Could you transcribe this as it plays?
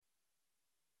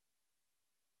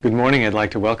Good morning. I'd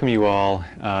like to welcome you all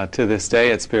to this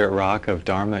day at Spirit Rock of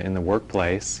Dharma in the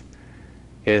Workplace.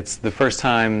 It's the first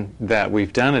time that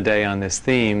we've done a day on this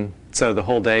theme, so the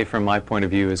whole day from my point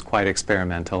of view is quite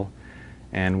experimental,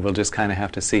 and we'll just kind of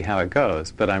have to see how it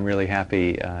goes. But I'm really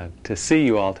happy to see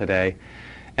you all today.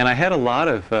 And I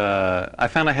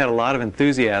found I had a lot of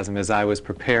enthusiasm as I was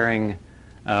preparing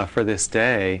for this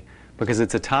day, because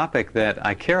it's a topic that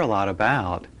I care a lot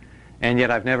about, and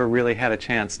yet I've never really had a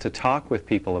chance to talk with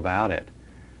people about it.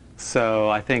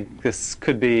 So I think this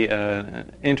could be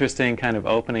an interesting kind of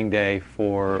opening day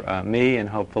for me and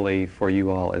hopefully for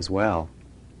you all as well.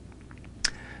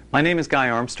 My name is Guy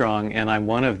Armstrong, and I'm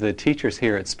one of the teachers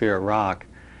here at Spirit Rock.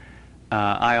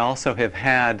 I also have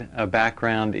had a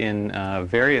background in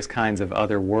various kinds of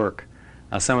other work,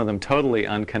 some of them totally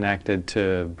unconnected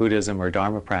to Buddhism or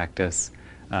Dharma practice,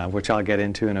 which I'll get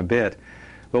into in a bit.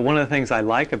 But one of the things I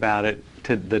like about it,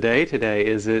 the day today,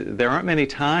 is that there aren't many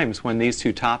times when these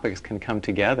two topics can come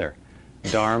together,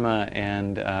 Dharma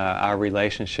and our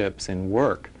relationships in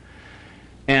work.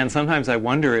 And sometimes I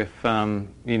wonder if,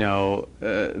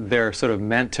 they're sort of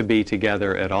meant to be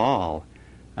together at all.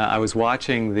 I was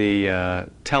watching the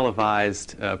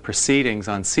televised proceedings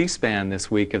on C-SPAN this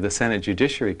week of the Senate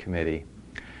Judiciary Committee.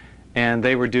 And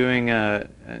they were doing an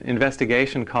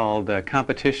investigation called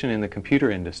Competition in the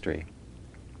Computer Industry.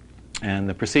 And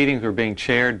the proceedings were being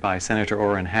chaired by Senator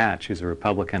Orrin Hatch, who's a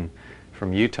Republican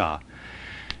from Utah.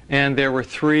 And there were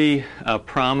three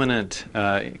prominent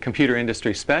computer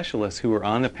industry specialists who were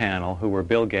on the panel, who were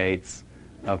Bill Gates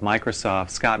of Microsoft,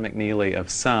 Scott McNealy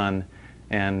of Sun,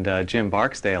 and Jim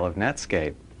Barksdale of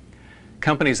Netscape.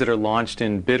 Companies that are launched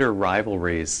in bitter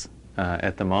rivalries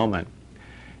at the moment.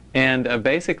 And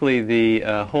basically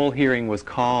the whole hearing was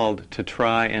called to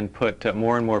try and put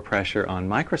more and more pressure on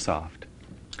Microsoft.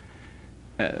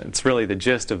 It's really the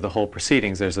gist of the whole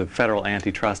proceedings. There's a federal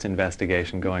antitrust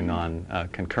investigation going on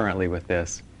concurrently with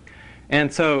this.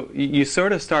 And so you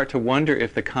sort of start to wonder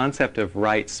if the concept of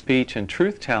right speech and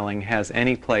truth-telling has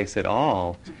any place at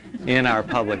all in our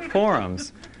public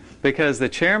forums, because the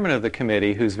chairman of the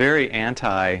committee, who's very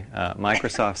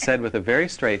anti-Microsoft, said with a very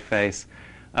straight face,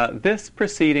 this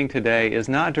proceeding today is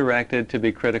not directed to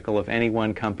be critical of any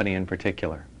one company in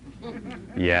particular.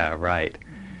 Yeah, right.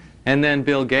 And then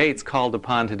Bill Gates, called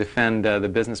upon to defend the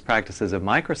business practices of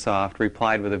Microsoft,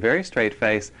 replied with a very straight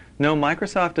face, no,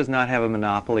 Microsoft does not have a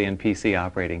monopoly in PC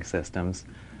operating systems.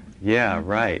 Yeah,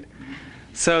 right.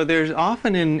 So there's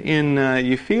often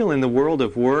you feel in the world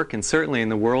of work, and certainly in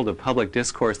the world of public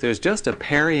discourse, there's just a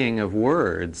parrying of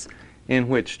words in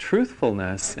which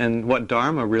truthfulness, and what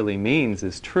Dharma really means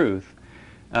is truth,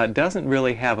 doesn't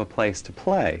really have a place to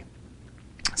play.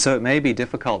 So it may be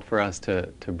difficult for us to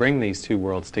bring these two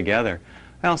worlds together.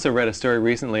 I also read a story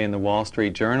recently in the Wall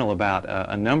Street Journal about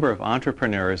a number of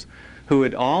entrepreneurs who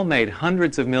had all made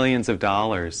hundreds of millions of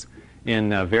dollars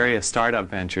in various startup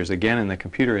ventures, again in the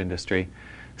computer industry,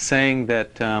 saying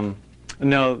that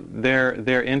no,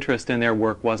 their interest in their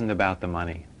work wasn't about the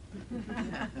money.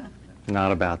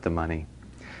 Not about the money.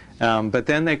 But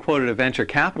then they quoted a venture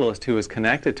capitalist who was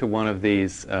connected to one of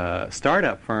these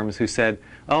startup firms who said,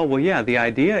 oh, well, yeah, the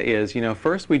idea is,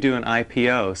 first we do an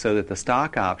IPO so that the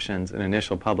stock options, an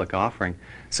initial public offering,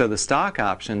 so the stock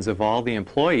options of all the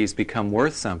employees become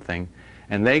worth something,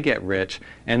 and they get rich.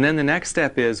 And then the next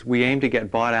step is we aim to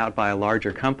get bought out by a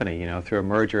larger company, through a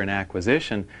merger and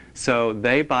acquisition, so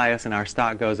they buy us and our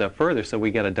stock goes up further, so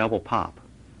we get a double pop.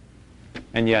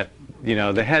 And yet,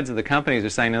 the heads of the companies are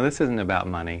saying, no, this isn't about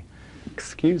money.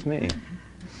 Excuse me.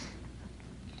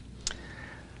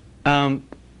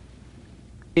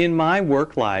 In my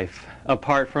work life,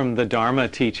 apart from the Dharma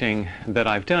teaching that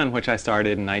I've done, which I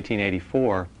started in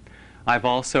 1984, I've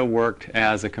also worked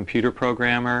as a computer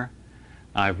programmer.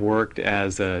 I've worked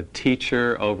as a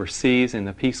teacher overseas in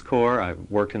the Peace Corps. I've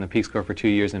worked in the Peace Corps for 2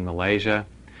 years in Malaysia.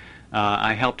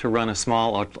 I helped to run a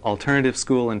small alternative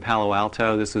school in Palo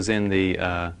Alto. This was in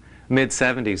the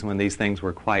mid-'70s when these things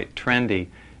were quite trendy.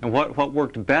 And what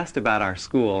worked best about our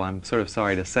school, I'm sort of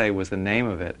sorry to say, was the name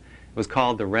of it. It was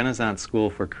called the Renaissance School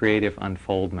for Creative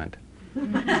Unfoldment.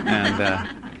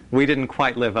 And we didn't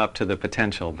quite live up to the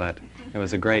potential, but it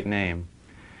was a great name.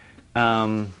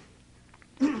 I've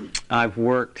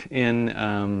worked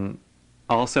in,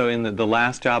 also in the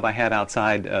last job I had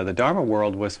outside the Dharma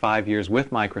world was 5 years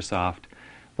with Microsoft,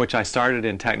 which I started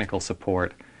in technical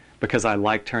support because I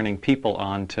like turning people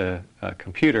on to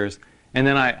computers. And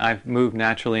then I've moved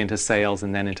naturally into sales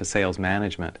and then into sales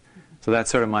management. So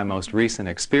that's sort of my most recent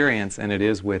experience, and it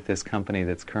is with this company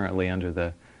that's currently under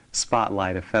the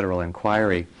spotlight of federal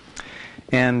inquiry.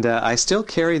 And I still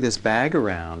carry this bag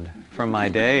around from my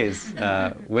days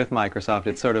with Microsoft.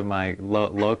 It's sort of my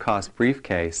low-cost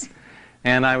briefcase.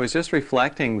 And I was just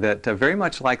reflecting that very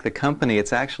much like the company,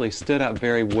 it's actually stood up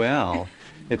very well.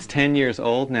 It's 10 years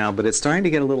old now, but it's starting to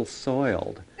get a little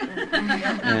soiled.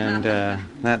 And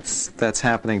that's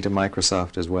happening to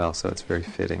Microsoft as well, so it's very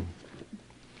fitting.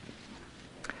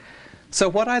 So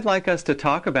what I'd like us to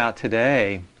talk about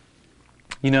today,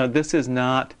 this is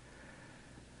not,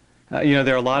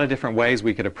 there are a lot of different ways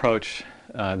we could approach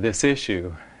this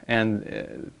issue.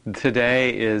 And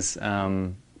today is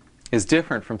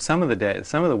different from some of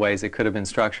the ways it could have been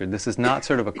structured. This is not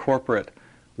sort of a corporate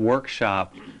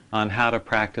workshop on how to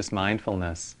practice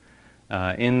mindfulness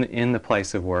in the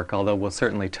place of work, although we'll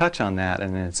certainly touch on that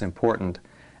and its important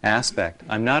aspect.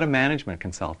 I'm not a management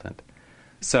consultant,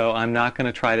 so I'm not going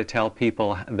to try to tell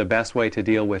people the best way to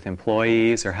deal with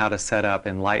employees or how to set up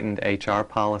enlightened HR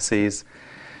policies.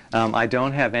 I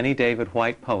don't have any David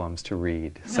Whyte poems to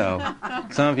read, so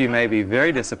some of you may be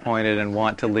very disappointed and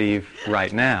want to leave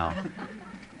right now.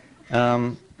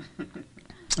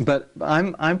 But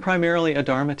I'm primarily a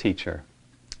Dharma teacher,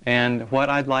 and what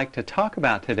I'd like to talk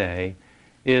about today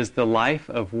is the life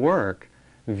of work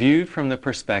viewed from the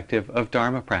perspective of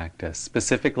Dharma practice,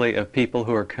 specifically of people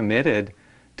who are committed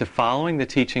to following the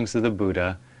teachings of the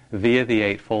Buddha via the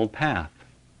Eightfold Path.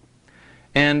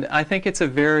 And I think it's a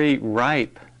very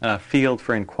ripe field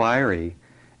for inquiry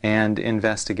and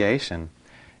investigation.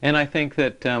 And I think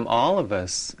that all of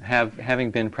us,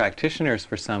 having been practitioners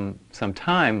for some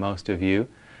time, most of you,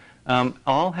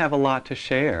 all have a lot to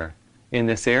share in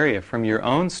this area from your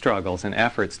own struggles and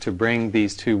efforts to bring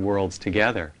these two worlds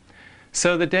together.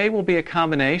 So the day will be a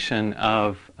combination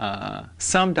of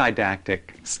some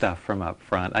didactic stuff from up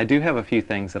front. I do have a few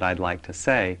things that I'd like to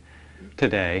say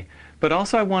today, but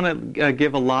also I want to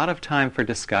give a lot of time for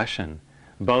discussion,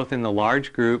 both in the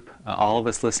large group, all of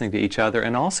us listening to each other,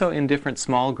 and also in different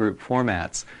small group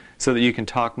formats, so that you can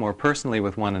talk more personally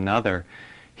with one another,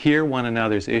 hear one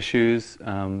another's issues,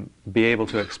 be able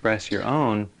to express your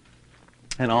own,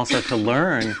 and also to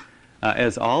learn,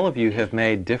 as all of you have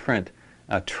made different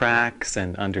tracks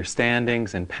and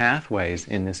understandings and pathways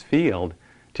in this field,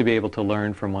 to be able to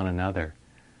learn from one another.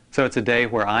 So it's a day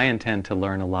where I intend to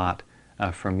learn a lot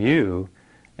from you,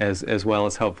 as well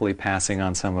as hopefully passing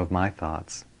on some of my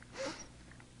thoughts.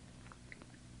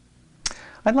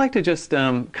 I'd like to just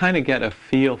kind of get a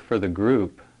feel for the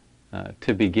group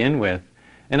to begin with.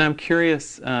 And I'm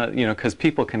curious, because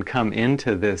people can come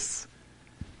into this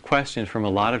question from a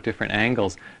lot of different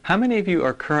angles. How many of you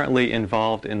are currently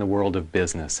involved in the world of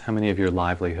business? How many of your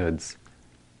livelihoods?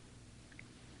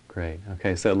 Great.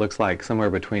 Okay, so it looks like somewhere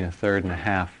between a third and a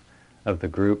half of the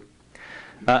group.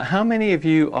 How many of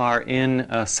you are in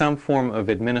some form of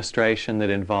administration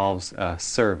that involves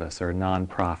service or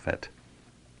nonprofit?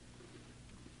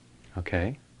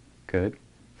 Okay, good.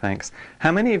 Thanks.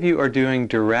 How many of you are doing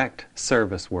direct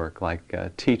service work,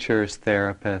 like teachers,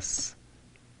 therapists?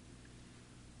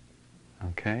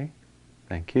 Okay,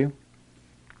 thank you.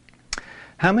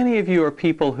 How many of you are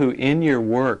people who, in your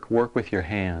work with your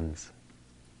hands?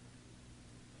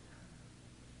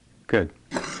 Good.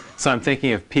 So I'm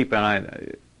thinking of people,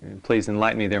 and please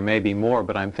enlighten me, there may be more,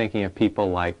 but I'm thinking of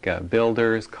people like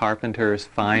builders, carpenters,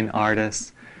 fine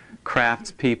artists,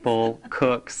 craftspeople,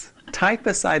 cooks.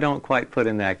 Typists I don't quite put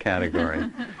in that category.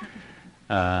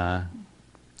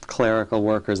 Clerical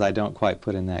workers I don't quite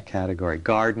put in that category.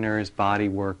 Gardeners, body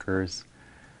workers.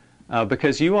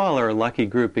 Because you all are a lucky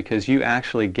group because you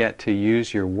actually get to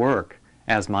use your work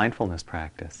as mindfulness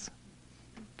practice.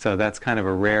 So that's kind of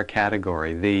a rare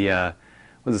category.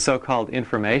 The so-called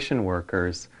information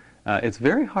workers, it's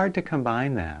very hard to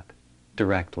combine that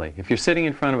directly. If you're sitting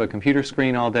in front of a computer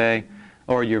screen all day,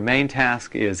 or your main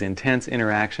task is intense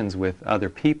interactions with other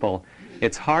people,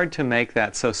 it's hard to make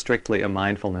that so strictly a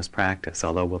mindfulness practice,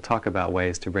 although we'll talk about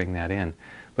ways to bring that in.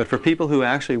 But for people who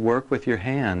actually work with your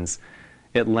hands,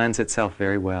 it lends itself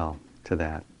very well to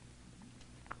that.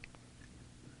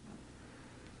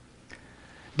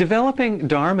 Developing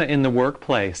Dharma in the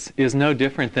workplace is no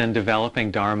different than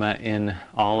developing Dharma in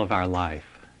all of our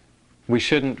life. We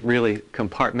shouldn't really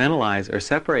compartmentalize or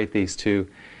separate these two,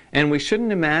 and we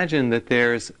shouldn't imagine that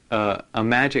there's a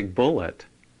magic bullet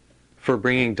for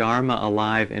bringing Dharma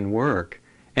alive in work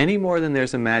any more than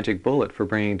there's a magic bullet for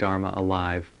bringing Dharma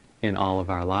alive in all of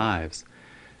our lives.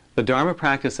 The Dharma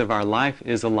practice of our life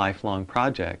is a lifelong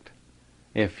project.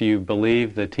 If you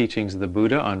believe the teachings of the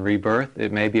Buddha on rebirth,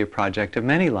 it may be a project of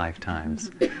many lifetimes.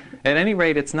 At any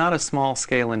rate, it's not a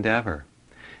small-scale endeavor.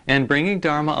 And bringing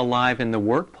Dharma alive in the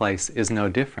workplace is no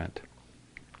different.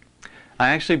 I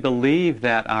actually believe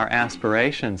that our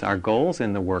aspirations, our goals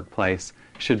in the workplace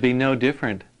should be no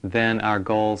different than our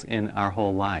goals in our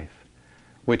whole life,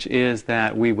 which is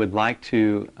that we would like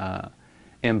to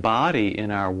embody in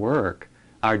our work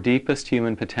our deepest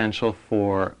human potential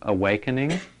for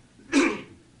awakening,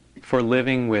 for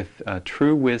living with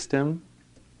true wisdom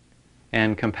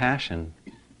and compassion.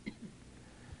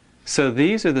 So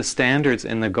these are the standards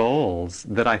and the goals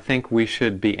that I think we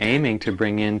should be aiming to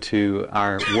bring into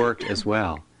our work as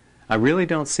well. I really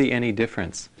don't see any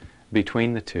difference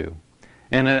between the two.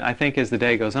 And I think as the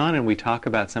day goes on and we talk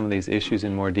about some of these issues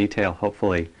in more detail,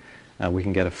 hopefully we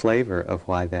can get a flavor of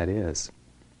why that is.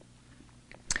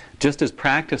 Just as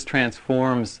practice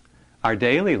transforms our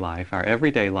daily life, our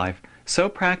everyday life, so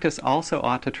practice also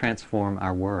ought to transform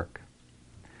our work.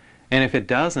 And if it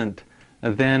doesn't,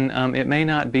 then it may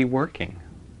not be working.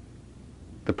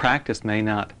 The practice may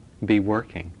not be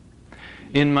working.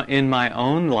 In my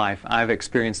own life, I've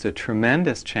experienced a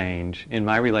tremendous change in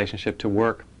my relationship to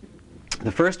work.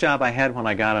 The first job I had when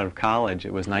I got out of college,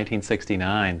 it was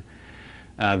 1969.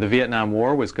 The Vietnam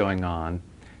War was going on,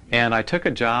 and I took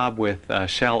a job with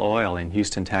Shell Oil in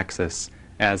Houston, Texas,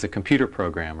 as a computer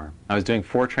programmer. I was doing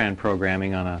Fortran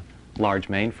programming on a large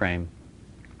mainframe.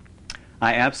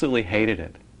 I absolutely hated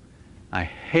it. I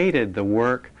hated the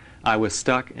work. I was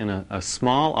stuck in a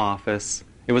small office.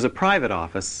 It was a private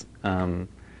office.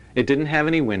 It didn't have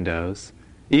any windows.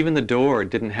 Even the door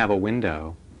didn't have a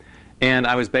window. And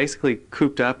I was basically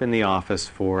cooped up in the office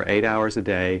for 8 hours a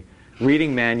day,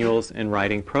 reading manuals and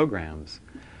writing programs.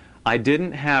 I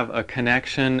didn't have a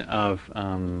connection of,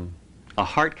 a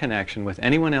heart connection with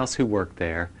anyone else who worked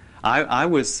there. I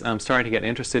was starting to get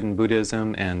interested in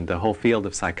Buddhism and the whole field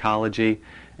of psychology.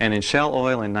 And in Shell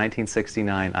Oil in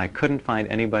 1969, I couldn't find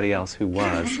anybody else who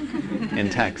was in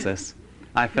Texas.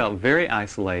 I felt very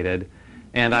isolated,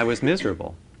 and I was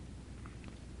miserable.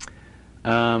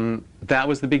 That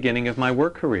was the beginning of my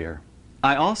work career.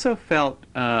 I also felt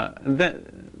that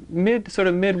sort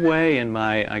of midway in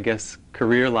my, I guess,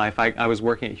 career life, I was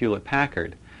working at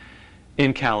Hewlett-Packard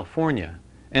in California.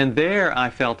 And there I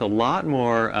felt a lot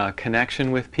more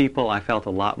connection with people. I felt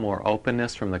a lot more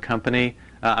openness from the company.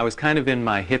 I was kind of in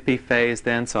my hippie phase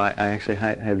then, so I actually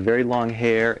had very long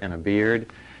hair and a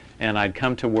beard. And I'd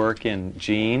come to work in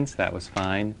jeans. That was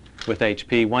fine with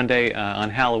HP. One day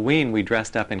on Halloween, we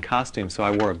dressed up in costumes, so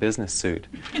I wore a business suit.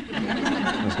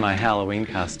 It was my Halloween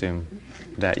costume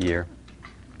that year.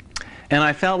 And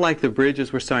I felt like the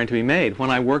bridges were starting to be made.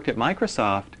 When I worked at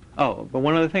Microsoft, but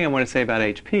one other thing I want to say about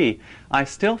HP, I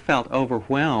still felt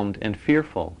overwhelmed and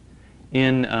fearful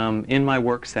in my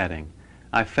work setting.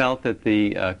 I felt that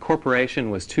the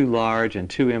corporation was too large and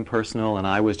too impersonal, and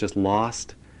I was just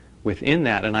lost within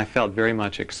that, and I felt very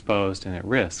much exposed and at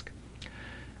risk.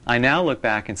 I now look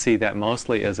back and see that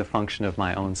mostly as a function of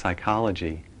my own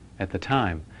psychology at the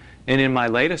time. And in my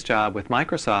latest job with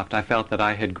Microsoft, I felt that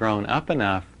I had grown up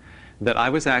enough that I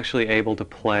was actually able to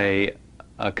play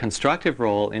a constructive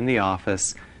role in the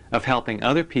office of helping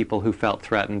other people who felt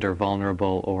threatened or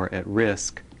vulnerable or at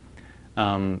risk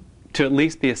to at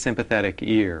least be a sympathetic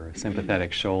ear, a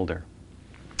sympathetic shoulder.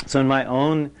 So in my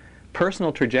own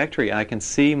personal trajectory, I can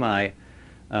see my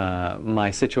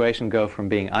situation go from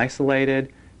being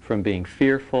isolated, from being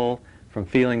fearful, from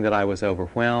feeling that I was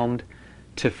overwhelmed,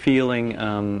 to feeling,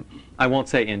 I won't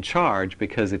say in charge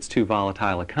because it's too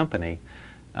volatile a company,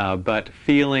 but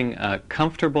feeling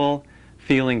comfortable,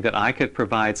 feeling that I could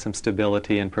provide some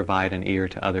stability and provide an ear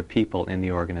to other people in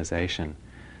the organization.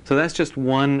 So that's just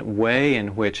one way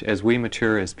in which, as we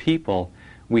mature as people,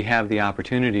 we have the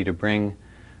opportunity to bring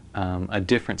a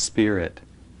different spirit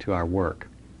to our work.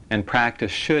 And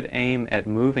practice should aim at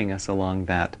moving us along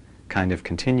that kind of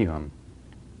continuum.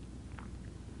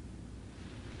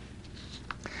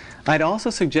 I'd also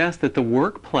suggest that the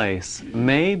workplace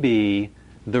may be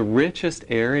the richest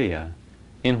area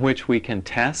in which we can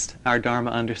test our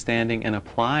Dharma understanding and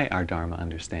apply our Dharma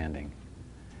understanding.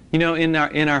 You know, in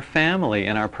our family,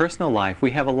 in our personal life,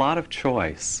 we have a lot of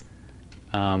choice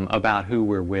about who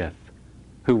we're with,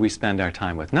 who we spend our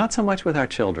time with. Not so much with our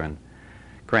children,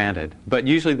 granted, but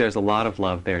usually there's a lot of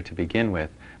love there to begin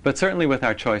with. But certainly with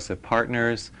our choice of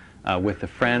partners, with the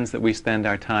friends that we spend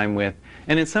our time with,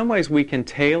 and in some ways we can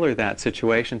tailor that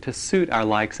situation to suit our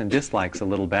likes and dislikes a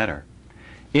little better.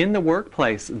 In the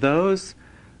workplace, those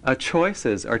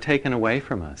choices are taken away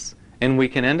from us, and we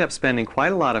can end up spending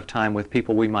quite a lot of time with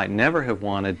people we might never have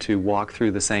wanted to walk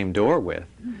through the same door with,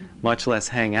 much less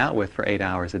hang out with for 8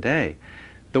 hours a day.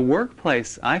 The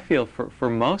workplace, I feel, for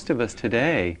most of us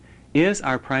today, is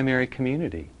our primary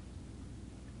community.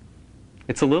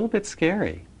 It's a little bit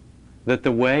scary that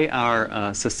the way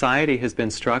our society has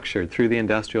been structured through the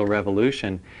Industrial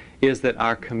Revolution is that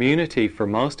our community, for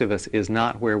most of us, is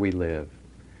not where we live.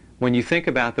 When you think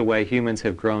about the way humans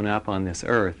have grown up on this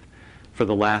earth for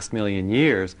the last million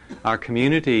years, our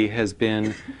community has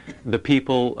been the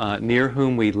people near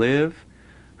whom we live,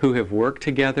 who have worked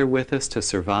together with us to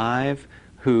survive,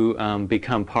 who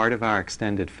become part of our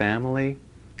extended family,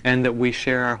 and that we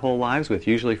share our whole lives with,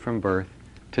 usually from birth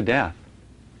to death.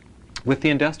 With the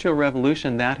Industrial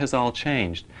Revolution, that has all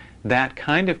changed. That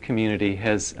kind of community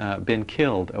has been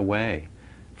killed away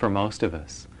for most of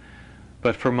us.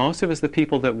 But for most of us, the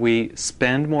people that we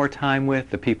spend more time with,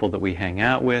 the people that we hang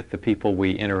out with, the people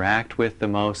we interact with the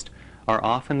most, are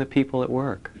often the people at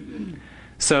work.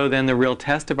 So then the real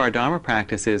test of our Dharma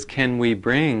practice is, can we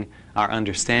bring our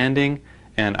understanding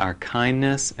and our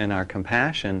kindness and our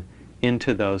compassion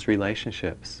into those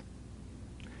relationships?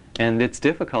 And it's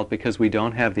difficult because we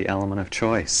don't have the element of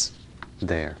choice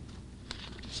there.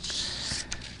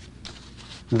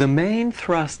 The main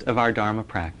thrust of our Dharma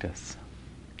practice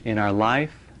in our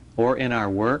life or in our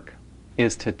work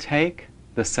is to take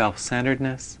the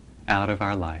self-centeredness out of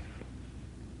our life.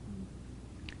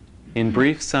 In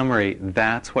brief summary,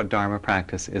 that's what Dharma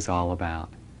practice is all about.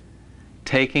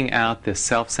 Taking out this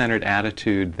self-centered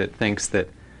attitude that thinks that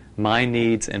my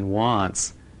needs and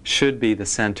wants should be the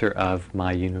center of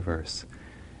my universe.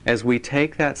 As we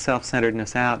take that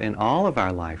self-centeredness out in all of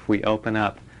our life, we open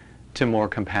up to more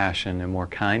compassion and more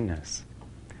kindness.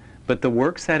 But the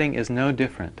work setting is no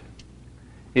different.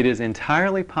 It is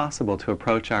entirely possible to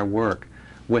approach our work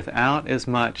without as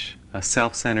much a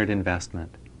self-centered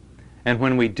investment. And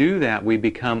when we do that, we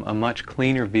become a much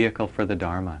cleaner vehicle for the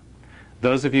Dharma.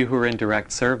 Those of you who are in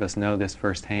direct service know this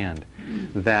firsthand,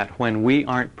 that when we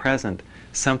aren't present,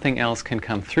 something else can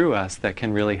come through us that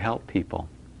can really help people.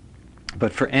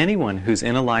 But for anyone who's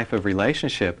in a life of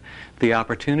relationship, the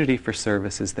opportunity for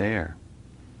service is there.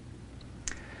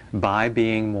 By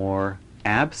being more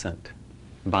absent,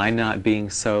 by not being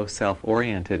so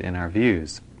self-oriented in our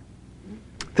views.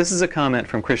 This is a comment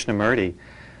from Krishnamurti,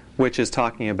 which is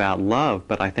talking about love,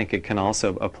 but I think it can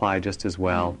also apply just as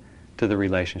well to the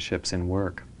relationships in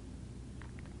work.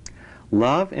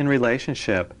 Love in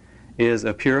relationship is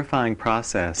a purifying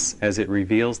process as it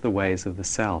reveals the ways of the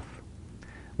self.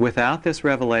 Without this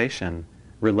revelation,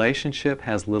 relationship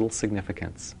has little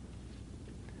significance.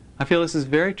 I feel this is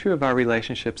very true of our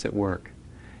relationships at work.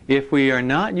 If we are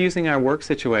not using our work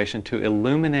situation to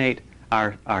illuminate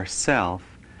our self,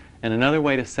 and another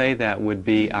way to say that would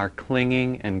be our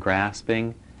clinging and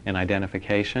grasping and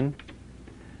identification,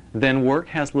 then work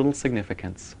has little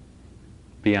significance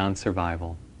beyond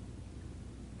survival.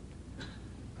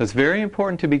 It's very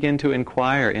important to begin to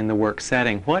inquire in the work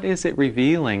setting, what is it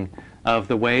revealing of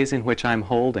the ways in which I'm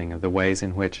holding, of the ways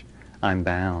in which I'm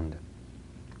bound?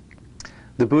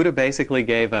 The Buddha basically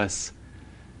gave us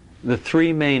the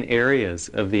three main areas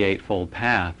of the Eightfold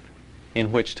Path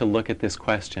in which to look at this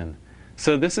question.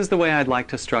 So this is the way I'd like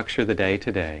to structure the day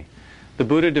today. The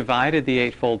Buddha divided the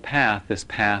Eightfold Path, this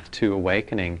path to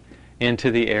awakening,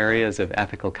 into the areas of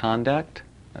ethical conduct,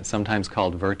 sometimes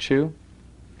called virtue,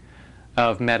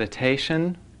 of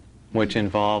meditation, which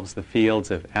involves the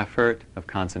fields of effort, of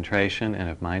concentration, and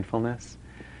of mindfulness.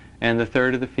 And the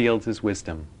third of the fields is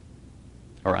wisdom,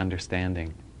 or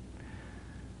understanding.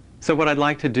 So what I'd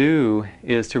like to do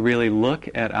is to really look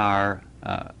at our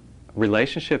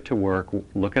relationship to work,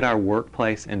 look at our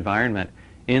workplace environment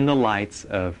in the lights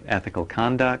of ethical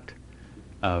conduct,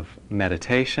 of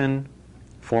meditation,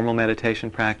 formal meditation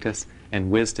practice, and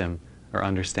wisdom, or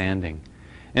understanding.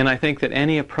 And I think that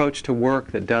any approach to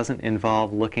work that doesn't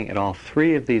involve looking at all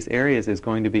three of these areas is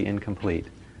going to be incomplete.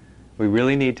 We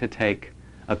really need to take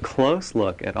a close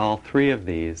look at all three of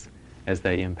these as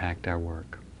they impact our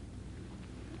work.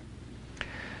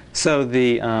 So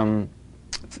the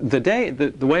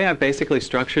way I've basically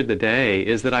structured the day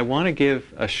is that I want to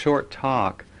give a short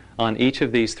talk on each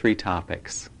of these three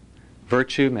topics: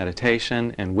 virtue,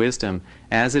 meditation, and wisdom,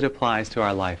 as it applies to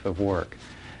our life of work.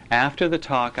 After the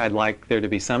talk, I'd like there to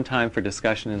be some time for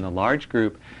discussion in the large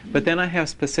group, but then I have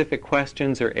specific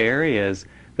questions or areas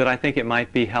that I think it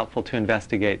might be helpful to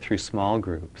investigate through small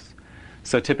groups.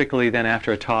 So typically then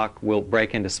after a talk, we'll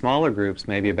break into smaller groups,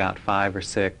 maybe about 5 or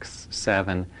 6,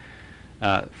 7,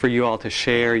 for you all to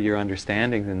share your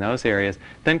understandings in those areas,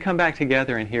 then come back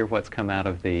together and hear what's come out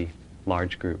of the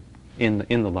large group, in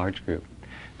the large group.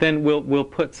 Then we'll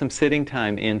put some sitting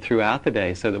time in throughout the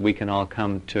day so that we can all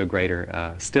come to a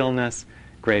greater stillness,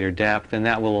 greater depth, and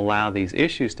that will allow these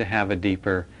issues to have a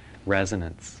deeper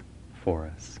resonance for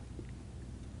us.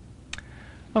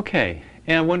 Okay,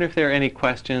 and I wonder if there are any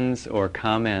questions or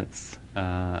comments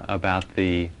about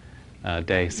the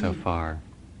day so far.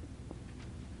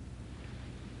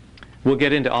 We'll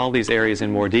get into all these areas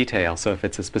in more detail, so if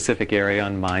it's a specific area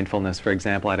on mindfulness, for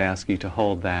example, I'd ask you to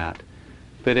hold that.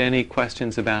 But any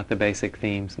questions about the basic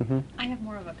themes? Mm-hmm. I have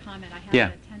more of a comment. I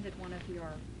haven't attended one of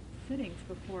your sittings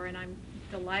before, and I'm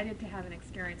delighted to have an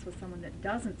experience with someone that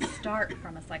doesn't start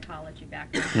from a psychology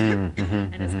background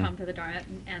and has come to the Dharma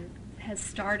and has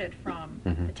started from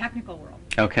the technical world.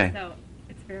 Okay. So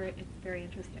it's very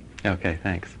interesting. Okay,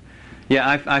 thanks.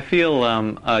 Yeah, I feel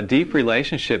a deep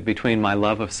relationship between my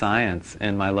love of science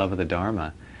and my love of the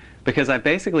Dharma, because I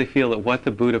basically feel that what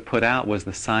the Buddha put out was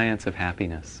the science of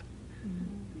happiness.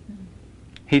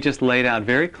 He just laid out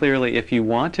very clearly, if you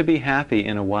want to be happy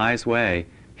in a wise way,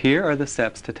 here are the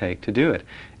steps to take to do it.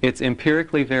 It's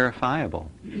empirically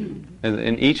verifiable,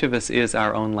 and each of us is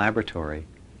our own laboratory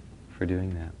for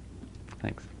doing that.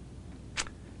 Thanks.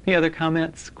 Any other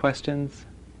comments, questions?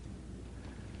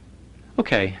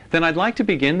 Okay, then I'd like to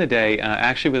begin the day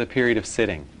actually with a period of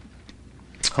sitting,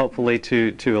 hopefully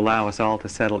to allow us all to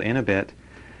settle in a bit.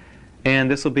 And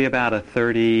this will be about a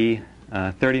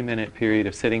 30-minute period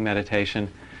of sitting meditation.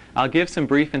 I'll give some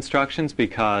brief instructions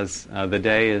because the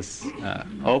day is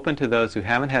open to those who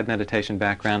haven't had meditation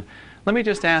background. Let me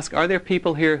just ask, are there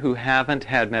people here who haven't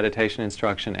had meditation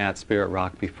instruction at Spirit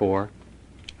Rock before?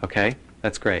 Okay,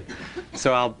 that's great.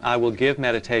 So I will give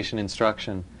meditation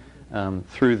instruction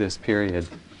through this period.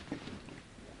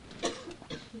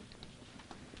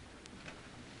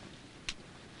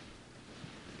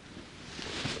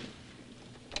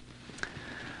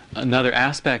 Another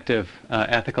aspect of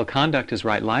ethical conduct is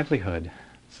right livelihood.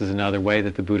 This is another way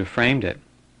that the Buddha framed it.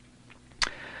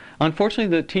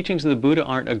 Unfortunately, the teachings of the Buddha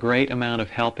aren't a great amount of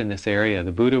help in this area.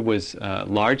 The Buddha was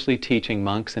largely teaching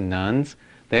monks and nuns.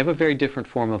 They have a very different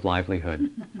form of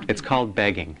livelihood. It's called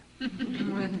begging.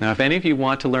 Now, if any of you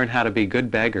want to learn how to be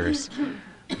good beggars,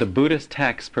 the Buddhist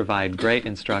texts provide great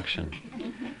instruction.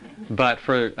 But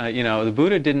for, the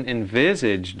Buddha didn't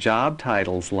envisage job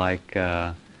titles like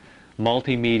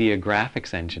multimedia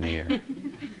graphics engineer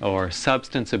or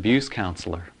substance abuse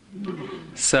counselor.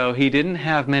 So he didn't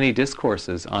have many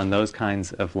discourses on those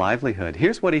kinds of livelihood.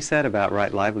 Here's what he said about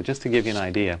right livelihood, just to give you an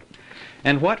idea.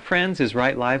 And what, friends, is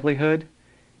right livelihood?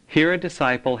 Here a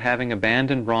disciple, having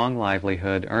abandoned wrong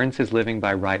livelihood, earns his living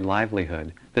by right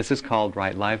livelihood. This is called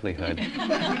right livelihood.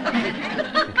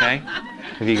 Okay?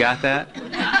 Have you got that?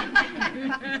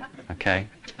 Okay.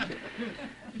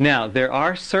 Now, there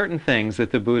are certain things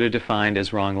that the Buddha defined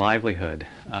as wrong livelihood,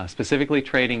 specifically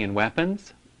trading in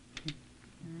weapons,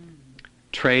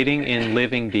 trading in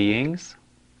living beings,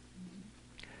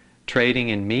 trading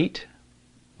in meat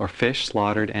or fish,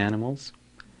 slaughtered animals,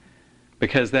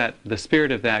 because the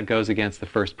spirit of that goes against the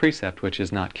first precept, which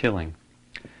is not killing.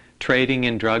 Trading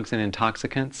in drugs and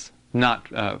intoxicants, not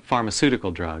pharmaceutical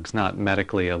drugs, not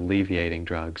medically alleviating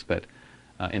drugs, but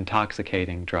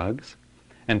intoxicating drugs,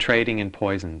 and trading in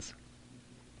poisons.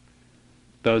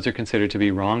 Those are considered to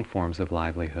be wrong forms of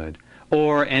livelihood,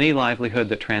 or any livelihood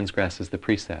that transgresses the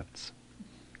precepts.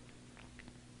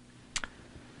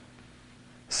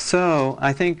 So,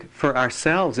 I think for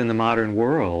ourselves in the modern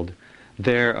world,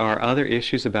 there are other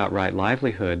issues about right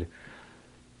livelihood.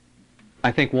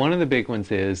 I think one of the big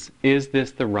ones is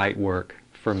this the right work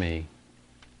for me?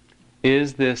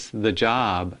 Is this the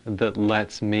job that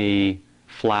lets me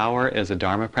flower as a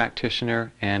Dharma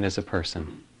practitioner and as a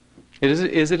person?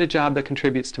 Is it a job that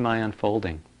contributes to my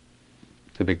unfolding?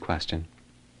 It's a big question.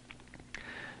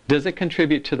 Does it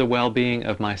contribute to the well-being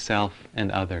of myself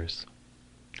and others?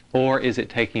 Or is it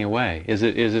taking away? Is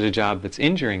it a job that's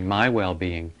injuring my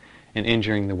well-being and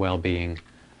injuring the well-being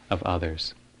of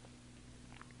others?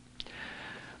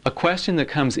 A question that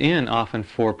comes in often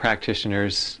for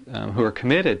practitioners who are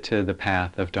committed to the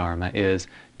path of Dharma is,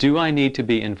 do I need to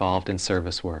be involved in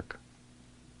service work?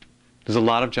 Because a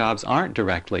lot of jobs aren't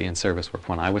directly in service work.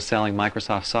 When I was selling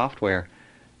Microsoft software,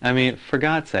 I mean, for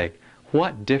God's sake,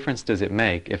 what difference does it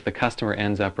make if the customer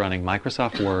ends up running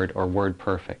Microsoft Word or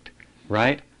WordPerfect,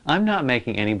 right? I'm not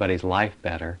making anybody's life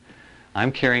better.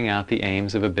 I'm carrying out the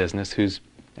aims of a business whose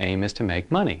aim is to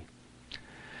make money.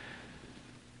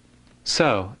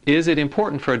 So, is it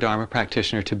important for a Dharma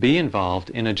practitioner to be involved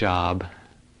in a job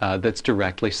that's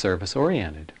directly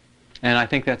service-oriented? And I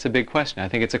think that's a big question. I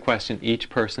think it's a question each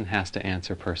person has to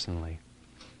answer personally.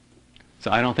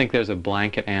 So I don't think there's a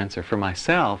blanket answer. For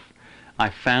myself, I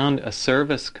found a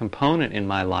service component in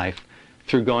my life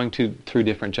through going through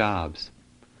different jobs.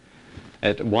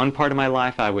 At one part of my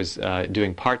life, I was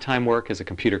doing part-time work as a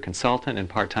computer consultant and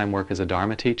part-time work as a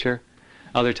Dharma teacher.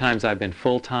 Other times I've been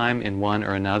full-time in one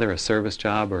or another, a service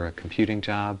job or a computing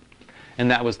job. And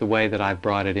that was the way that I've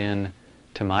brought it in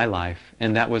to my life,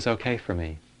 and that was okay for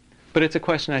me. But it's a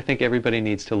question I think everybody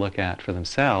needs to look at for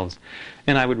themselves,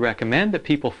 and I would recommend that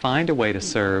people find a way to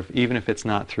serve, even if it's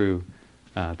not through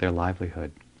their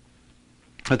livelihood.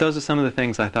 But those are some of the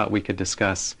things I thought we could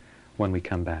discuss when we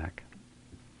come back.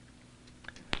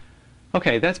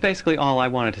 Okay, that's basically all I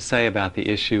wanted to say about the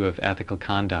issue of ethical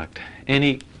conduct.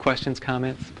 Any questions,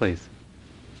 comments, please?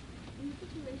 In the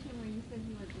situation where you said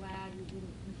you were glad you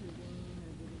didn't intervene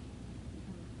or didn't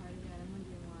become a part of that, I'm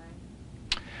wondering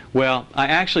why. Well, I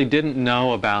actually didn't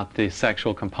know about the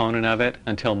sexual component of it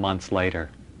until months later.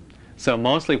 So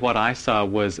mostly what I saw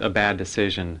was a bad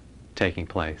decision taking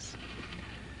place.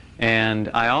 And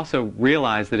I also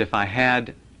realized that if I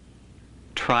had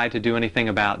tried to do anything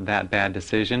about that bad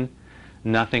decision,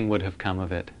 nothing would have come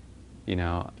of it. You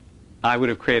know, I would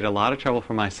have created a lot of trouble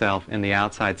for myself, and the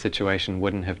outside situation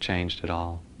wouldn't have changed at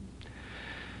all.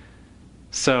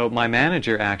 So my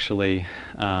manager actually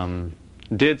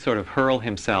did sort of hurl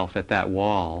himself at that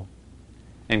wall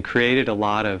and created a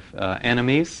lot of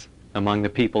enemies among the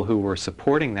people who were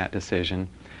supporting that decision.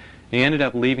 He ended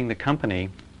up leaving the company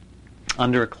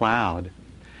under a cloud.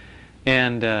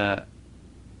 And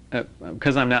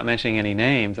because I'm not mentioning any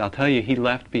names, I'll tell you he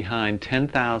left behind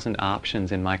 10,000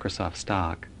 options in Microsoft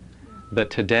stock. But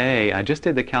today, I just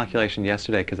did the calculation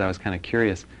yesterday because I was kind of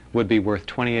curious, would be worth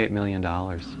 $28 million.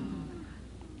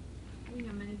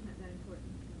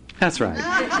 That's right.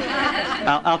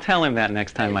 I'll tell him that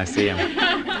next time I see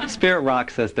him. Spirit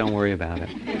Rock says don't worry about it.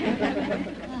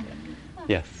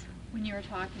 Yes? When you were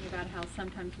talking about how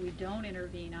sometimes we don't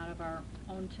intervene out of our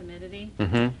own timidity,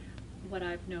 what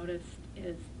I've noticed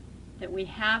is that we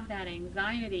have that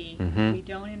anxiety, we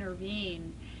don't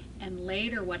intervene, and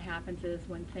later what happens is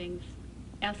when things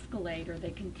escalate or they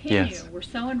continue, we're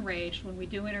so enraged when we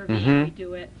do intervene, we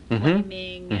do it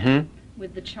blaming and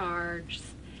with the charge.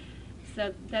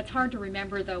 So that's hard to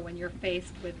remember, though, when you're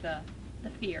faced with the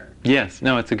fear. Yes,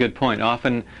 no, it's a good point.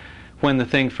 Often when the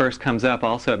thing first comes up,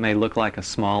 also it may look like a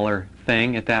smaller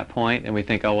thing at that point, and we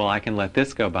think, oh, well, I can let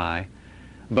this go by.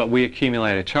 But we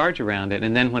accumulate a charge around it,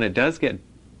 and then when it does get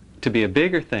to be a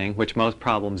bigger thing, which most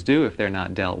problems do if they're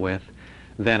not dealt with,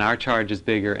 then our charge is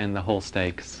bigger and the whole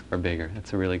stakes are bigger.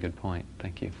 That's a really good point.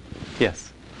 Thank you.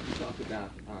 Yes? You talk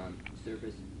about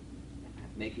service,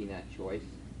 making that choice,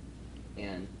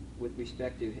 and with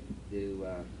respect to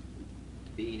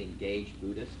being engaged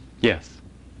Buddhist, Yes.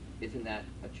 isn't that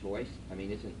a choice? I mean,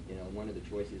 isn't, one of the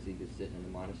choices either sitting in the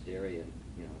monastery and,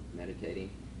 meditating,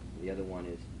 and the other one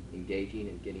is engaging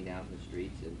and getting out in the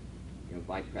streets and,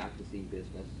 by practicing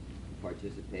business,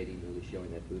 participating, really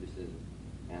showing that Buddhism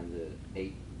and the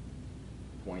 8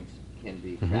 points can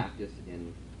be practiced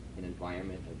in an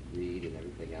environment of greed and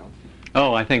everything else?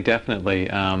 Oh, I think definitely.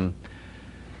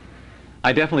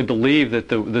 I definitely believe that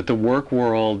the work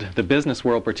world, the business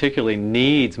world particularly,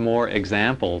 needs more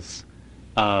examples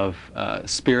of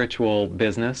spiritual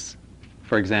business,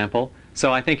 for example.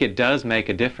 So I think it does make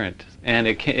a difference, and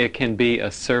it can be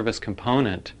a service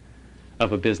component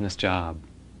of a business job,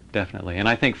 definitely. And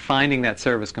I think finding that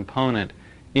service component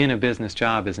in a business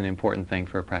job is an important thing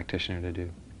for a practitioner to do.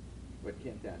 But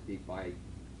can't that be by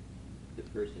the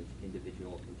person's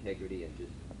individual integrity and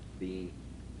just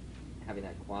having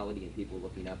that quality and people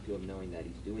looking up to him, knowing that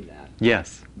he's doing that?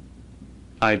 Yes.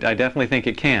 I definitely think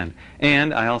it can.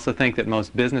 And I also think that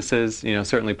most businesses,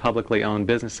 certainly publicly owned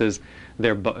businesses,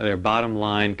 their bottom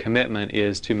line commitment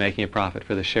is to making a profit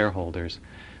for the shareholders.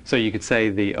 So you could say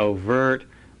the overt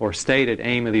or stated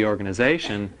aim of the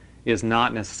organization is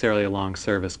not necessarily along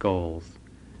service goals.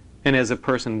 And as a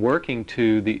person working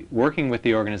with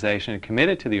the organization and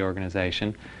committed to the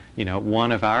organization,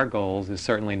 one of our goals is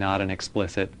certainly not an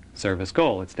explicit service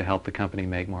goal. It's to help the company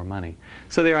make more money.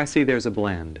 So there I see there's a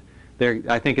blend.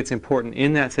 I think it's important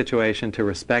in that situation to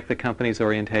respect the company's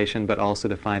orientation, but also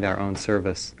to find our own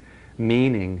service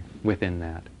meaning within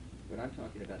that. But I'm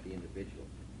talking about the individual.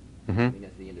 Mm-hmm. I mean,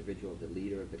 as the individual, the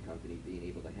leader of the company, being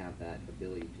able to have that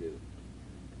ability to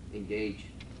engage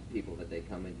people that they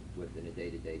come in with in a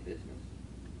day-to-day business.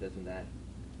 Doesn't that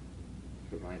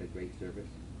provide a great service?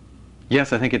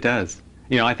 Yes, I think it does.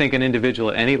 I think an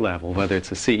individual at any level, whether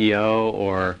it's a CEO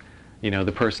or,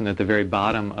 the person at the very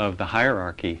bottom of the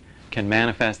hierarchy, can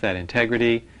manifest that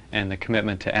integrity and the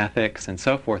commitment to ethics and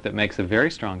so forth that makes a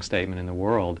very strong statement in the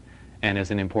world and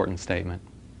is an important statement.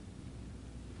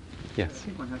 Yes? I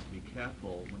think one has to be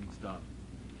careful when you start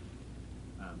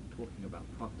talking about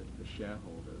profit for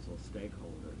shareholders or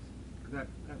stakeholders, because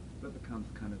that becomes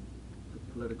kind of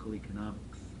political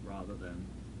economics rather than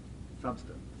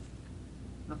substance.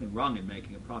 Nothing wrong in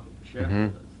making a profit for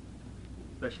shareholders,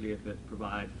 especially if it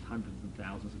provides hundreds and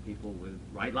thousands of people with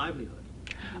right livelihood.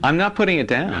 I'm not putting it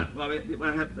down. Yeah, well,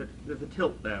 there's a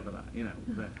tilt there, but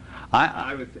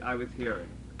I was hearing.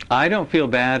 I don't feel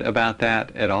bad about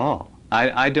that at all.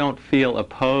 I don't feel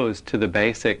opposed to the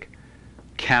basic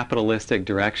capitalistic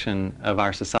direction of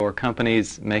our society or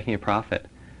companies making a profit.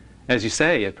 As you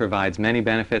say, it provides many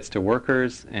benefits to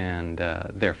workers and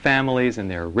their families, and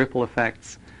there are ripple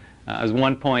effects. At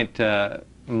one point,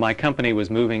 my company was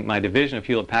moving, my division of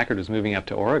Hewlett-Packard was moving up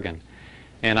to Oregon,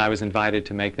 and I was invited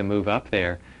to make the move up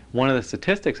there. One of the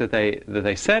statistics that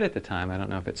they said at the time, I don't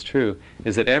know if it's true,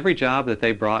 is that every job that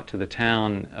they brought to the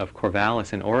town of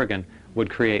Corvallis in Oregon would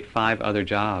create 5 other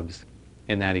jobs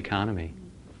in that economy.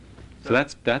 So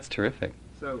that's terrific.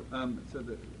 So,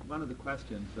 one of the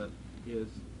questions that is,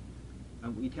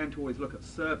 we tend to always look at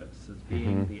service as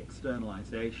being the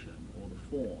externalization or the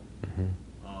form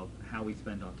of how we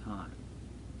spend our time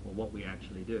or what we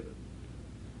actually do.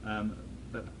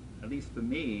 But at least for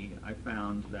me, I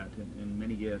found that in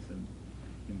many years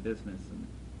in business and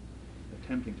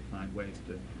attempting to find ways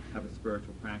to have a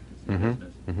spiritual practice in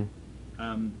business,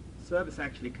 service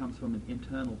actually comes from an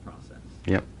internal process.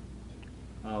 Yep.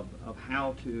 Of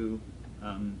how to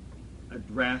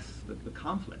address the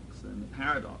conflicts and the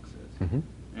paradoxes,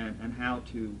 and how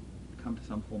to come to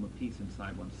some form of peace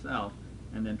inside oneself,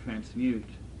 and then transmute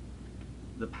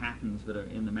the patterns that are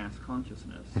in the mass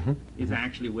consciousness is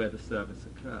actually where the service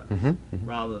occurs,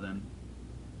 rather than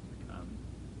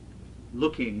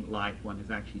looking like one is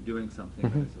actually doing something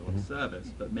that is of service,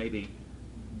 but maybe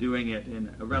doing it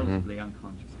in a relatively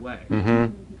unconscious way.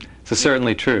 So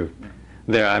certainly true.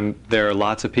 Yeah. There are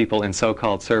lots of people in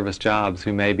so-called service jobs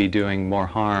who may be doing more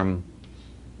harm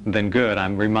than good.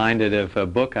 I'm reminded of a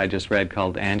book I just read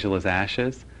called Angela's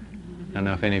Ashes. I don't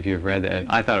know if any of you have read that.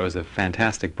 I thought it was a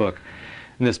fantastic book.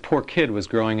 And this poor kid was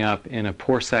growing up in a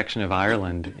poor section of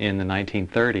Ireland in the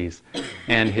 1930s,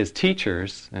 and his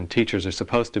teachers, and teachers are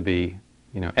supposed to be,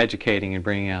 educating and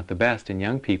bringing out the best in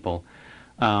young people,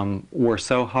 were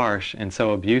so harsh and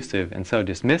so abusive and so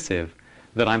dismissive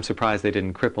that I'm surprised they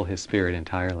didn't cripple his spirit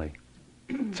entirely.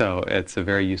 So it's a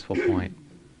very useful point.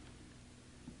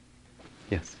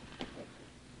 Yes?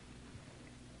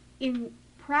 In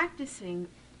practicing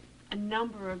a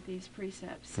number of these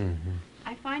precepts,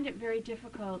 I find it very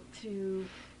difficult to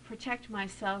protect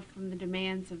myself from the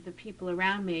demands of the people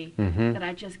around me, that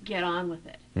I just get on with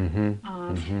it.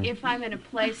 If I'm in a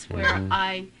place where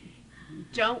I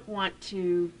don't want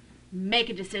to make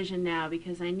a decision now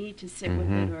because I need to sit with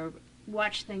it or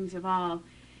watch things evolve,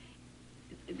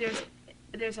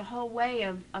 there's a whole way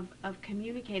of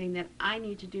communicating that I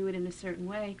need to do it in a certain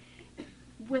way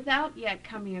without yet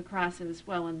coming across as,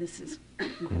 well, and this is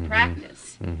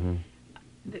practice.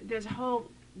 There's a whole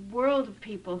world of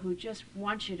people who just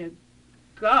want you to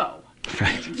go,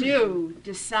 do,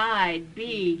 decide,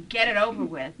 be, get it over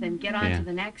with, and get on to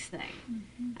the next thing.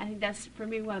 I think that's, for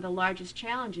me, one of the largest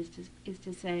challenges is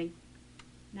to say,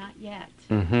 not yet.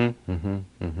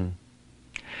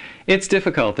 It's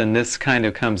difficult, and this kind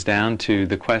of comes down to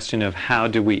the question of how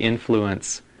do we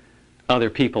influence other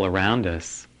people around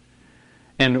us,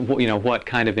 and what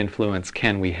kind of influence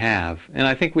can we have. And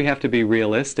I think we have to be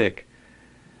realistic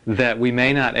that we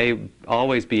may not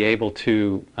always be able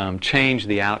to change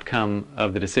the outcome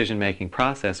of the decision-making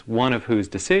process, one of whose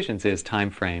decisions is time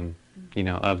frame,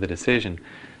 of the decision.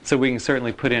 So we can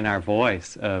certainly put in our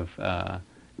voice of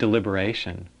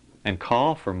deliberation and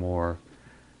call for more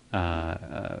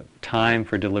time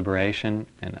for deliberation,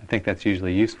 and I think that's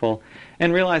usually useful,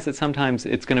 and realize that sometimes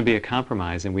it's going to be a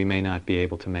compromise and we may not be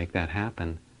able to make that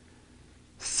happen.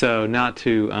 So not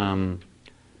to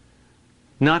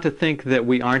think that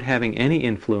we aren't having any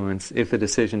influence if the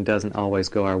decision doesn't always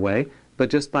go our way, but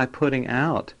just by putting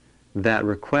out that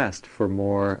request for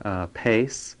more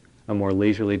pace, a more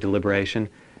leisurely deliberation,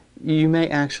 you may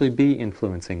actually be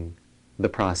influencing the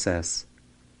process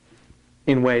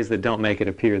in ways that don't make it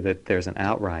appear that there's an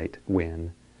outright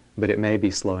win, but it may be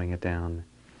slowing it down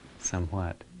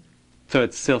somewhat. So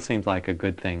it still seems like a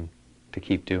good thing to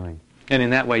keep doing. And in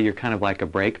that way, you're kind of like a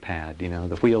brake pad.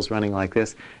 The wheel's running like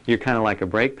this. You're kind of like a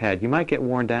brake pad. You might get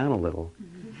worn down a little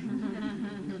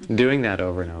doing that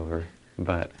over and over,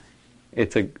 but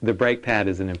the brake pad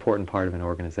is an important part of an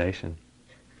organization.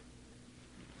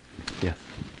 Yes?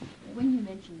 When you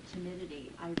mentioned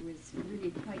timidity, I was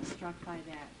really quite struck by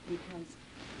that because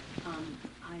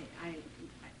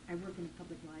I work in a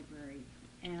public library,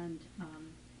 and I'm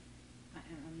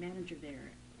a manager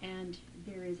there, and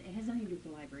it has nothing to do with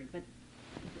the library, but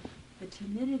the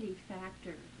timidity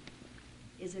factor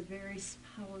is a very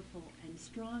powerful and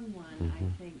strong one,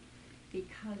 I think,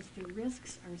 because the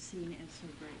risks are seen as so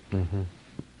great.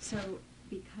 So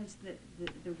because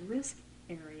the risk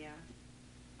area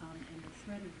and the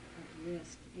threat of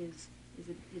risk is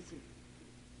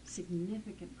a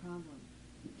significant problem.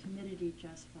 Timidity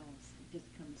just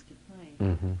comes to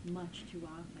play much too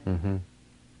often,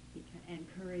 and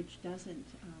courage doesn't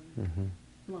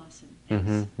blossom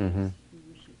as we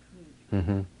wish it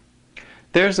could.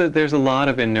 There's a lot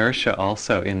of inertia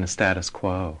also in the status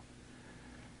quo.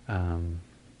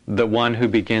 The one who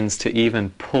begins to even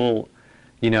pull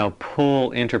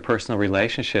interpersonal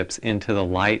relationships into the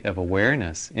light of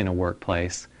awareness in a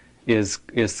workplace is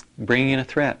bringing in a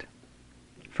threat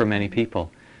for many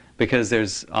people, because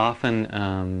there's often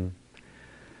an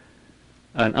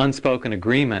unspoken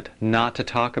agreement not to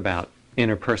talk about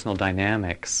interpersonal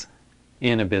dynamics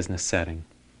in a business setting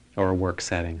or a work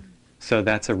setting. So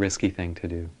that's a risky thing to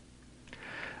do.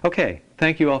 Okay,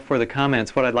 thank you all for the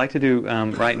comments. What I'd like to do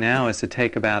right now is to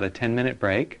take about a 10-minute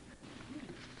break.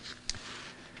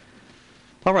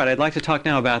 All right, I'd like to talk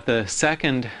now about the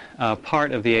second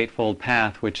part of the Eightfold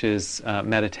Path, which is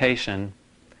meditation.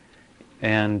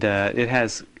 And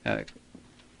it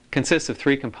consists of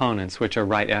three components, which are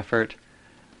right effort,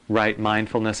 right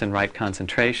mindfulness, and right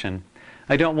concentration.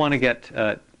 I don't want to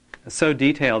get so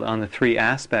detailed on the three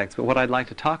aspects, but what I'd like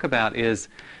to talk about is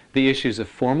the issues of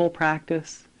formal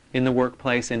practice in the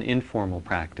workplace and informal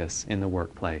practice in the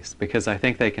workplace, because I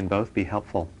think they can both be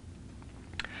helpful.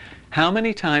 How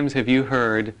many times have you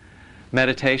heard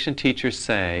meditation teachers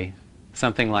say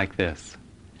something like this?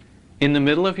 In the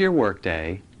middle of your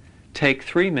workday, take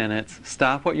 3 minutes,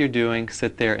 stop what you're doing,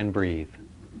 sit there and breathe.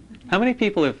 How many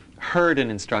people have heard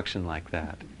an instruction like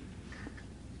that?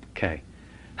 Okay.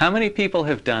 How many people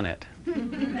have done it?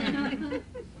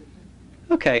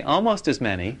 Okay, almost as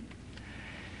many.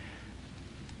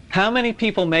 How many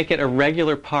people make it a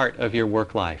regular part of your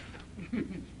work life?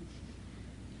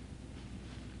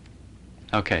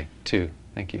 Okay, 2.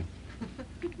 Thank you.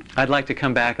 I'd like to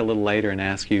come back a little later and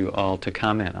ask you all to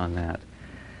comment on that.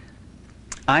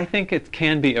 I think it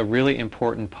can be a really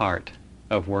important part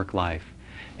of work life.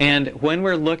 And when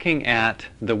we're looking at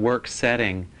the work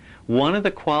setting, one of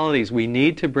the qualities we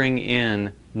need to bring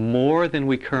in more than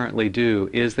we currently do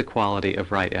is the quality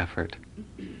of right effort.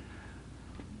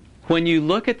 When you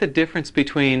look at the difference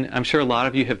between, I'm sure a lot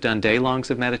of you have done day-longs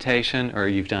of meditation, or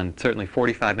you've done certainly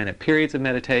 45-minute periods of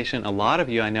meditation. A lot of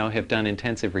you I know have done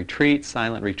intensive retreats,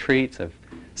 silent retreats of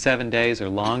 7 days or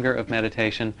longer of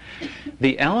meditation.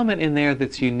 The element in there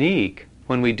that's unique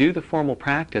when we do the formal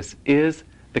practice is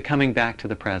the coming back to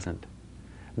the present.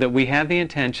 That we have the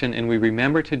intention and we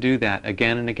remember to do that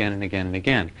again and again and again and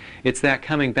again. It's that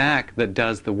coming back that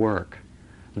does the work.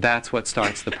 That's what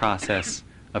starts the process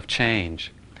of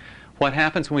change. What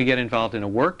happens when we get involved in a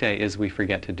workday is we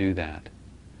forget to do that.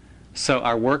 So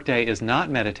our workday is not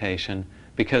meditation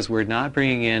because we're not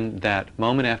bringing in that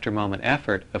moment after moment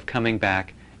effort of coming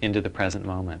back into the present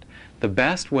moment. The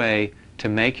best way to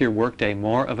make your workday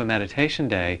more of a meditation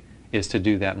day is to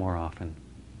do that more often.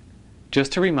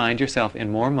 Just to remind yourself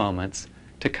in more moments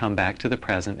to come back to the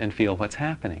present and feel what's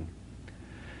happening.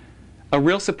 A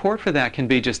real support for that can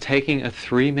be just taking a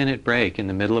 3-minute break in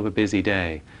the middle of a busy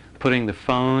day, putting the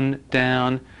phone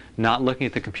down, not looking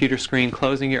at the computer screen,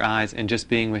 closing your eyes, and just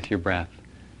being with your breath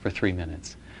for 3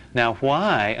 minutes. Now,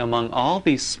 why, among all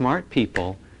these smart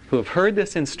people who have heard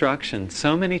this instruction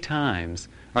so many times,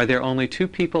 are there only 2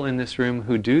 people in this room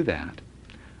who do that?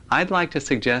 I'd like to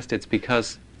suggest it's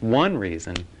because one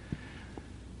reason,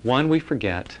 one, we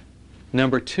forget.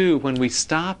 Number 2, when we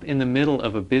stop in the middle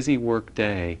of a busy work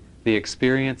day, the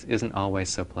experience isn't always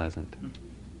so pleasant.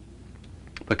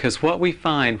 Because what we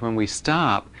find when we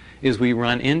stop is we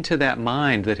run into that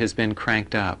mind that has been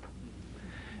cranked up.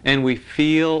 And we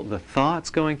feel the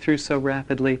thoughts going through so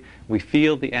rapidly, we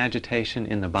feel the agitation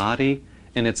in the body,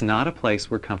 and it's not a place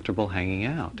we're comfortable hanging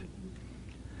out.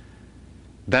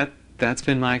 That's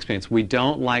been my experience. We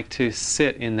don't like to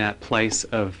sit in that place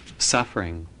of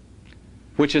suffering,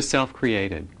 which is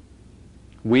self-created.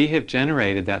 We have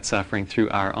generated that suffering through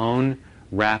our own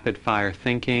rapid-fire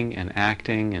thinking and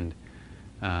acting and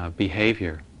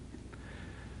behavior.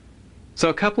 So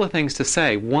a couple of things to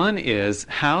say. One is,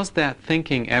 how's that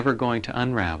thinking ever going to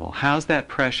unravel? How's that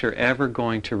pressure ever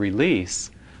going to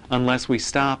release unless we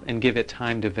stop and give it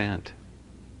time to vent?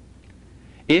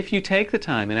 If you take the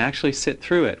time and actually sit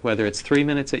through it, whether it's 3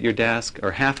 minutes at your desk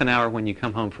or half an hour when you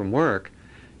come home from work,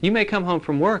 you may come home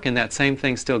from work and that same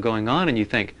thing's still going on and you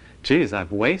think, geez,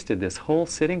 I've wasted this whole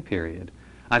sitting period.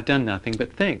 I've done nothing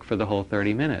but think for the whole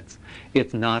 30 minutes.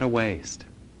 It's not a waste.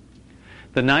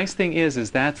 The nice thing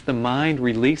is that's the mind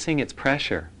releasing its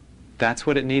pressure. That's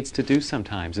what it needs to do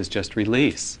sometimes, is just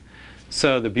release.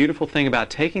 So the beautiful thing about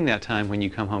taking that time when you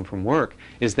come home from work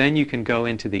is then you can go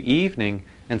into the evening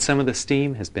and some of the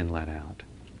steam has been let out.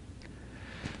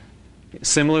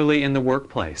 Similarly in the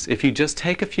workplace, if you just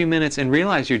take a few minutes and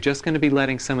realize you're just going to be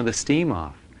letting some of the steam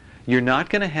off, you're not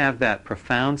going to have that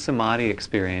profound samadhi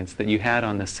experience that you had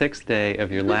on the 6th day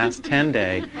of your last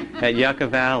 10-day at Yucca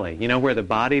Valley, you know, where the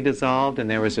body dissolved and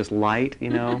there was just light, you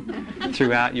know,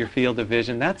 throughout your field of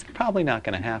vision. That's probably not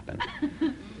going to happen.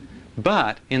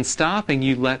 But in stopping,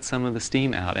 you let some of the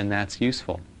steam out, and that's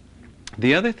useful.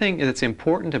 The other thing that's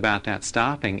important about that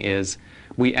stopping is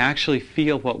we actually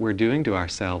feel what we're doing to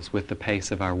ourselves with the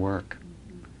pace of our work.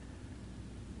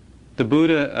 The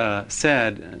Buddha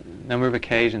said, on a number of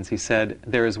occasions, he said,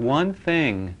 there is one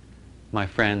thing, my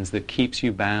friends, that keeps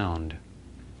you bound.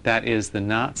 That is the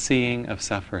not seeing of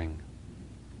suffering.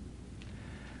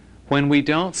 When we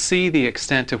don't see the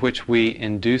extent to which we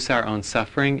induce our own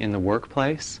suffering in the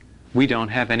workplace, we don't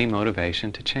have any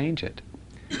motivation to change it.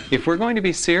 If we're going to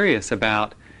be serious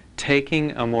about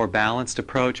taking a more balanced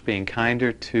approach, being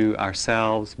kinder to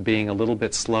ourselves, being a little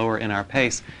bit slower in our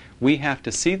pace, we have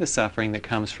to see the suffering that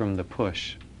comes from the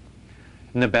push.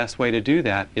 And the best way to do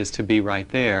that is to be right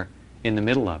there in the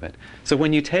middle of it. So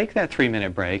when you take that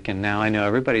 3-minute break, and now I know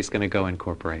everybody's going to go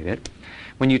incorporate it,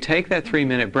 when you take that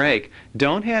 3-minute break,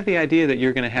 don't have the idea that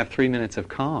you're going to have 3 minutes of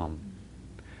calm,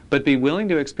 but be willing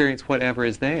to experience whatever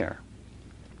is there.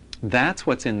 That's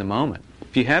what's in the moment.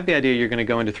 If you have the idea you're going to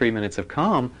go into 3 minutes of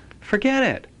calm, forget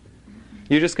it.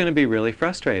 You're just going to be really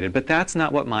frustrated. But that's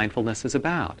not what mindfulness is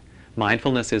about.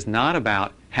 Mindfulness is not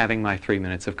about having my 3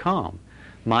 minutes of calm.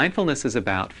 Mindfulness is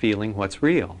about feeling what's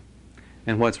real.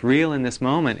 And what's real in this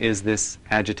moment is this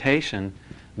agitation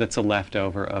that's a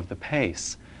leftover of the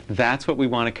pace. That's what we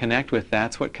want to connect with.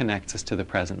 That's what connects us to the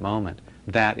present moment.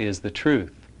 That is the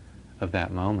truth of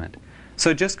that moment.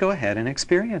 So just go ahead and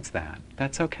experience that.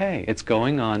 That's okay. It's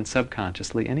going on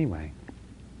subconsciously anyway.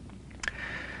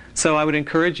 So I would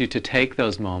encourage you to take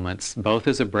those moments, both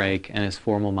as a break and as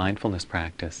formal mindfulness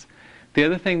practice. The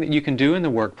other thing that you can do in the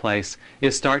workplace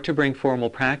is start to bring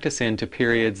formal practice into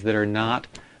periods that are not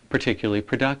particularly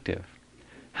productive.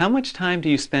 How much time do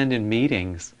you spend in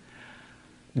meetings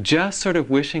just sort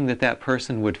of wishing that that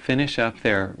person would finish up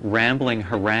their rambling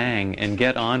harangue and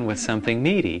get on with something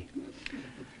meaty?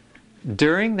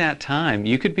 During that time,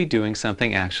 you could be doing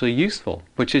something actually useful,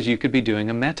 which is you could be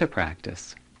doing a metta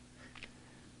practice.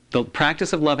 The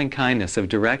practice of loving kindness, of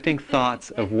directing thoughts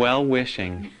of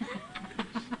well-wishing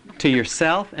to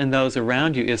yourself and those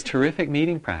around you is terrific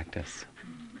meeting practice.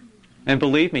 And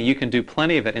believe me, you can do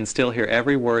plenty of it and still hear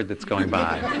every word that's going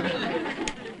by.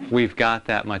 We've got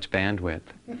that much bandwidth.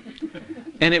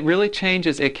 And it really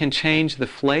changes, it can change the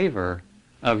flavor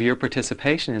of your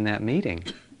participation in that meeting.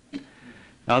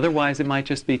 Otherwise, it might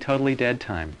just be totally dead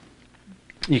time.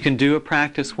 You can do a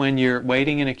practice when you're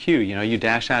waiting in a queue. You know, you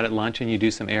dash out at lunch and you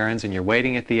do some errands and you're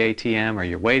waiting at the ATM or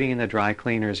you're waiting in the dry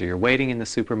cleaners or you're waiting in the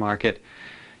supermarket.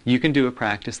 You can do a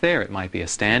practice there. It might be a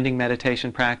standing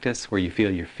meditation practice where you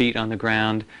feel your feet on the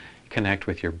ground, connect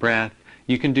with your breath.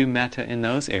 You can do metta in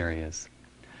those areas.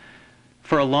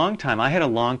 For a long time, I had a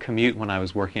long commute when I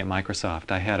was working at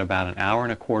Microsoft. I had about an hour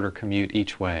and a quarter commute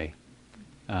each way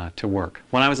to work.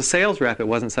 When I was a sales rep, it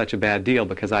wasn't such a bad deal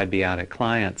because I'd be out at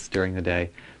clients during the day.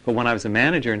 But when I was a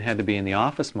manager and had to be in the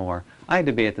office more, I had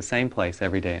to be at the same place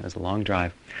every day. It was a long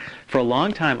drive. For a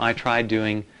long time, I tried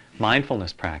doing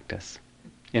mindfulness practice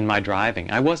in my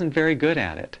driving. I wasn't very good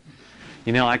at it.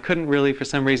 You know, I couldn't really, for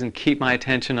some reason, keep my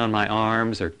attention on my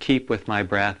arms or keep with my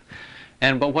breath.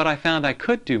 But what I found I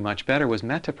could do much better was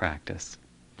metta practice.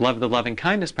 The loving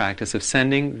kindness practice of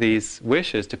sending these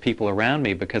wishes to people around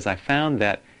me, because I found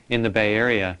that in the Bay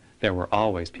Area there were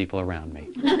always people around me,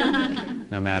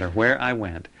 no matter where I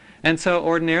went. And so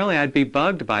ordinarily I'd be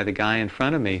bugged by the guy in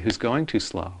front of me who's going too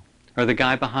slow, or the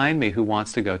guy behind me who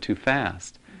wants to go too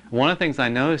fast. One of the things I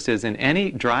noticed is in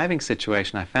any driving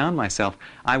situation I found myself,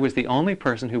 I was the only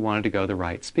person who wanted to go the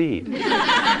right speed.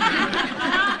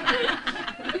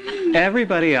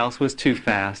 Everybody else was too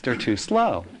fast or too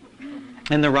slow.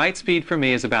 And the right speed for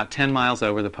me is about 10 miles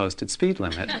over the posted speed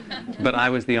limit. But I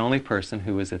was the only person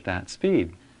who was at that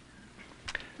speed.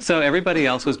 So everybody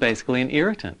else was basically an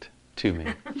irritant to me.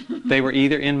 They were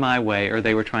either in my way or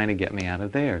they were trying to get me out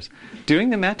of theirs. Doing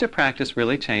the metta practice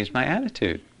really changed my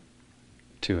attitude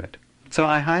to it. So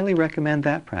I highly recommend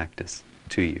that practice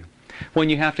to you. When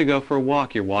you have to go for a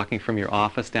walk, you're walking from your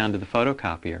office down to the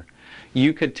photocopier.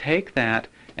 You could take that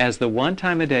as the one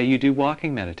time a day you do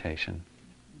walking meditation.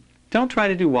 Don't try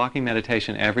to do walking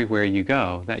meditation everywhere you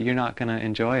go. That you're not going to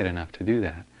enjoy it enough to do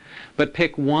that. But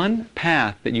pick one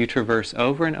path that you traverse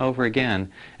over and over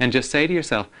again and just say to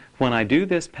yourself, when I do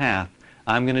this path,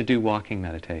 I'm going to do walking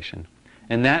meditation.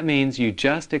 And that means you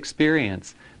just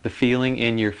experience the feeling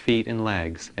in your feet and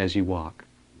legs as you walk.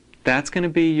 That's going to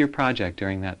be your project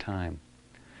during that time.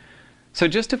 So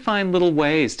just to find little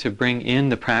ways to bring in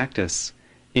the practice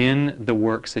in the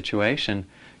work situation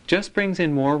just brings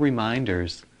in more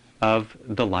reminders of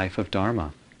the life of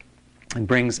Dharma and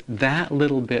brings that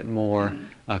little bit more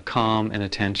calm and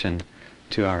attention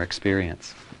to our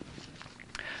experience.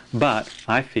 But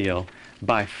I feel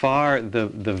by far the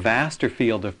vaster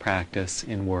field of practice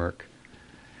in work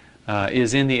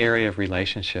is in the area of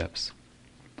relationships,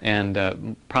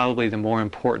 and probably the more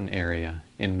important area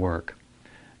in work.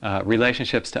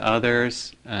 Relationships to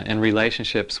others and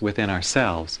relationships within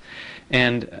ourselves.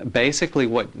 And basically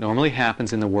what normally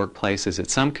happens in the workplace is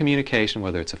that some communication,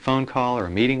 whether it's a phone call or a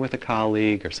meeting with a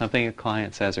colleague or something a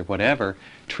client says or whatever,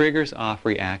 triggers off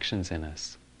reactions in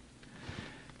us.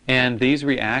 And these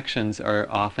reactions are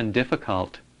often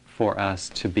difficult for us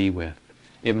to be with.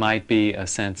 It might be a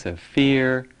sense of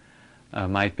fear,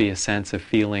 might be a sense of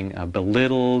feeling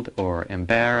belittled or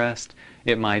embarrassed.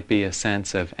 It might be a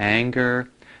sense of anger.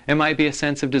 It might be a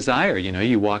sense of desire. You know,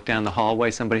 you walk down the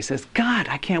hallway, somebody says, God,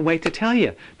 I can't wait to tell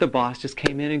you, the boss just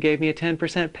came in and gave me a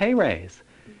 10% pay raise.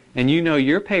 And you know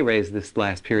your pay raise this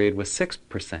last period was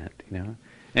 6%, you know,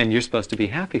 and you're supposed to be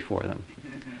happy for them.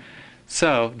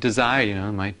 So desire, you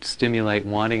know, might stimulate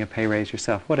wanting a pay raise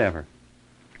yourself, whatever.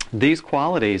 These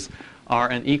qualities are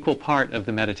an equal part of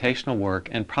the meditational work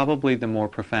and probably the more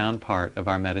profound part of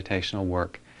our meditational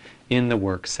work in the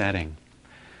work setting.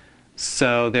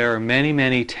 So there are many,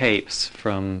 many tapes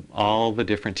from all the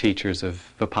different teachers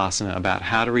of Vipassana about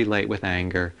how to relate with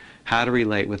anger, how to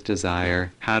relate with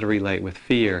desire, how to relate with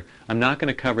fear. I'm not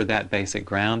going to cover that basic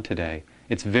ground today.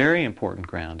 It's very important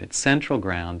ground. It's central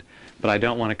ground, but I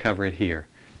don't want to cover it here.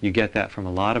 You get that from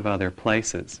a lot of other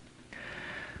places.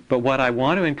 But what I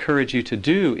want to encourage you to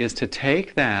do is to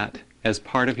take that as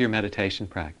part of your meditation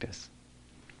practice.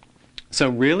 So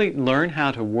really learn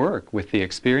how to work with the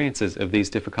experiences of these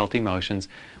difficult emotions,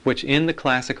 which in the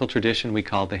classical tradition we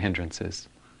call the hindrances.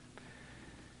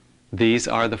 These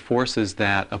are the forces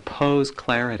that oppose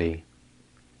clarity,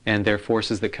 and they're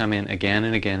forces that come in again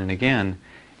and again and again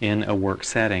in a work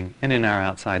setting and in our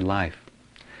outside life.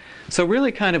 So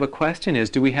really kind of a question is,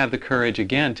 do we have the courage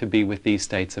again to be with these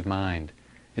states of mind?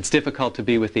 It's difficult to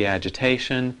be with the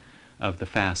agitation of the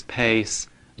fast pace,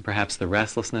 perhaps the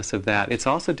restlessness of that. It's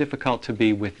also difficult to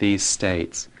be with these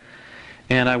states.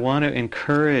 And I want to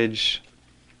encourage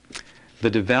the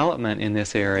development in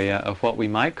this area of what we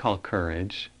might call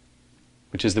courage,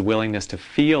 which is the willingness to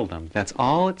feel them. That's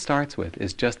all it starts with,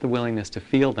 is just the willingness to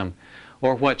feel them.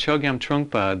 Or what Chogyam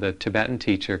Trungpa, the Tibetan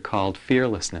teacher, called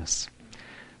fearlessness.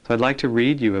 So I'd like to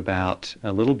read you about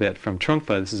a little bit from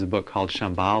Trungpa. This is a book called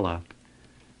Shambhala,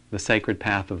 The Sacred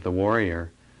Path of the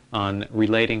Warrior, on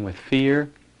relating with fear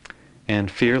and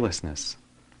fearlessness.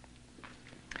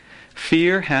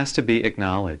 Fear has to be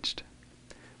acknowledged.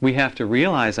 We have to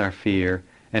realize our fear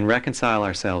and reconcile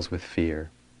ourselves with fear.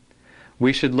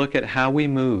 We should look at how we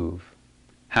move,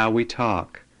 how we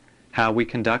talk, how we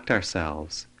conduct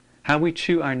ourselves, how we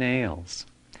chew our nails,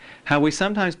 how we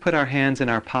sometimes put our hands in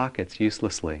our pockets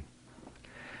uselessly.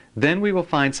 Then we will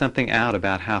find something out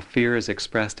about how fear is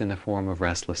expressed in the form of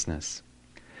restlessness.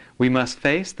 We must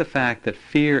face the fact that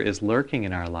fear is lurking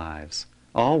in our lives,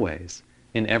 always,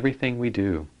 in everything we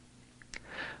do.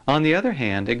 On the other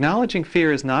hand, acknowledging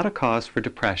fear is not a cause for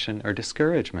depression or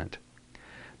discouragement.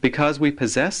 Because we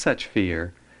possess such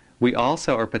fear, we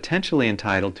also are potentially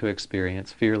entitled to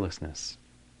experience fearlessness.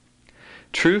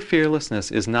 True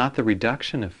fearlessness is not the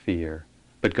reduction of fear,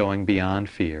 but going beyond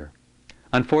fear.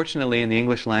 Unfortunately, in the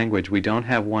English language, we don't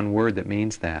have one word that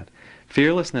means that.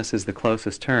 Fearlessness is the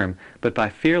closest term, but by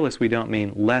fearless we don't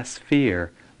mean less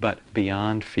fear, but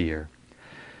beyond fear.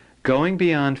 Going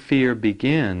beyond fear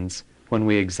begins when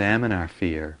we examine our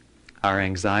fear, our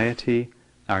anxiety,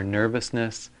 our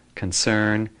nervousness,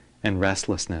 concern, and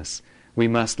restlessness. We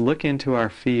must look into our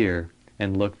fear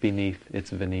and look beneath its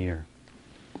veneer.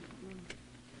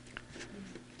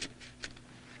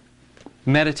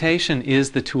 Meditation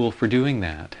is the tool for doing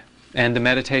that. And the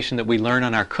meditation that we learn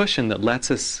on our cushion that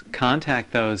lets us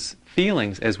contact those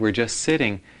feelings as we're just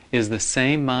sitting is the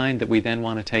same mind that we then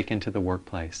want to take into the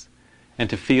workplace. And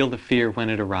to feel the fear when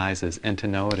it arises and to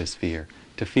know it is fear.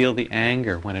 To feel the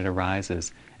anger when it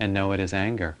arises and know it is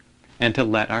anger. And to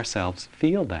let ourselves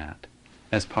feel that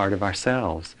as part of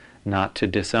ourselves, not to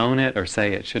disown it or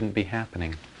say it shouldn't be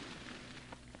happening.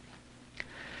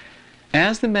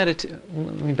 Let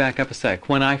me back up a sec.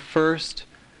 When I first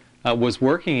was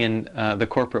working in the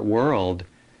corporate world,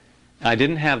 I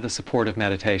didn't have the support of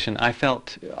meditation. I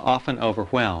felt often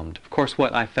overwhelmed. Of course,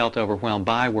 what I felt overwhelmed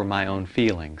by were my own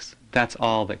feelings. That's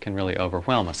all that can really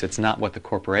overwhelm us. It's not what the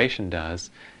corporation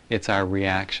does. It's our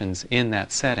reactions in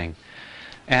that setting.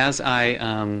 As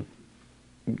I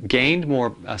gained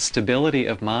more stability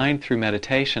of mind through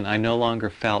meditation, I no longer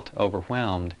felt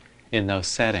overwhelmed in those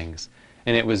settings.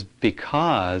 And it was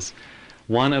because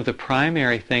one of the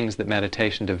primary things that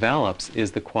meditation develops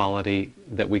is the quality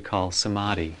that we call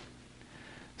samadhi.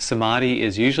 Samadhi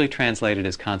is usually translated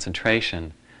as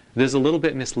concentration. This is a little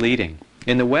bit misleading.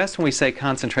 In the West, when we say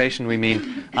concentration, we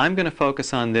mean, I'm going to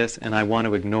focus on this and I want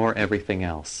to ignore everything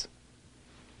else.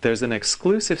 There's an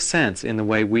exclusive sense in the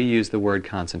way we use the word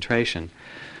concentration.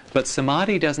 But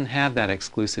samadhi doesn't have that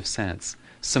exclusive sense.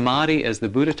 Samadhi, as the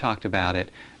Buddha talked about it,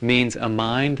 means a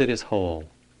mind that is whole.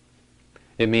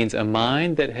 It means a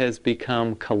mind that has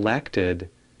become collected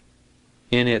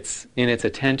in its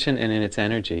attention and in its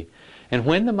energy. And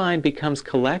when the mind becomes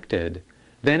collected,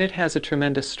 then it has a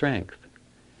tremendous strength.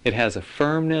 It has a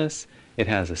firmness, it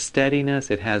has a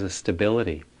steadiness, it has a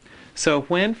stability. So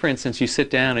when, for instance, you sit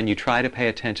down and you try to pay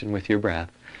attention with your breath,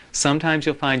 sometimes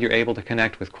you'll find you're able to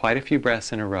connect with quite a few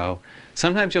breaths in a row.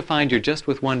 Sometimes you'll find you're just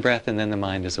with one breath and then the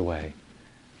mind is away.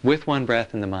 With one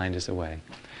breath and the mind is away.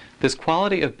 This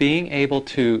quality of being able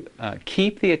to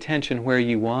keep the attention where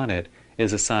you want it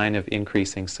is a sign of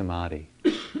increasing samadhi.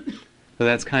 So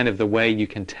that's kind of the way you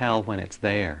can tell when it's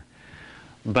there.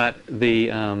 But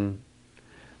the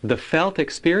felt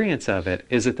experience of it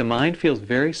is that the mind feels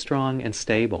very strong and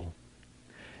stable.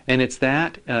 And it's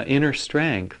that inner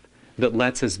strength that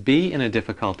lets us be in a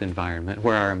difficult environment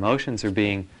where our emotions are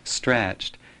being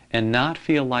stretched and not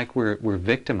feel like we're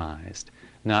victimized,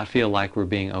 not feel like we're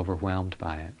being overwhelmed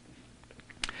by it.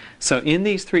 So in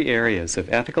these three areas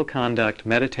of ethical conduct,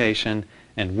 meditation,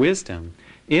 and wisdom,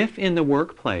 if in the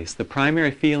workplace the primary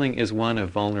feeling is one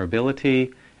of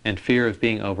vulnerability and fear of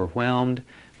being overwhelmed,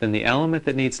 then the element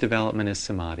that needs development is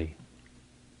samadhi.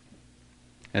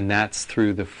 And that's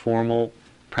through the formal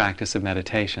practice of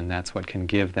meditation. That's what can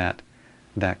give that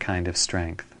kind of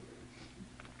strength.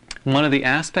 One of the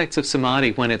aspects of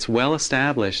samadhi, when it's well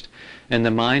established and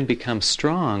the mind becomes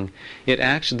strong,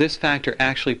 this factor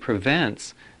actually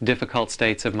prevents difficult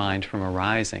states of mind from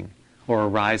arising, or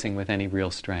arising with any real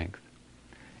strength.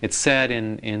 It's said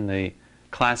in the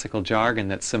classical jargon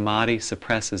that samadhi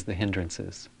suppresses the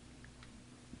hindrances.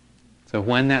 So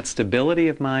when that stability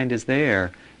of mind is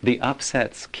there, the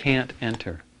upsets can't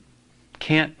enter.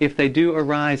 If they do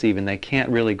arise even, they can't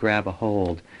really grab a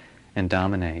hold and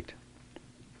dominate.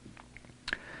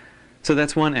 So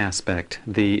that's one aspect,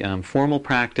 the formal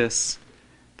practice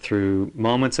through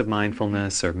moments of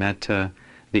mindfulness or metta,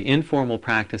 the informal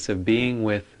practice of being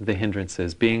with the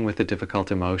hindrances, being with the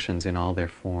difficult emotions in all their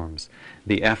forms,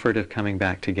 the effort of coming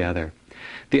back together.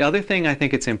 The other thing I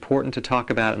think it's important to talk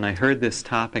about, and I heard this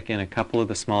topic in a couple of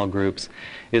the small groups,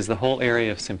 is the whole area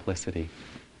of simplicity.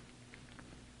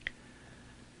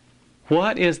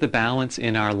 What is the balance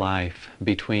in our life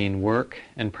between work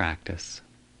and practice?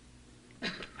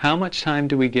 How much time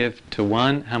do we give to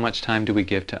one? How much time do we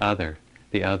give to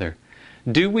the other?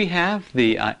 Do we have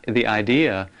the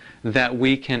idea that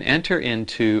we can enter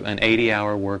into an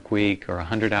 80-hour work week or a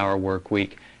 100-hour work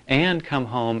week and come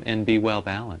home and be well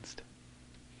balanced?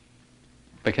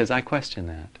 Because I question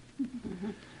that.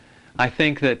 I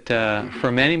think that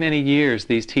for many, many years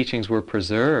these teachings were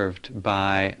preserved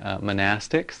by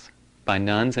monastics, by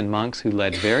nuns and monks who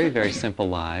led very, very simple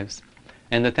lives,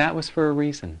 and that was for a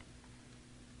reason.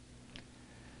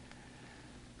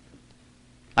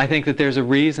 I think that there's a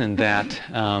reason that,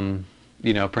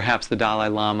 perhaps the Dalai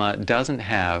Lama doesn't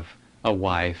have a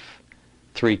wife,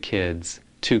 3 kids,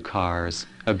 2 cars,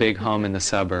 a big home in the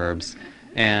suburbs,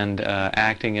 and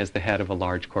acting as the head of a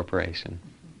large corporation.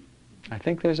 I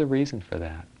think there's a reason for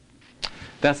that.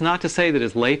 That's not to say that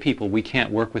as lay people we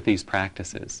can't work with these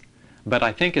practices. But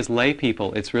I think as lay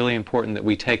people it's really important that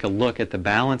we take a look at the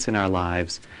balance in our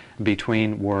lives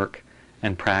between work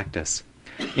and practice.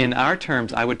 In our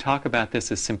terms, I would talk about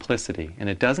this as simplicity, and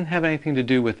it doesn't have anything to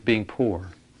do with being poor.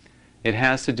 It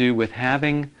has to do with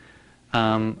having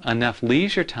enough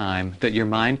leisure time that your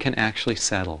mind can actually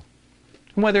settle.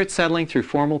 And whether it's settling through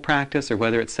formal practice or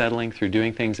whether it's settling through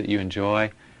doing things that you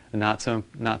enjoy, not so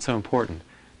important.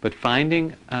 But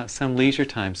finding some leisure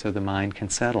time so the mind can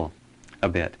settle a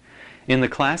bit. In the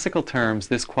classical terms,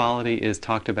 this quality is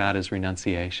talked about as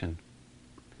renunciation.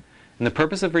 And the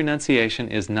purpose of renunciation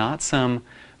is not some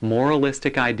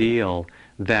moralistic ideal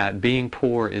that being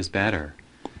poor is better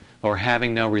or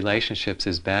having no relationships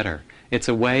is better. It's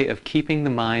a way of keeping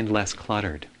the mind less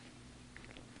cluttered.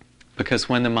 Because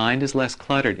when the mind is less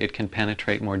cluttered, it can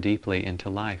penetrate more deeply into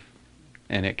life,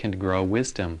 and it can grow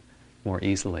wisdom more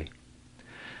easily.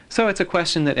 So it's a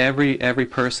question that every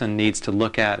person needs to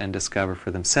look at and discover for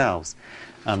themselves.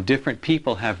 Different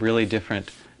people have really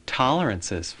different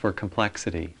tolerances for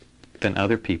complexity than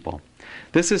other people.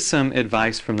 This is some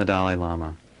advice from the Dalai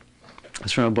Lama.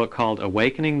 It's from a book called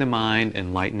Awakening the Mind,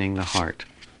 Enlightening the Heart.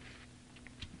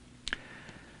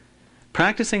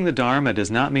 Practicing the Dharma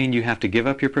does not mean you have to give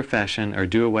up your profession or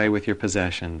do away with your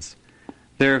possessions.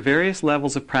 There are various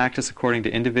levels of practice according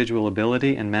to individual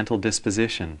ability and mental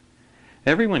disposition.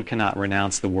 Everyone cannot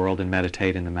renounce the world and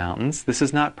meditate in the mountains. This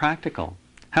is not practical.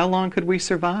 How long could we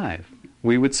survive?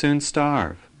 We would soon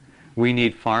starve. We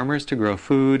need farmers to grow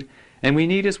food, and we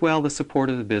need as well the support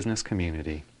of the business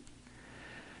community.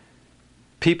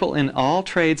 People in all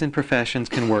trades and professions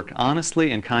can work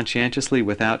honestly and conscientiously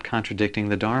without contradicting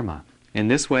the Dharma. In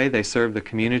this way, they serve the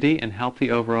community and help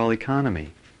the overall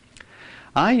economy.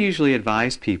 I usually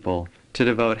advise people to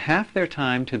devote half their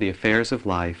time to the affairs of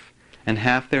life and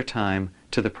half their time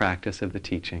to the practice of the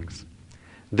teachings.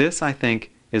 This, I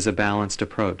think, is a balanced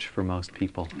approach for most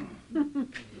people.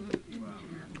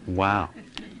 Wow.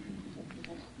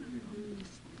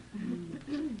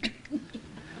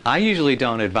 I usually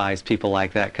don't advise people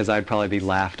like that because I'd probably be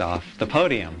laughed off the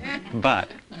podium.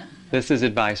 But this is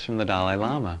advice from the Dalai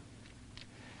Lama.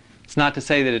 It's not to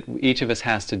say that each of us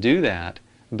has to do that,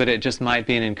 but it just might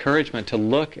be an encouragement to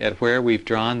look at where we've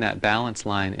drawn that balance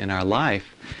line in our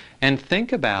life and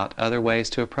think about other ways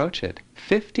to approach it.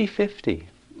 50-50.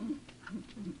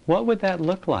 What would that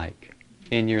look like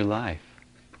in your life?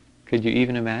 Could you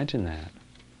even imagine that?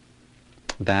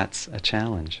 That's a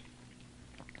challenge.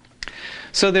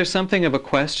 So there's something of a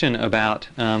question about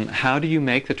how do you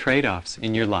make the trade-offs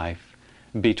in your life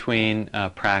between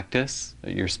practice,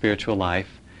 your spiritual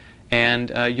life, and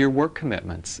your work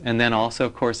commitments. And then also,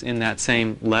 of course, in that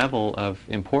same level of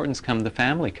importance come the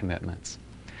family commitments.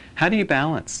 How do you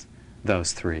balance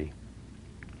those three?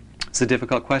 It's a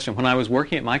difficult question. When I was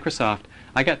working at Microsoft,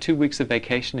 I got 2 weeks of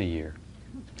vacation a year.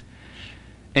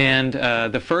 And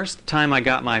the first time I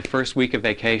got my first week of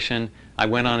vacation, I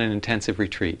went on an intensive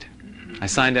retreat. I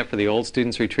signed up for the old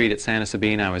students retreat at Santa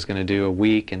Sabina. I was going to do a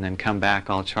week and then come back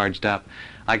all charged up.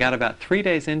 I got about 3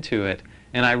 days into it,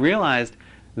 and I realized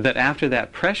that after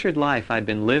that pressured life I'd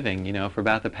been living, for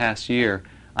about the past year,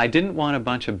 I didn't want a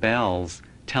bunch of bells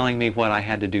telling me what I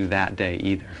had to do that day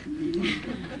either.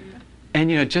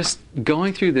 And just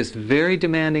going through this very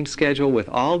demanding schedule with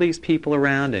all these people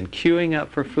around and queuing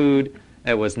up for food,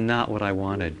 it was not what I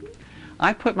wanted.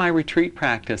 I put my retreat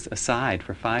practice aside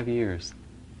for 5 years.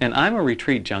 And I'm a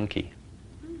retreat junkie.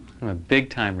 I'm a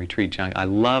big-time retreat junkie. I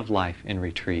love life in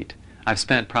retreat. I've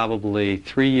spent probably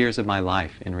 3 years of my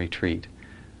life in retreat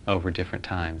over different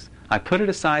times. I put it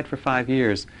aside for 5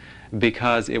 years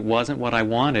because it wasn't what I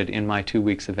wanted in my 2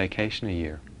 weeks of vacation a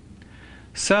year.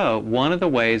 So one of the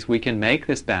ways we can make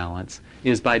this balance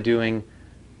is by doing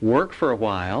work for a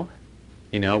while,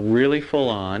 really full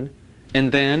on,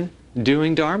 and then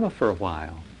doing Dharma for a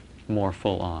while, more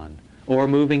full on, or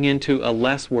moving into a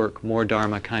less work, more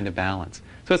Dharma kind of balance.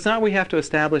 So it's not we have to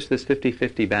establish this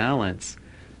 50-50 balance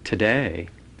today,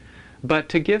 but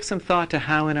to give some thought to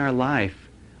how in our life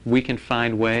we can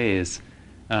find ways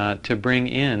to bring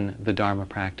in the Dharma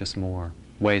practice more,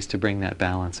 ways to bring that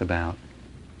balance about.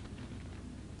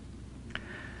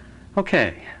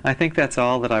 Okay, I think that's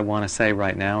all that I want to say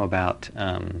right now about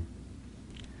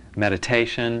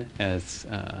meditation as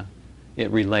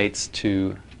it relates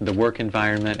to the work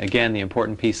environment. Again, the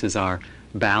important pieces are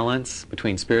balance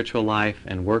between spiritual life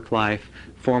and work life,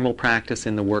 formal practice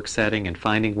in the work setting and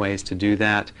finding ways to do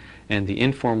that, and the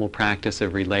informal practice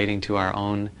of relating to our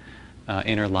own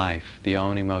inner life, the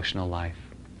own emotional life.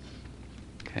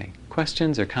 Okay,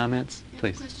 questions or comments,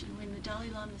 please? Question. When the Dalai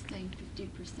Lama is saying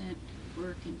 50%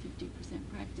 work and 50%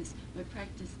 practice, by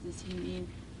practice does he mean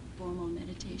formal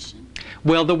meditation?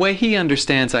 Well, the way he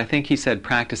understands, I think he said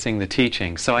practicing the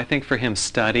teachings. So I think for him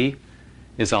study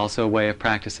is also a way of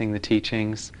practicing the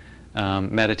teachings.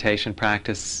 Meditation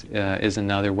practice is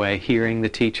another way. Hearing the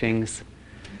teachings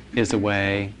is a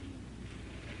way.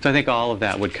 So I think all of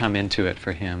that would come into it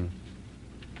for him.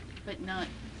 But not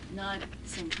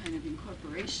some kind of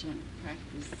incorporation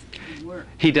practice in work.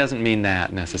 He doesn't mean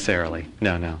that necessarily.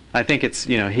 No. I think it's,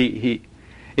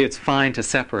 it's fine to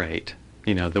separate,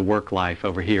 the work life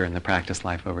over here and the practice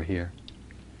life over here.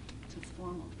 So it's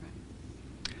formal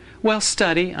practice. Well,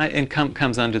 study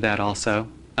comes under that also,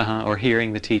 or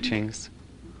hearing the teachings.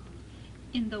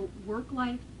 In the work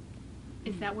life,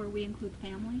 is that where we include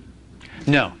family?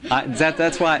 No,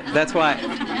 that's why.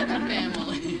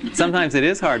 Family. Sometimes it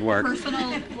is hard work.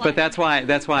 Personal But that's why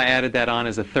I added that on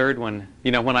as a third one.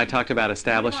 You know, when I talked about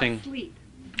establishing. Sleep.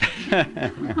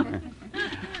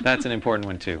 That's an important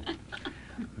one too.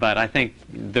 But I think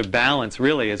the balance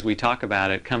really, as we talk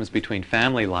about it, comes between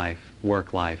family life,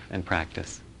 work life, and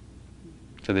practice.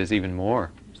 So there's even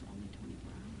more. There's only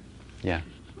 24 hours. Yeah.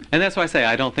 And that's why I say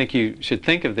I don't think you should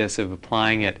think of this of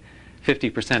applying it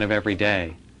 50% of every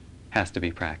day has to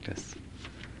be practice.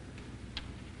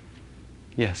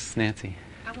 Yes, Nancy.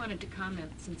 I wanted to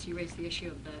comment, since you raised the issue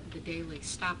of the daily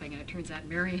stopping, and it turns out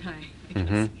Mary and I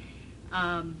guess,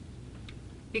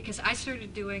 because I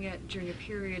started doing it during a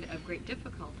period of great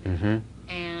difficulty,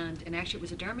 and actually it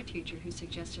was a Dharma teacher who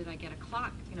suggested I get a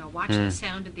clock, you know, watch the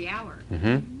sound of the hour,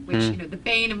 which, you know, the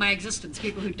bane of my existence,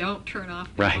 people who don't turn off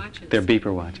their watches. Their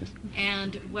beeper watches.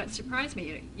 And what surprised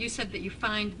me, you said that you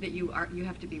find that you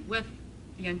have to be with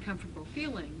the uncomfortable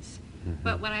feelings,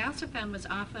 but what I also found was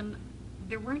often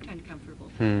there weren't uncomfortable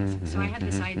feelings. So I had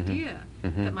this idea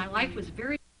that my life was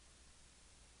very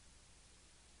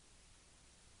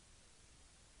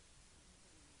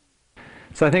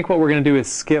So I think what we're going to do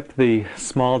is skip the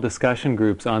small discussion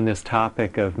groups on this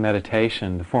topic of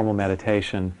meditation, the formal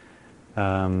meditation.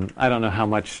 I don't know how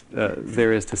much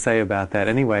there is to say about that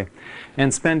anyway,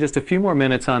 and spend just a few more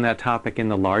minutes on that topic in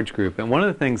the large group. And one of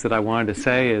the things that I wanted to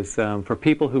say is for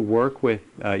people who work with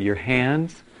your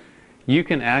hands, you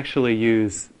can actually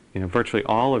use virtually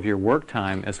all of your work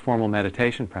time as formal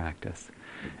meditation practice.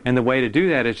 And the way to do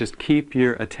that is just keep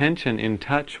your attention in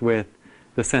touch with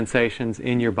the sensations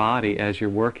in your body as you're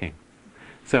working.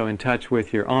 So in touch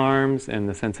with your arms and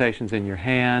the sensations in your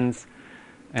hands,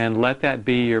 and let that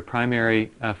be your primary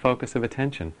focus of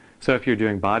attention. So if you're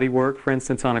doing body work, for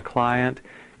instance, on a client,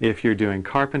 if you're doing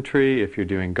carpentry, if you're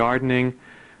doing gardening,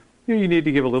 you need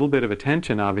to give a little bit of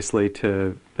attention, obviously,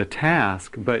 to the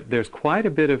task, but there's quite a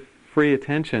bit of free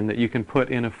attention that you can put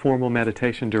in a formal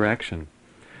meditation direction.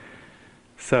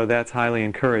 So that's highly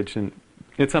encouraged, and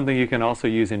it's something you can also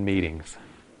use in meetings.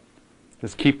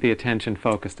 Just keep the attention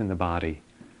focused in the body.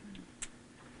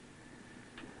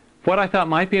 What I thought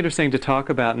might be interesting to talk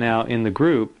about now in the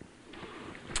group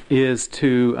is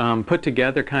to put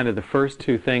together kind of the first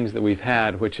two things that we've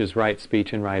had, which is right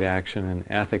speech and right action and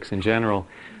ethics in general,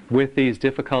 with these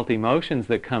difficult emotions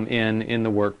that come in the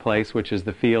workplace, which is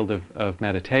the field of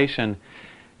meditation,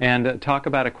 and talk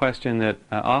about a question that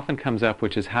often comes up,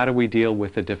 which is how do we deal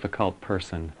with a difficult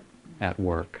person at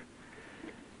work?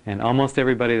 And almost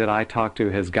everybody that I talk to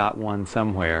has got one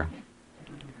somewhere,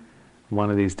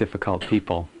 one of these difficult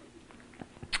people.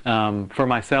 For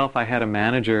myself, I had a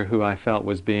manager who I felt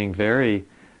was being very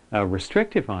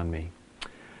restrictive on me.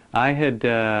 I had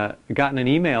gotten an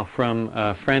email from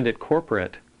a friend at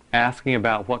corporate asking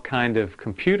about what kind of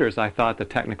computers I thought the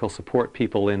technical support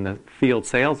people in the field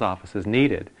sales offices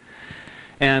needed.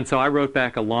 And so I wrote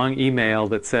back a long email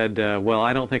that said, well,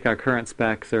 I don't think our current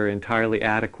specs are entirely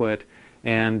adequate,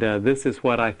 and this is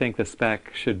what I think the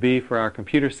spec should be for our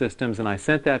computer systems. And I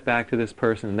sent that back to this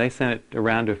person, and they sent it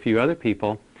around to a few other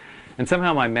people. And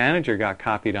somehow my manager got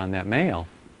copied on that mail.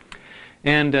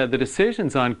 And the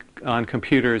decisions on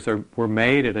computers were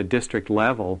made at a district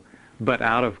level, but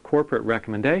out of corporate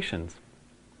recommendations.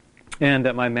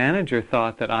 And my manager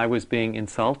thought that I was being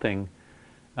insulting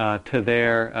to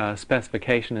their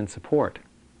specification and support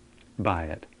by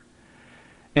it.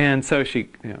 And so she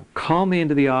called me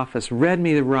into the office, read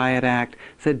me the riot act,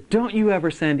 said, don't you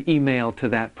ever send email to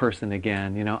that person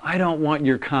again. I don't want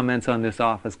your comments on this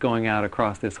office going out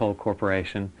across this whole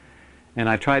corporation. And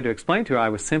I tried to explain to her I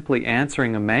was simply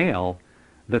answering a mail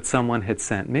that someone had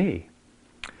sent me.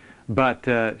 But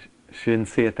she didn't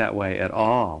see it that way at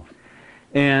all.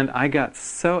 And I got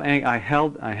so angry. I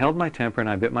held my temper and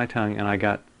I bit my tongue, and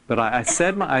I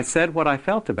said what I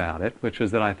felt about it, which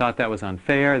was that I thought that was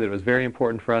unfair, that it was very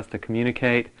important for us to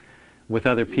communicate with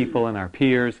other people and our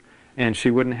peers, and she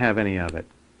wouldn't have any of it.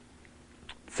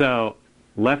 So,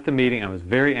 left the meeting. I was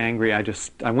very angry.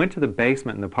 I went to the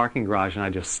basement in the parking garage, and I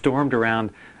just stormed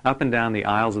around up and down the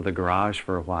aisles of the garage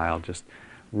for a while, just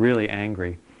really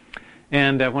angry.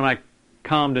 And when I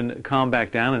calmed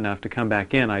back down enough to come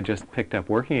back in, I just picked up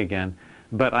working again.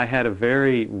 But I had a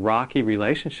very rocky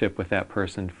relationship with that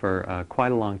person for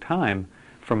quite a long time,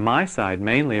 from my side,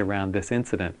 mainly around this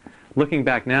incident. Looking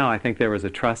back now, I think there was a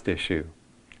trust issue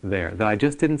there that I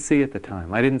just didn't see at the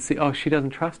time. I didn't see, oh, she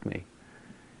doesn't trust me.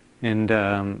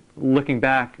 And looking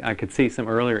back, I could see some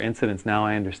earlier incidents. Now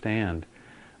I understand.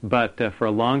 But for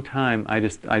a long time, I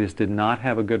just did not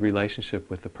have a good relationship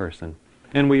with the person.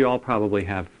 And we all probably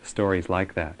have stories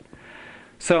like that.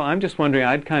 So I'm just wondering,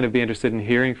 I'd kind of be interested in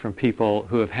hearing from people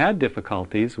who have had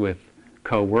difficulties with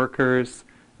co-workers,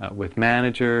 with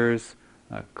managers,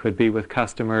 could be with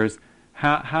customers.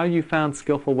 How you found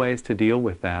skillful ways to deal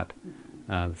with that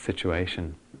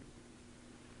situation.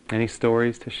 Any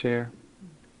stories to share?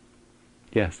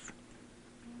 Yes.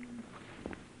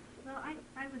 Well,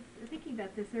 I was thinking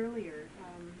about this earlier,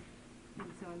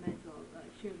 and so I might as well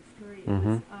share the story. It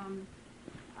was,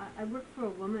 I worked for a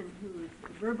woman who was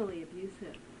verbally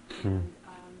abusive, and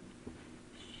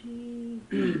she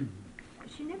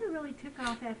never really took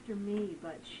off after me,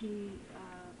 but she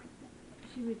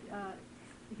would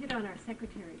hit on our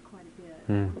secretary quite a bit.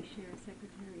 We share a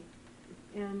secretary,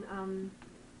 and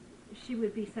she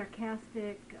would be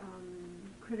sarcastic,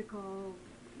 critical,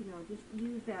 just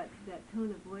use that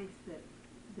tone of voice that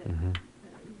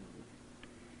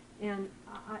and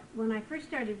when I first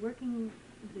started working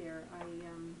there, I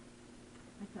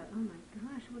thought, oh my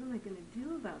gosh, what am I going to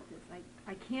do about this?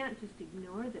 I can't just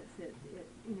ignore this.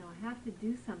 I have to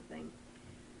do something.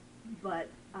 But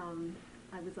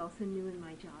I was also new in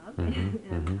my job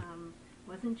and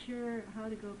wasn't sure how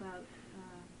to go about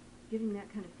giving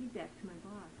that kind of feedback to my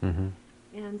boss.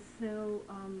 And so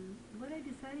what I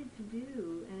decided to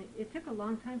do, and it took a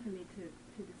long time for me to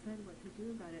decide what to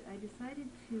do about it, I decided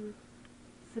to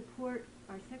support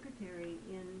our secretary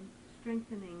in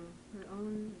strengthening her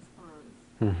own response.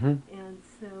 And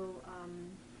so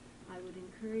I would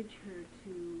encourage her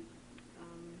to,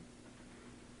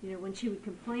 when she would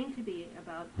complain to me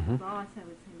about the boss, I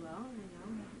would say, well,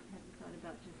 have you thought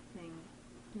about just saying,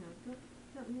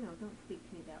 don't speak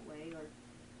to me that way, or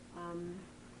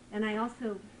and I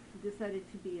also decided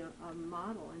to be a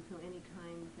model, and so any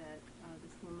time that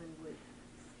this woman would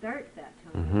start that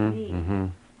tone with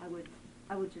me,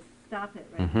 I would just stop it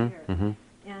right there.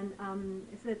 And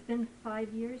so it's been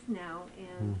 5 years now,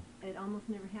 and it almost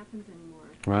never happens anymore.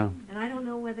 Wow. And I don't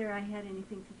know whether I had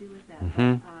anything to do with that.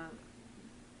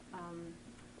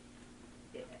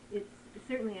 But, it's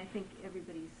certainly, I think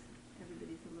everybody's a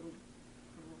little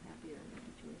happier in the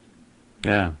situation.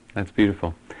 Yeah, that's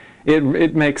beautiful.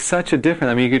 It makes such a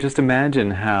difference. I mean, you could just imagine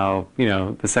how,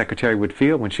 the secretary would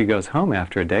feel when she goes home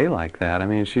after a day like that. I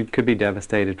mean, she could be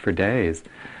devastated for days.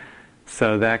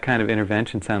 So that kind of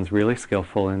intervention sounds really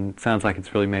skillful and sounds like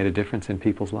it's really made a difference in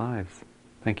people's lives.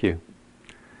 Thank you.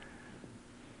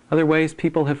 Other ways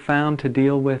people have found to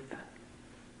deal with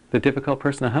the difficult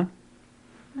person? I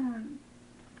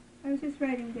was just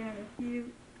writing down a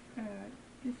few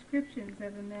descriptions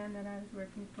of a man that I was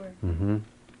working for a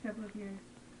couple of years.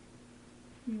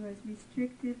 He was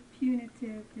restrictive,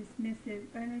 punitive, dismissive,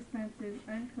 unresponsive,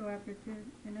 uncooperative,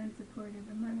 and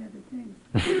unsupportive, among other things.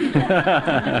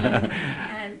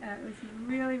 And it was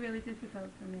really, really difficult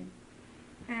for me.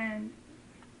 And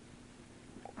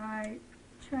I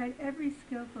tried every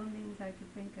skillful means I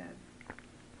could think of,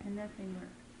 and nothing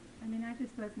worked. I mean, I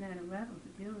just wasn't at a level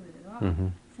to deal with it at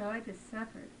all. So I just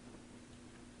suffered.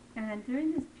 And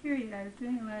during this period, I was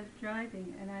doing a lot of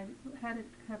driving, and I had a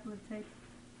couple of tapes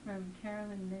from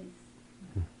Carolyn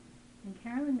Mace. And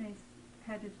Carolyn Mace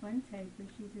had this one tape where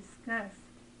she discussed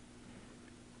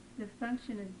the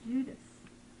function of Judas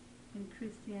in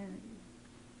Christianity.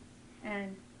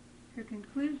 And her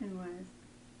conclusion was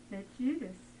that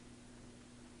Judas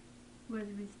was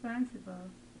responsible,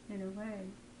 in a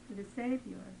way, for the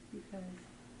Savior, because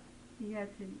he had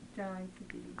to die to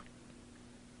be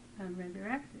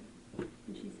resurrected.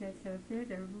 And she said, so if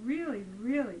there's a really,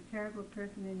 really terrible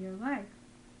person in your life,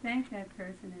 thank that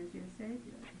person as your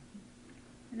Savior.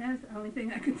 And that was the only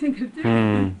thing I could think of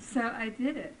doing. So I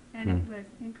did it, and it was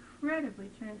incredibly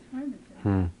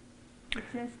transformative. It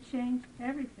just changed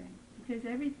everything, because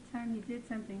every time he did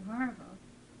something horrible,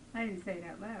 I didn't say it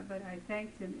out loud, but I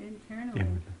thanked him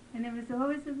internally, and there was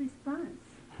always a response,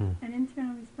 an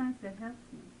internal response that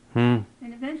helped me.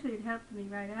 And eventually it helped me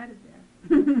right out of there.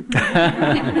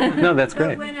 No, that's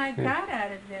great. But when I got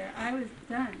out of there, I was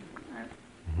done.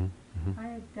 I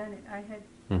had done it. I had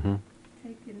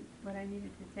taken what I needed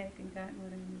to take and gotten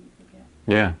what I needed to get.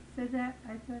 Yeah. So that,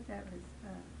 I thought that was,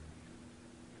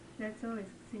 that's always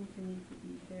seemed to me to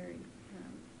be very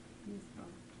useful.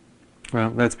 Well,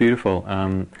 that's beautiful.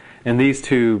 And these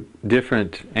two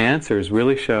different answers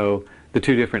really show the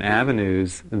two different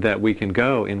avenues that we can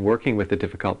go in working with a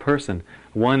difficult person.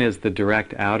 One is the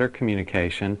direct outer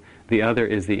communication. The other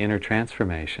is the inner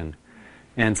transformation.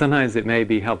 And sometimes it may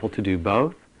be helpful to do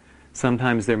both.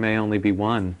 Sometimes there may only be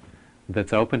one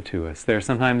that's open to us. There are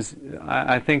sometimes,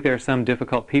 I think there are some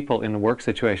difficult people in the work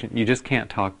situation you just can't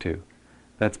talk to.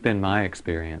 That's been my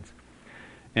experience.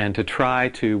 And to try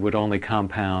to would only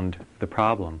compound the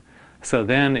problem. So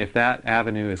then if that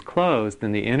avenue is closed,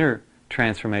 then the inner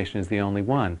transformation is the only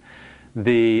one.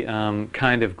 The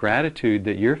kind of gratitude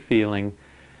that you're feeling,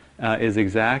 is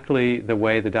exactly the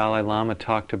way the Dalai Lama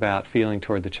talked about feeling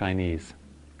toward the Chinese,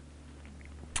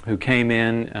 who came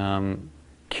in,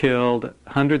 killed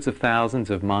hundreds of thousands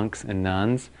of monks and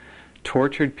nuns,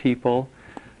 tortured people,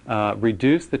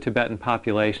 reduced the Tibetan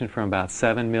population from about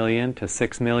 7 million to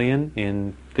 6 million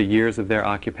in the years of their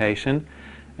occupation.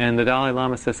 And the Dalai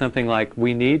Lama says something like,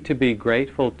 we need to be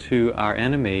grateful to our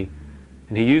enemy,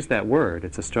 and he used that word,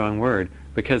 it's a strong word,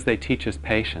 because they teach us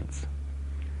patience.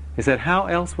 He said, how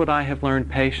else would I have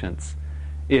learned patience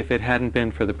if it hadn't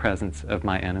been for the presence of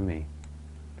my enemy?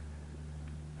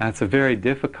 That's a very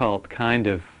difficult kind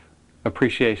of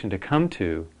appreciation to come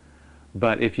to,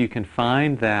 but if you can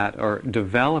find that or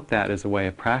develop that as a way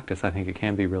of practice, I think it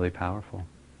can be really powerful.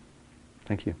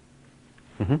 Thank you.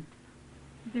 Mm-hmm.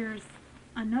 There's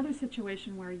another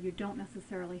situation where you don't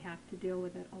necessarily have to deal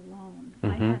with it alone.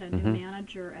 Mm-hmm, I had a new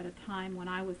manager at a time when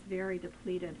I was very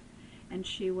depleted, and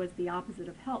she was the opposite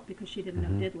of help because she didn't know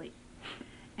diddly.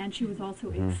 And she was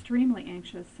also extremely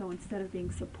anxious, so instead of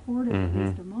being supportive, at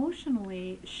least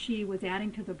emotionally, she was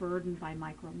adding to the burden by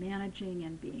micromanaging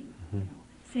and being,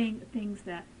 saying things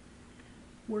that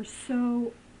were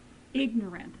so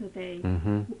ignorant that they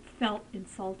felt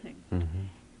insulting.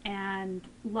 And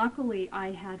luckily,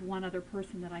 I had one other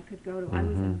person that I could go to. I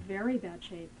was in very bad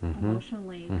shape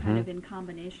emotionally, kind of in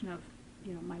combination of,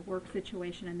 my work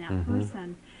situation and that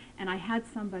person. And I had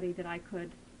somebody that I could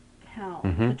tell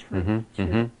the truth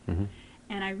to.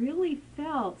 And I really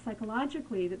felt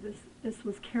psychologically that this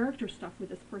was character stuff with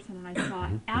this person, and I saw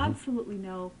absolutely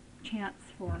no chance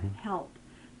for help.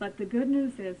 But the good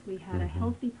news is we had a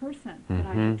healthy person that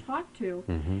I could talk to,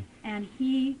 and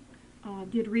he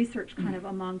did research kind of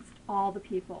amongst all the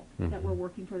people that were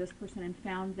working for this person and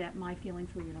found that my feelings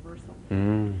were universal.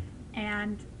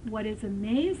 And what is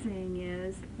amazing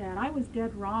is that I was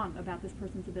dead wrong about this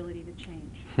person's ability to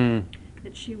change.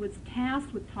 That she was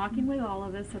tasked with talking with all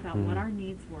of us about what our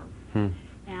needs were.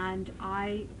 And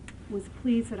I was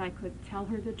pleased that I could tell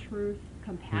her the truth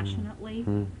compassionately.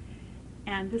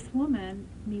 And this woman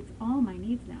meets all my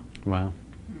needs now. Wow.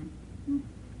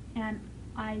 And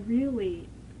I really,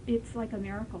 it's like a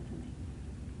miracle to me.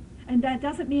 And that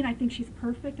doesn't mean I think she's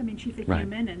perfect. I mean, she's a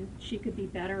human and she could be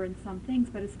better in some things.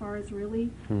 But as far as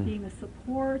really being a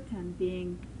support and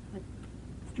being a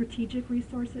strategic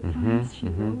resource at times, she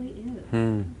really is.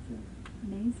 It's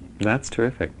amazing. That's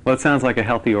terrific. Well, it sounds like a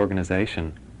healthy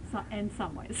organization. So, in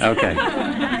some ways. Okay.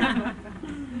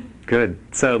 Good.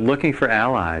 So looking for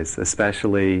allies,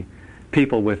 especially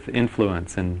people with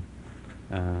influence and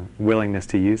willingness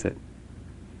to use it.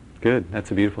 Good.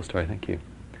 That's a beautiful story. Thank you.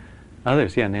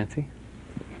 Others? Yeah, Nancy?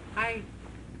 I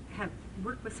have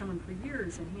worked with someone for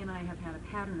years, and he and I have had a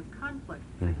pattern of conflict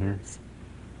for years.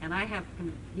 And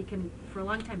he can, for a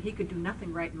long time, he could do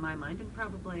nothing right in my mind, and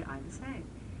probably I the same.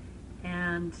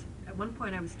 And at one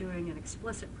point I was doing an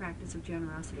explicit practice of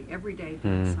generosity, every day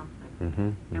doing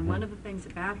something. And one of the things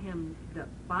about him that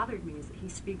bothered me is that he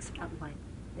speaks at length.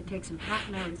 It takes him half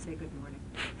an hour to say good morning.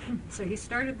 So he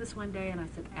started this one day, and I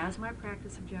said, as my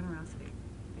practice of generosity,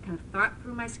 I kind of thought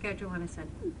through my schedule, and I said,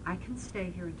 I can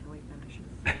stay here until he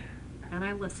finishes. And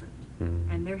I listened.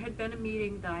 And there had been a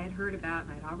meeting that I had heard about,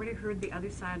 and I'd already heard the other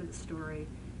side of the story,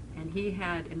 and he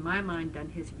had, in my mind, done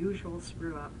his usual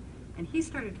screw-up. And he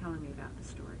started telling me about the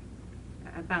story,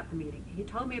 about the meeting. He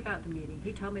told me about the meeting.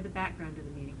 He told me the background of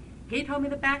the meeting. He told me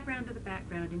the background of the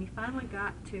background, and he finally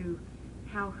got to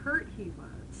how hurt he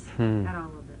was at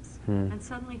all of this. And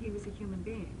suddenly he was a human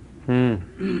being.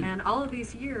 And all of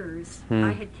these years,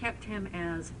 I had kept him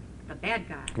as the bad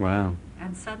guy. Wow.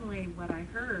 And suddenly what I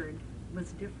heard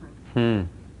was different.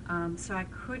 So I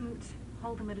couldn't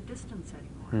hold him at a distance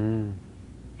anymore.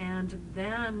 And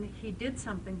then he did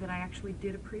something that I actually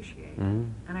did appreciate.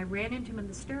 And I ran into him in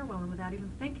the stairwell, and without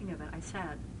even thinking of it, I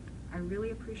said, I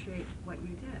really appreciate what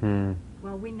you did.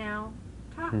 Well, we now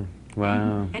talk.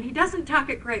 Wow. And he doesn't talk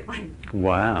at great length.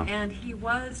 Wow. And he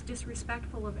was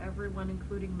disrespectful of everyone,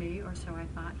 including me, or so I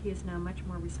thought. He is now much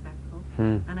more respectful.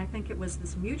 And I think it was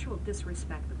this mutual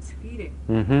disrespect that was feeding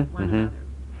one another.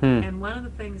 And one of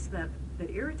the things that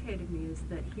irritated me is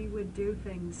that he would do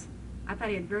things, I thought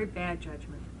he had very bad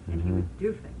judgment, and he would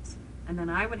do things. And then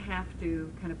I would have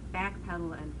to kind of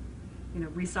backpedal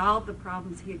and resolve the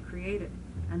problems he had created.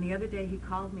 And the other day he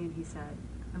called me and he said,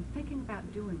 I'm thinking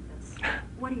about doing this.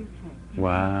 What do you think?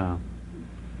 Wow.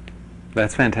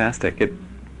 That's fantastic. It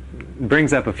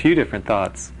brings up a few different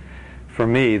thoughts. For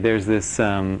me, there's this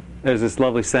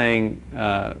lovely saying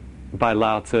by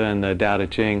Lao Tzu in the Tao Te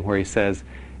Ching where he says,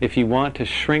 if you want to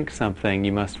shrink something,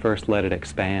 you must first let it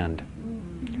expand.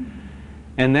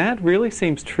 And that really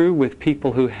seems true with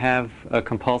people who have a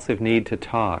compulsive need to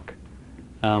talk.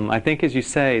 I think, as you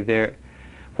say,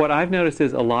 what I've noticed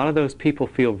is a lot of those people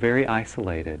feel very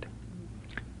isolated.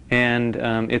 And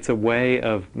it's a way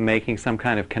of making some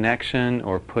kind of connection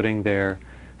or putting their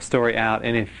story out.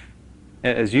 And if,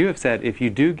 as you have said, if you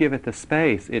do give it the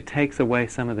space, it takes away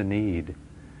some of the need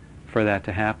for that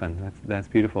to happen. That's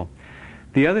beautiful.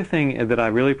 The other thing that I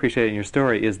really appreciate in your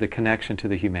story is the connection to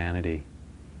the humanity.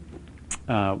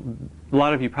 A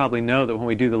lot of you probably know that when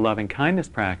we do the loving kindness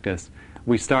practice,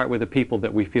 we start with the people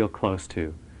that we feel close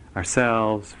to.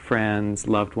 Ourselves, friends,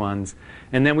 loved ones,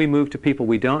 and then we move to people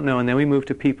we don't know, and then we move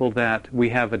to people that we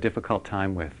have a difficult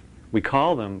time with. We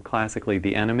call them, classically,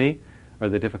 the enemy or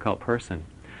the difficult person.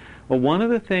 Well, one of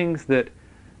the things that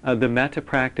the metta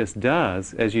practice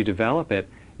does as you develop it,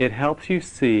 it helps you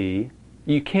see,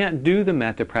 you can't do the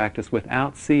metta practice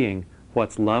without seeing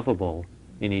what's lovable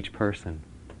in each person.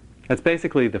 That's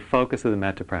basically the focus of the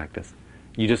metta practice.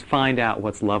 You just find out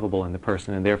what's lovable in the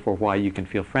person and therefore why you can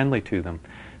feel friendly to them.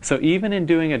 So even in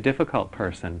doing a difficult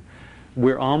person,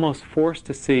 we're almost forced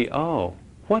to see, oh,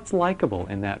 what's likable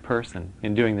in that person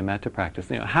in doing the metta practice?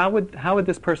 You know, how would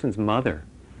this person's mother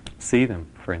see them,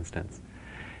 for instance?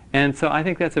 And so I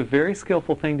think that's a very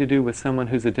skillful thing to do with someone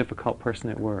who's a difficult person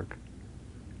at work.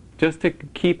 Just to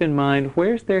keep in mind,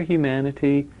 where's their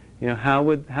humanity? You know, how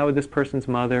would this person's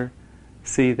mother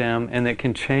see them? And it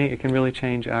can really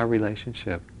change our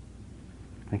relationship.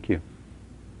 Thank you.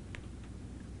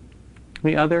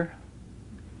 Any other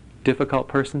difficult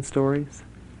person stories?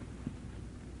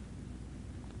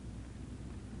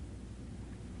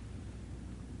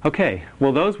 Okay,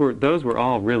 well those were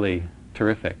all really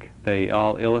terrific. They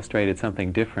all illustrated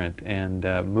something different, and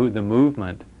the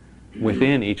movement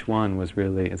within each one was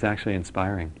it's actually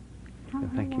inspiring. So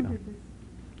thank you. How long did this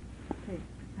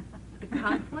take? The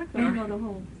conflict? No, the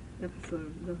whole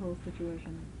episode, the whole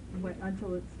situation,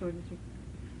 until it started to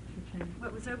change. Well,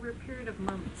 it was over a period of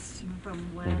months from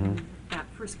when that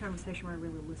first conversation where I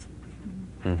really listened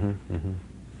to him.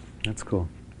 That's cool.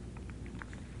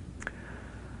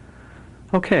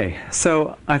 Okay,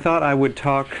 so I thought I would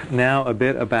talk now a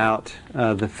bit about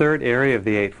the third area of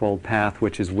the Eightfold Path,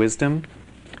 which is wisdom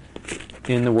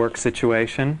in the work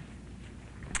situation.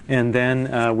 And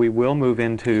then we will move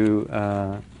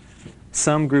into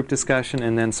some group discussion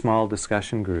and then small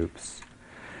discussion groups.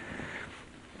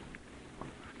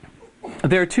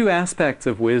 There are two aspects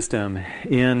of wisdom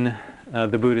in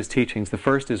the Buddha's teachings. The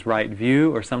first is right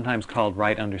view, or sometimes called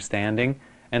right understanding.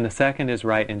 And the second is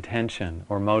right intention,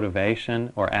 or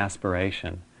motivation, or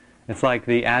aspiration. It's like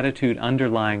the attitude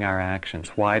underlying our actions.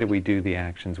 Why do we do the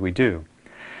actions we do?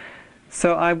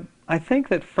 So I think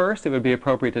that first it would be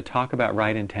appropriate to talk about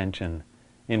right intention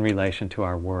in relation to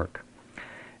our work.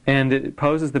 And it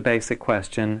poses the basic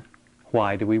question,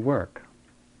 why do we work?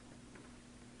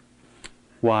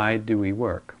 Why do we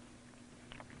work?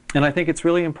 And I think it's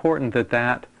really important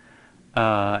that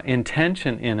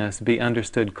intention in us be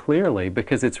understood clearly,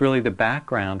 because it's really the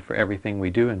background for everything we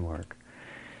do in work.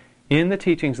 In the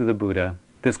teachings of the Buddha,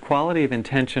 this quality of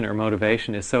intention or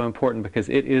motivation is so important because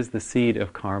it is the seed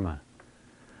of karma.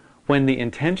 When the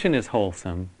intention is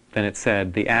wholesome, then it's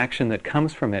said the action that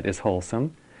comes from it is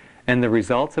wholesome, and the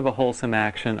results of a wholesome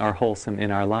action are wholesome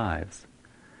in our lives.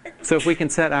 So if we can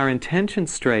set our intention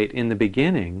straight in the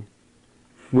beginning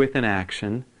with an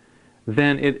action,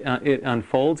 then it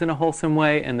unfolds in a wholesome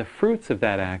way, and the fruits of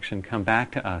that action come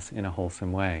back to us in a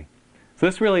wholesome way. So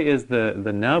this really is the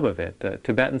nub of it.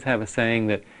 Tibetans have a saying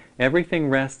that everything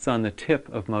rests on the tip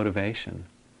of motivation.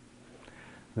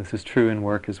 This is true in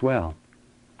work as well.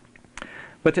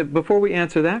 But before we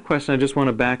answer that question, I just want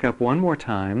to back up one more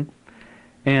time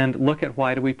and look at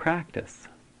why do we practice.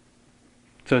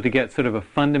 So to get sort of a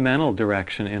fundamental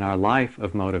direction in our life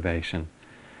of motivation.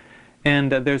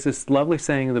 And there's this lovely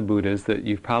saying of the Buddha's that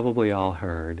you've probably all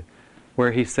heard,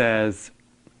 where he says,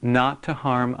 not to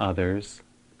harm others,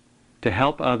 to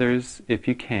help others if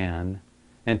you can,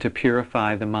 and to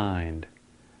purify the mind.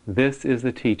 This is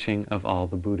the teaching of all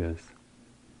the Buddhas.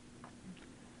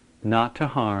 Not to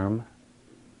harm,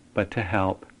 but to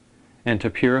help, and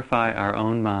to purify our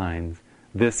own minds.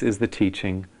 This is the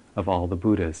teaching of all the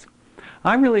Buddhas.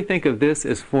 I really think of this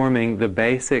as forming the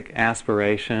basic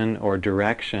aspiration or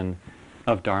direction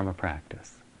of Dharma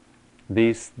practice.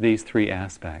 These three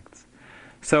aspects.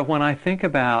 So when I think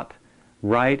about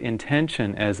right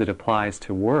intention as it applies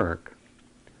to work,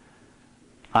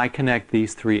 I connect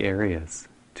these three areas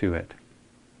to it.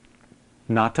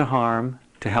 Not to harm,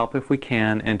 to help if we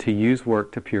can, and to use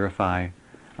work to purify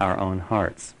our own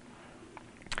hearts.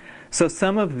 So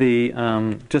some of the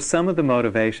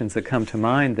motivations that come to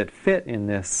mind that fit in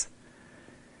this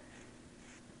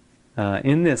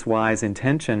wise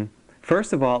intention.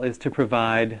 First of all is to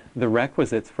provide the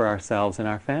requisites for ourselves and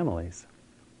our families.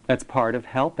 That's part of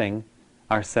helping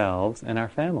ourselves and our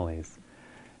families.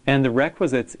 And the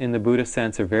requisites in the Buddhist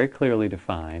sense are very clearly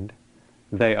defined.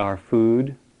 They are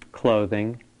food,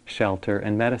 clothing, shelter,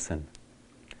 and medicine.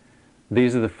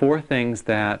 These are the four things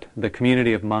that the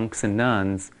community of monks and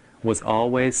nuns was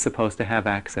always supposed to have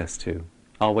access to,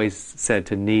 always said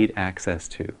to need access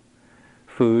to.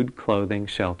 Food, clothing,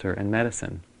 shelter, and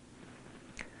medicine.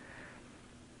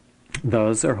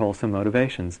 Those are wholesome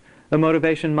motivations. The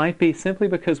motivation might be simply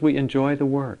because we enjoy the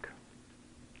work.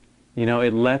 You know,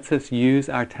 it lets us use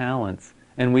our talents,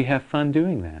 and we have fun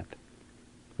doing that.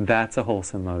 That's a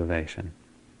wholesome motivation.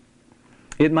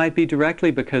 It might be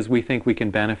directly because we think we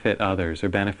can benefit others or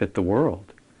benefit the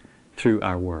world through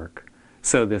our work.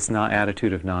 So this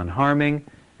attitude of non-harming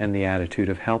and the attitude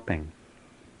of helping.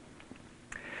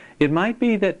 It might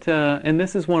be that, and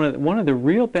this is one of the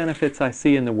real benefits I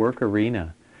see in the work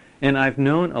arena, and I've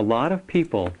known a lot of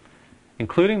people,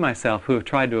 including myself, who have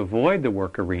tried to avoid the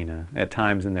work arena at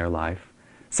times in their life.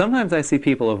 Sometimes I see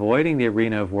people avoiding the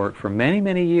arena of work for many,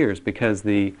 many years because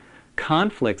the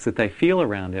conflicts that they feel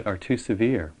around it are too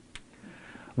severe.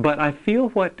 But I feel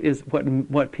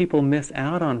what people miss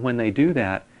out on when they do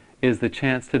that is the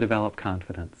chance to develop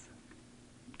confidence.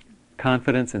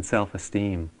 Confidence and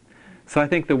self-esteem. So I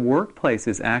think the workplace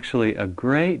is actually a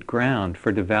great ground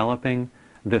for developing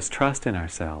this trust in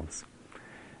ourselves.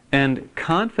 And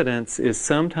confidence is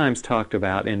sometimes talked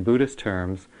about in Buddhist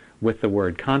terms with the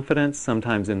word confidence,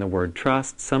 sometimes in the word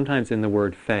trust, sometimes in the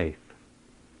word faith.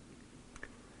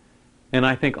 And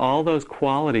I think all those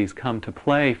qualities come to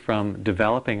play from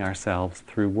developing ourselves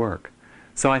through work.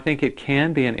 So I think it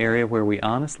can be an area where we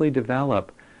honestly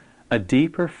develop a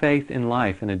deeper faith in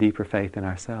life and a deeper faith in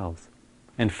ourselves.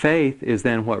 And faith is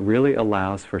then what really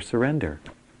allows for surrender.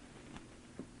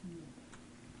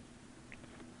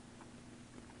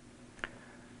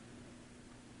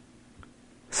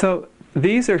 So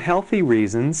these are healthy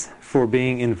reasons for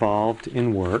being involved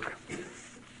in work.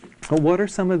 But what are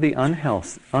some of the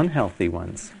unhealthy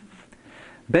ones?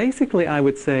 Basically, I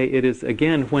would say it is,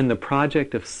 again, when the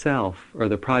project of self or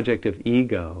the project of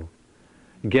ego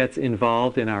gets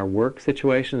involved in our work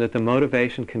situation that the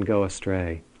motivation can go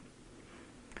astray.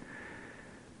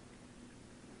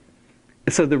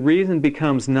 So the reason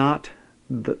becomes not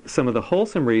some of the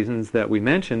wholesome reasons that we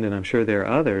mentioned, and I'm sure there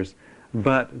are others,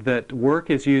 but that work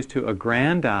is used to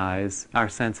aggrandize our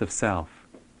sense of self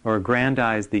or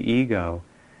aggrandize the ego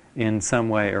in some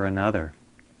way or another.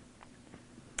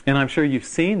 And I'm sure you've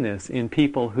seen this in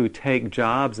people who take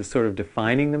jobs as sort of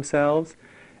defining themselves,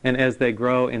 and as they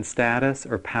grow in status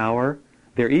or power,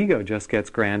 their ego just gets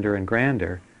grander and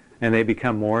grander, and they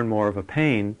become more and more of a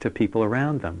pain to people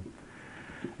around them.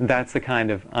 That's the kind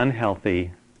of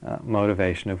unhealthy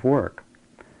motivation of work.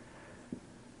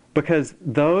 Because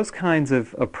those kinds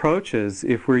of approaches,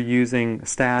 if we're using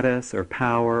status or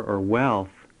power or wealth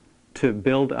to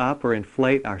build up or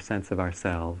inflate our sense of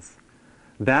ourselves,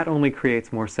 that only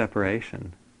creates more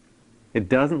separation. It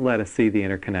doesn't let us see the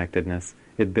interconnectedness.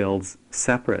 It builds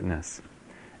separateness.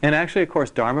 And actually, of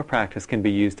course, Dharma practice can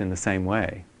be used in the same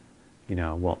way. You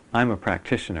know, well, I'm a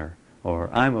practitioner, or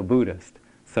I'm a Buddhist,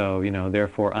 so, you know,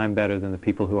 therefore I'm better than the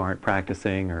people who aren't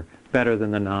practicing, or better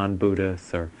than the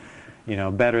non-Buddhists, or, you know,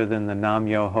 better than the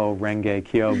Nam-myoho Renge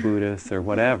Kyo Buddhists, or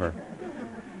whatever.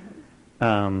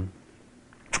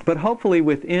 But hopefully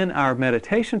within our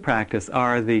meditation practice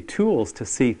are the tools to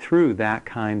see through that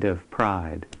kind of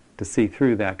pride, to see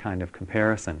through that kind of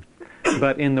comparison.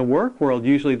 But in the work world,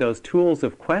 usually those tools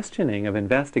of questioning, of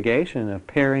investigation, of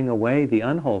paring away the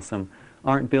unwholesome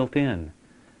aren't built in.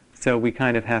 So we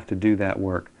kind of have to do that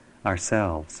work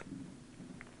ourselves.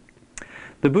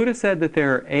 The Buddha said that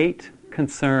there are 8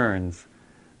 concerns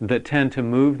that tend to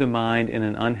move the mind in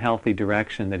an unhealthy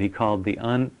direction that he called the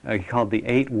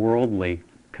 8 worldly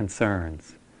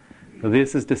concerns. So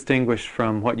this is distinguished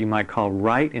from what you might call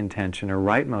right intention or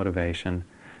right motivation.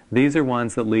 These are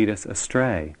ones that lead us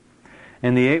astray.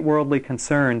 And the 8 worldly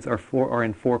concerns are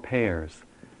in 4 pairs.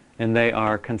 And they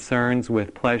are concerns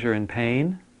with pleasure and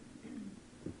pain,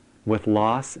 with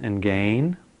loss and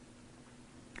gain,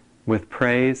 with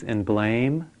praise and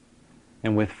blame,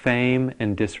 and with fame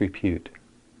and disrepute.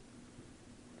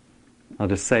 I'll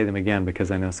just say them again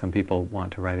because I know some people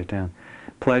want to write it down.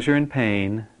 Pleasure and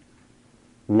pain,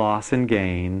 loss and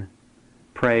gain,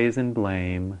 praise and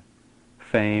blame,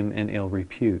 fame and ill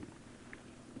repute.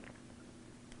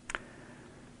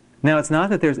 Now, it's not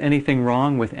that there's anything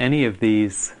wrong with any of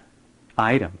these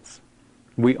items.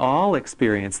 We all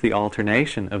experience the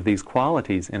alternation of these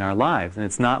qualities in our lives. And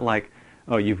it's not like,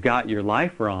 oh, you've got your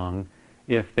life wrong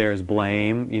if there's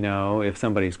blame, if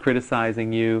somebody's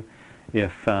criticizing you,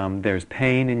 if there's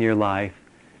pain in your life.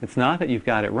 It's not that you've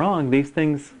got it wrong. These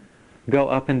things go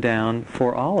up and down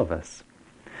for all of us.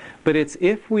 But it's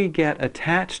if we get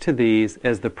attached to these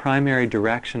as the primary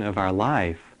direction of our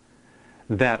life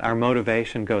that our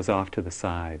motivation goes off to the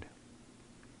side.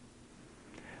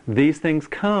 These things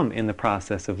come in the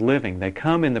process of living. They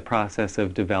come in the process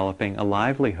of developing a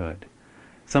livelihood.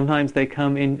 Sometimes they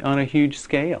come in on a huge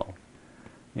scale.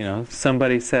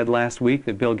 Somebody said last week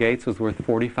that Bill Gates was worth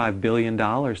 $45 billion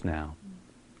now,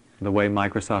 the way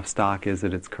Microsoft stock is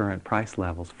at its current price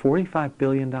levels. $45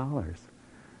 billion.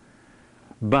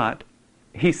 But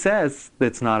he says that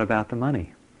it's not about the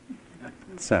money.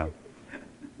 So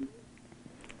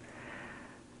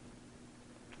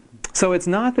it's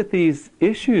not that these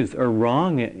issues are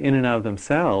wrong in and of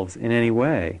themselves in any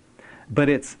way, but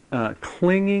it's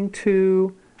clinging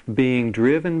to, being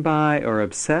driven by, or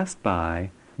obsessed by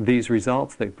these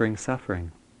results that bring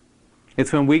suffering.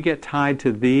 It's when we get tied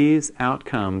to these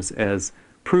outcomes as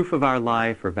proof of our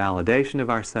life or validation of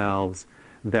ourselves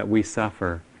that we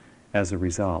suffer as a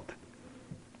result.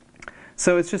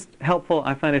 So it's just helpful,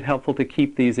 I find it helpful to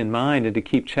keep these in mind and to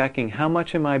keep checking how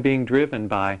much am I being driven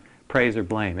by praise or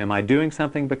blame. Am I doing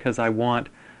something because I want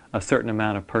a certain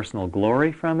amount of personal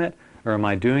glory from it, or am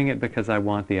I doing it because I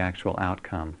want the actual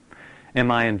outcome?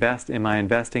 Am I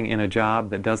investing in a job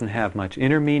that doesn't have much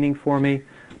inner meaning for me,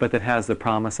 but that has the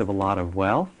promise of a lot of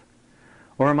wealth?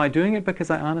 Or am I doing it because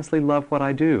I honestly love what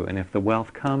I do, and if the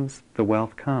wealth comes, the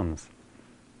wealth comes?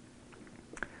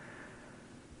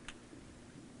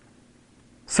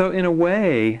 So in a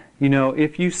way,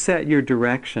 if you set your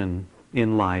direction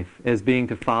in life as being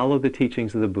to follow the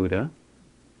teachings of the Buddha,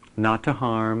 not to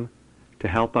harm, to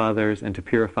help others, and to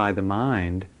purify the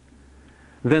mind,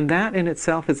 then that in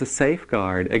itself is a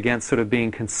safeguard against sort of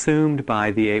being consumed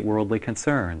by the 8 worldly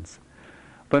concerns.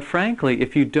 But frankly,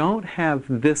 if you don't have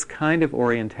this kind of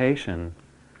orientation,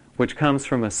 which comes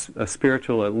from a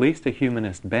spiritual, at least a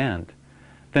humanist bent,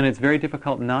 then it's very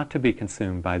difficult not to be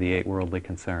consumed by the 8 worldly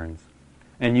concerns.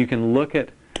 And you can look at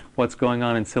what's going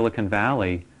on in Silicon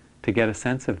Valley to get a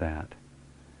sense of that.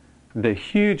 The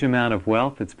huge amount of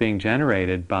wealth that's being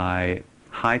generated by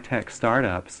high-tech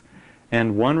startups.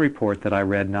 And one report that I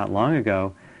read not long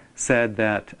ago said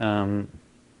that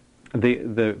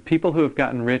the people who have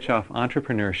gotten rich off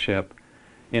entrepreneurship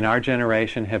in our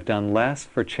generation have done less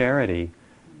for charity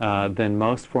than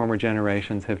most former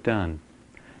generations have done.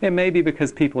 It may be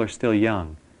because people are still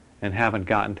young and haven't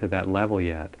gotten to that level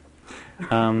yet.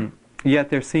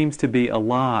 Yet there seems to be a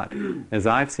lot, as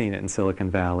I've seen it in Silicon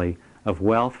Valley, of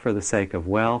wealth for the sake of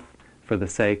wealth, for the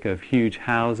sake of huge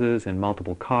houses and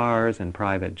multiple cars and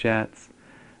private jets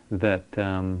that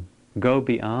go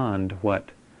beyond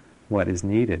what is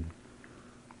needed.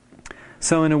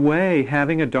 So in a way,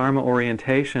 having a Dharma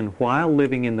orientation while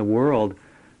living in the world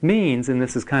means, and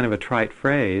this is kind of a trite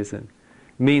phrase, it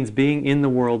means being in the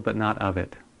world but not of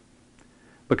it.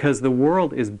 Because the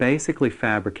world is basically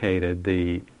fabricated,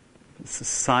 the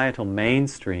societal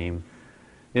mainstream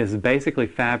is basically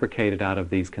fabricated out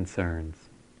of these concerns.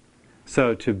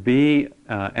 So to be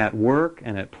at work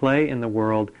and at play in the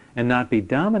world and not be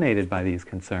dominated by these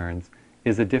concerns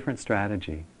is a different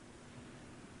strategy.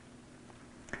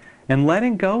 And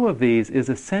letting go of these is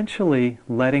essentially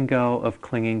letting go of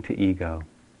clinging to ego.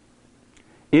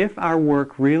 If our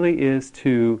work really is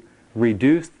to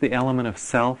reduce the element of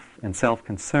self and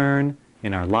self-concern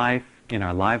in our life, in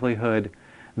our livelihood,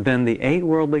 then the 8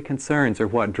 worldly concerns are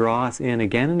what draw us in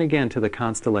again and again to the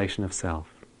constellation of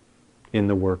self in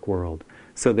the work world.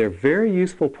 So they're very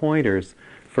useful pointers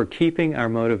for keeping our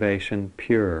motivation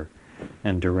pure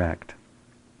and direct.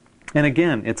 And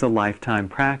again, it's a lifetime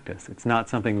practice. It's not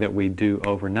something that we do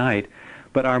overnight,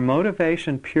 but our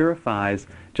motivation purifies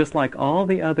just like all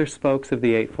the other spokes of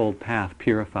the Eightfold Path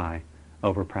purify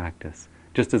over practice.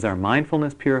 Just as our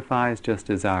mindfulness purifies, just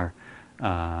as our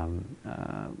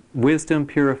wisdom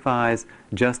purifies,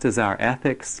 just as our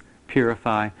ethics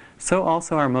purify, so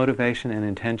also our motivation and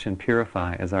intention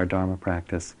purify as our Dharma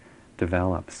practice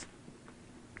develops.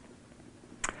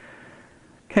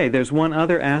 Okay, there's one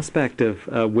other aspect of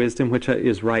wisdom which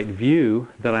is right view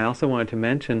that I also wanted to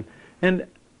mention, and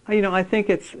I think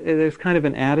there's kind of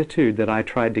an attitude that I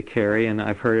tried to carry, and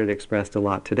I've heard it expressed a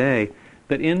lot today,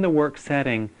 that in the work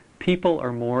setting, people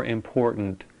are more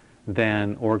important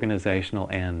than organizational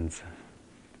ends.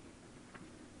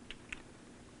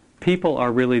 People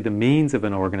are really the means of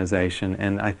an organization,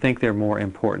 and I think they're more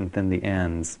important than the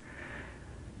ends.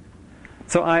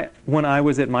 So when I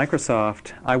was at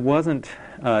Microsoft, I wasn't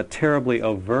terribly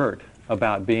overt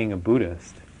about being a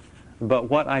Buddhist. but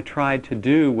what I tried to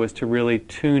do was to really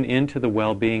tune into the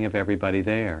well-being of everybody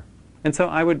there. And so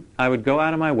I would go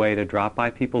out of my way to drop by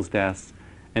people's desks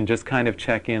and just kind of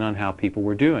check in on how people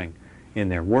were doing in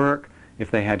their work, if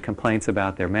they had complaints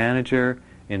about their manager,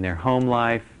 in their home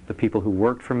life, the people who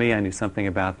worked for me, I knew something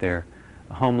about their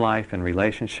home life and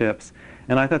relationships.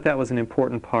 And I thought that was an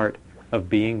important part of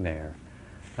being there.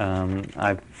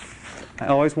 I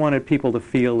always wanted people to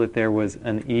feel that there was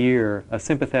an ear, a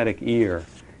sympathetic ear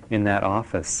in that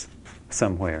office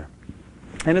somewhere.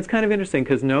 And it's kind of interesting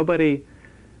because nobody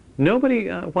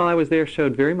while I was there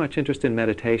showed very much interest in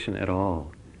meditation at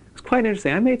all. It was quite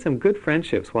interesting. I made some good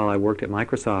friendships while I worked at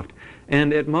Microsoft.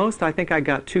 And at most, I think I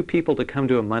got 2 people to come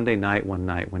to a Monday night one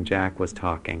night when Jack was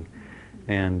talking.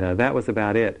 And that was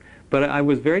about it. But I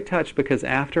was very touched because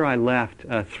after I left,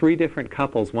 3 different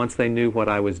couples, once they knew what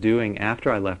I was doing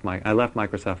after I left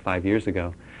Microsoft 5 years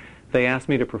ago, they asked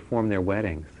me to perform their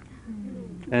weddings.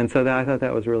 And so I thought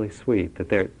that was really sweet, that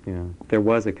there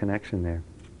was a connection there.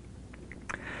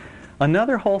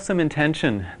 Another wholesome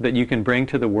intention that you can bring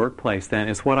to the workplace then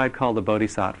is what I'd call the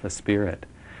bodhisattva spirit,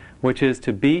 which is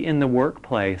to be in the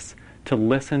workplace to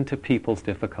listen to people's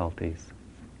difficulties.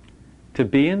 To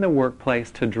be in the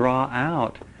workplace to draw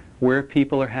out where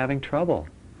people are having trouble.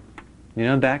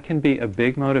 That can be a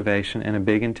big motivation and a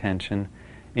big intention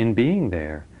in being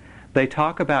there. They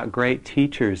talk about great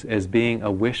teachers as being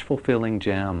a wish-fulfilling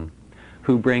gem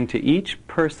who bring to each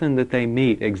person that they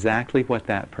meet exactly what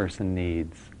that person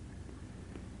needs.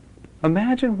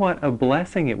 Imagine what a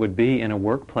blessing it would be in a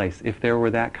workplace if there were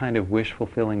that kind of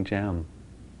wish-fulfilling gem.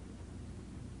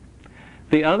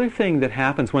 The other thing that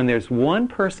happens when there's one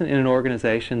person in an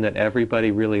organization that everybody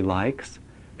really likes,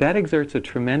 that exerts a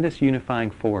tremendous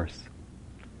unifying force.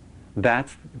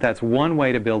 That's one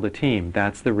way to build a team.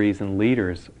 That's the reason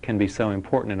leaders can be so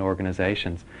important in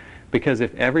organizations. Because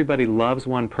if everybody loves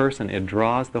one person, it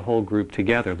draws the whole group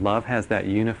together. Love has that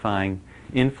unifying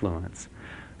influence.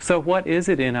 So what is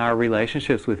it in our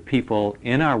relationships with people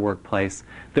in our workplace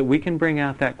that we can bring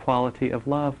out that quality of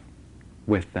love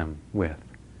with them with?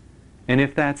 And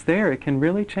if that's there, it can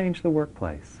really change the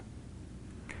workplace,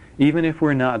 even if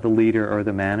we're not the leader or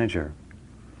the manager.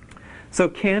 So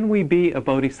can we be a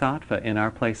bodhisattva in our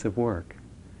place of work?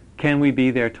 Can we be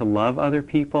there to love other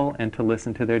people and to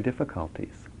listen to their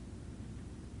difficulties?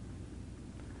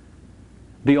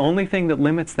 The only thing that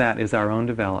limits that is our own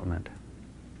development.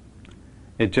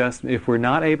 If we're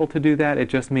not able to do that, it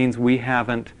just means we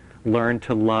haven't learned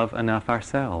to love enough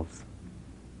ourselves.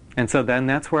 And so then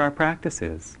that's where our practice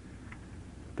is.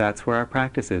 That's where our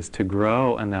practice is, to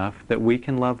grow enough that we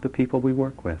can love the people we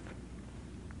work with.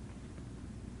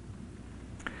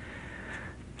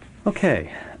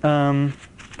 Okay,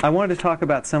 I wanted to talk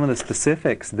about some of the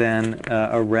specifics then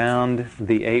around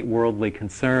the 8 worldly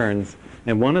concerns,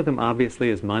 and one of them obviously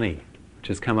is money, which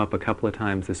has come up a couple of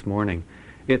times this morning.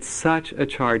 It's such a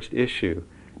charged issue,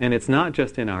 and it's not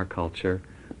just in our culture,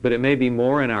 but it may be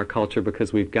more in our culture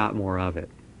because we've got more of it.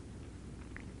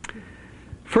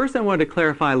 First, I wanted to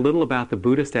clarify a little about the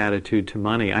Buddhist attitude to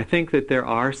money. I think that there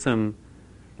are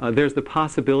there's the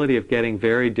possibility of getting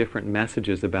very different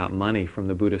messages about money from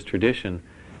the Buddhist tradition,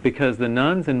 because the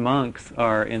nuns and monks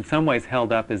are in some ways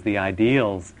held up as the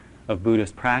ideals of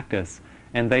Buddhist practice,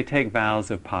 and they take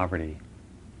vows of poverty.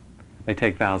 They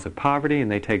take vows of poverty and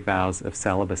they take vows of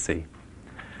celibacy.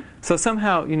 So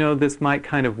somehow, this might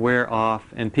kind of wear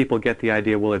off and people get the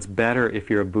idea, well, it's better if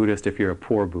you're a Buddhist if you're a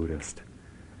poor Buddhist.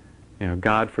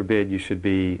 God forbid you should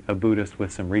be a Buddhist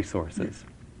with some resources.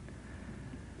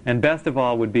 And best of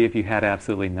all would be if you had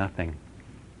absolutely nothing.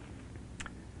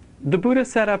 The Buddha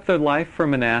set up the life for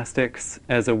monastics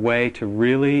as a way to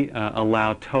really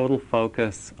allow total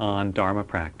focus on Dharma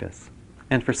practice.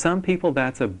 And for some people,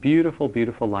 that's a beautiful,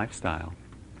 beautiful lifestyle.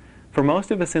 For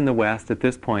most of us in the West, at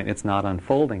this point, it's not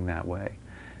unfolding that way.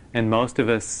 And most of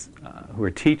us who are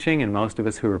teaching and most of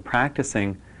us who are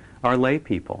practicing are lay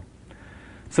people.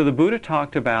 So the Buddha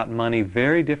talked about money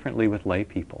very differently with lay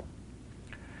people.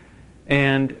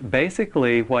 And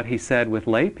basically what he said with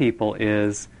lay people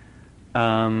is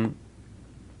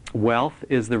wealth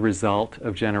is the result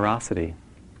of generosity.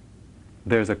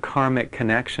 There's a karmic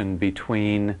connection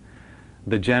between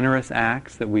the generous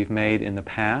acts that we've made in the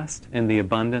past and the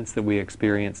abundance that we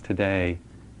experience today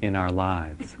in our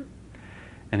lives.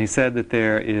 And he said that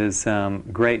there is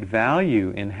great value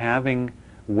in having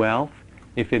wealth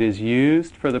if it is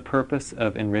used for the purpose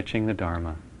of enriching the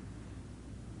Dharma.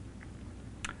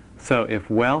 So if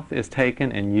wealth is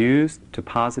taken and used to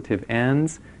positive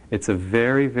ends, it's a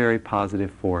very, very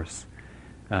positive force.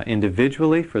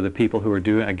 Individually, for the people who are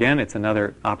doing, again, it's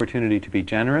another opportunity to be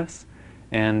generous,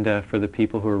 and for the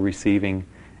people who are receiving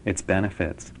its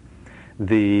benefits.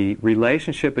 The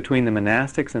relationship between the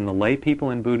monastics and the lay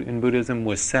people in Buddhism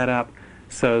was set up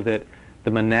so that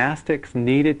the monastics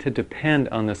needed to depend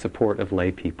on the support of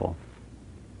lay people.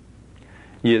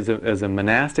 As a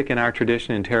monastic in our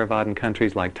tradition in Theravadan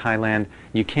countries like Thailand,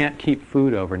 you can't keep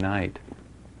food overnight.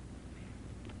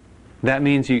 That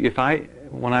means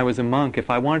when I was a monk,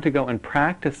 if I wanted to go and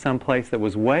practice someplace that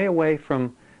was way away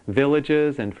from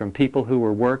villages and from people who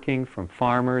were working, from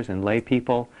farmers and lay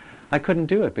people, I couldn't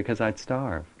do it because I'd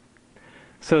starve.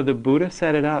 So the Buddha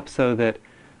set it up so that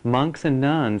monks and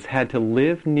nuns had to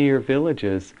live near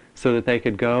villages so that they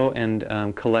could go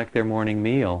and collect their morning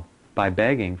meal by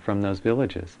begging from those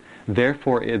villages.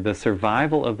 Therefore, the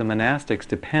survival of the monastics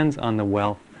depends on the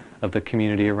wealth of the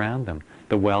community around them,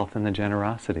 the wealth and the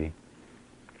generosity.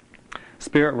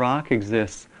 Spirit Rock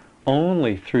exists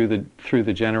only through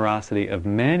the generosity of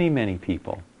many, many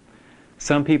people.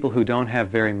 Some people who don't have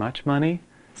very much money,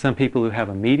 some people who have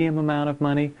a medium amount of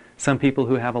money, some people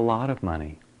who have a lot of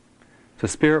money. So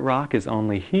Spirit Rock is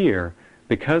only here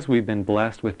because we've been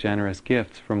blessed with generous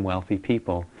gifts from wealthy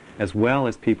people, as well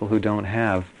as people who don't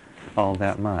have all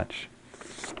that much.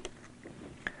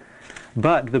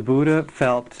 But the Buddha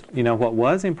felt, what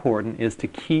was important is to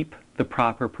keep the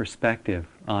proper perspective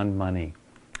on money.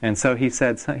 And so he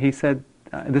said,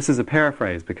 this is a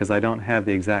paraphrase because I don't have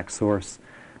the exact source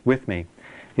with me.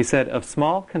 He said, of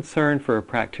small concern for a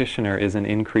practitioner is an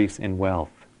increase in wealth.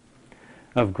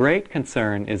 Of great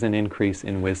concern is an increase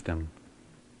in wisdom.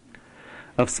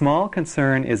 Of small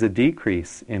concern is a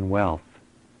decrease in wealth.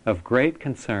 Of great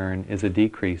concern is a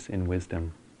decrease in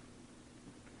wisdom.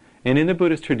 And in the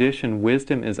Buddhist tradition,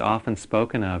 wisdom is often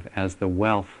spoken of as the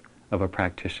wealth of a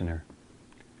practitioner,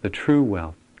 the true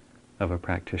wealth of a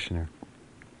practitioner.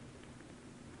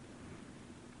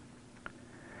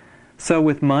 So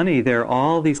with money, there are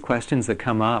all these questions that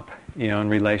come up, in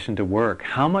relation to work.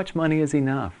 How much money is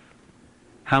enough?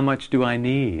 How much do I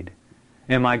need?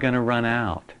 Am I going to run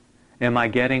out? Am I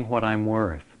getting what I'm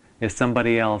worth? Is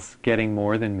somebody else getting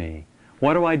more than me?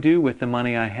 What do I do with the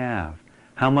money I have?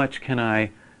 How much can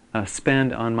I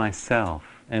spend on myself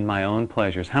and my own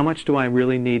pleasures? How much do I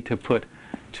really need to put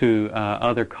to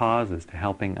other causes, to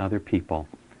helping other people,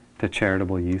 to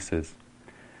charitable uses?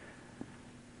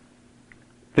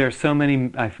 There are so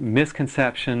many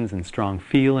misconceptions and strong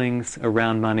feelings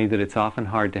around money that it's often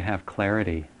hard to have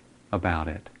clarity about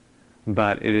it.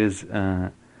 But it is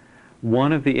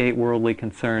one of the 8 worldly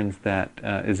concerns that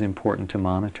is important to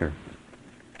monitor.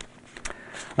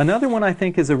 Another one I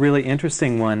think is a really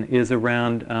interesting one is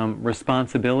around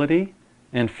responsibility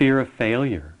and fear of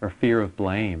failure or fear of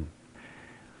blame.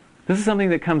 This is something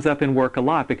that comes up in work a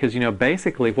lot because,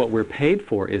 basically what we're paid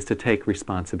for is to take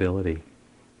responsibility.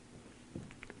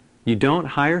 You don't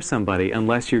hire somebody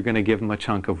unless you're going to give them a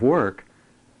chunk of work,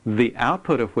 the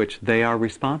output of which they are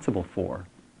responsible for.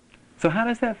 So how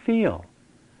does that feel?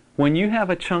 When you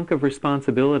have a chunk of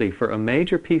responsibility for a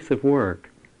major piece of work,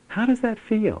 how does that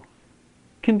feel?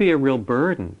 It can be a real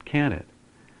burden, can't it?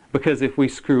 Because if we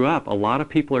screw up, a lot of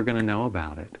people are going to know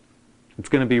about it. It's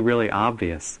going to be really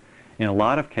obvious in a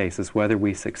lot of cases whether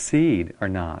we succeed or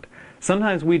not.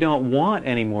 Sometimes we don't want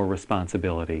any more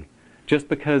responsibility just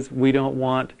because we don't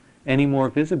want any more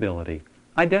visibility.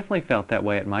 I definitely felt that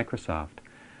way at Microsoft.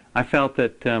 I felt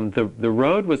that the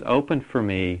road was open for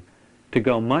me to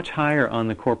go much higher on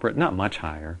the corporate, not much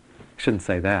higher, I shouldn't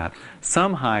say that,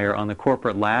 some higher on the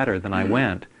corporate ladder than I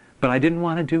went, but I didn't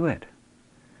want to do it.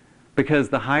 Because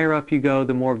the higher up you go,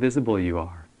 the more visible you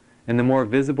are. And the more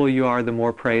visible you are, the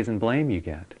more praise and blame you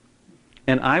get.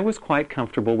 And I was quite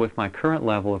comfortable with my current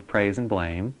level of praise and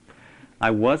blame. I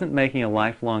wasn't making a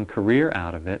lifelong career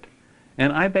out of it.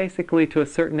 And I basically, to a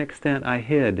certain extent, I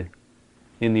hid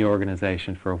in the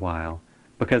organization for a while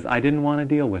because I didn't want to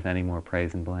deal with any more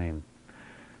praise and blame.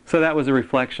 So that was a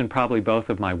reflection probably both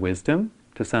of my wisdom,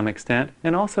 to some extent,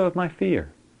 and also of my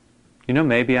fear.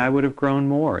 Maybe I would have grown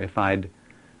more if I'd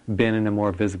been in a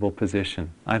more visible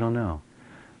position. I don't know.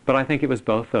 But I think it was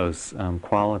both those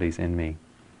qualities in me.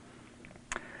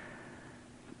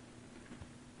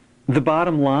 The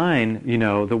bottom line,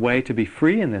 the way to be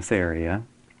free in this area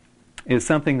is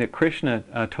something that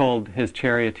Krishna told his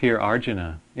charioteer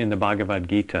Arjuna in the Bhagavad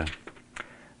Gita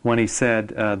when he said,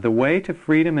 the way to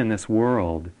freedom in this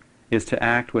world is to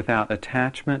act without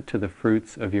attachment to the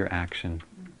fruits of your action.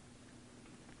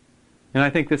 And I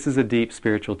think this is a deep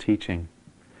spiritual teaching.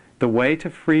 The way to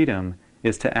freedom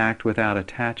is to act without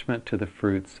attachment to the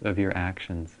fruits of your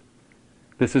actions.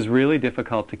 This is really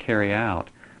difficult to carry out,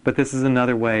 but this is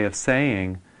another way of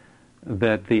saying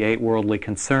that the 8 worldly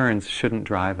concerns shouldn't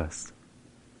drive us.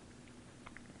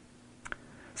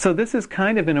 So this is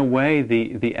kind of, in a way,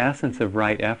 the essence of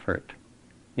right effort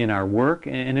in our work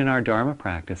and in our Dharma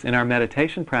practice. In our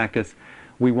meditation practice,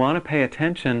 we want to pay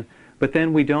attention, but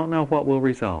then we don't know what will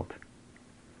result.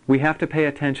 We have to pay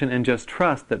attention and just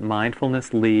trust that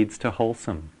mindfulness leads to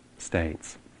wholesome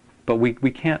states. But we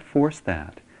can't force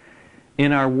that.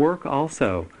 In our work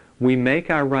also, we make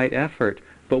our right effort,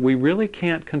 but we really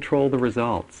can't control the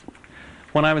results.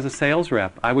 When I was a sales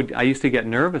rep, I used to get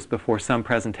nervous before some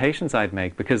presentations I'd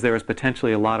make because there was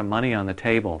potentially a lot of money on the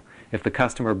table. If the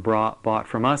customer bought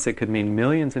from us, it could mean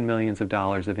millions and millions of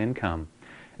dollars of income.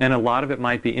 And a lot of it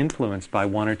might be influenced by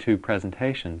one or two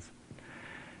presentations.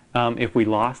 If we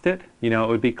lost it, it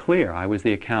would be clear. I was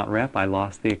the account rep, I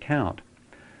lost the account.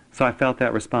 So I felt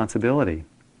that responsibility.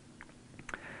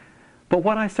 But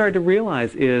what I started to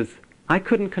realize is I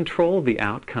couldn't control the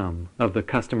outcome of the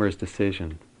customer's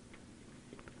decision.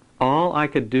 All I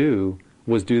could do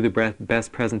was do the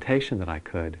best presentation that I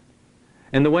could.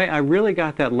 And the way I really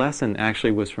got that lesson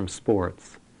actually was from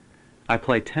sports. I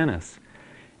play tennis.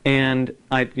 And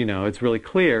it's really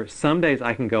clear, some days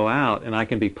I can go out and I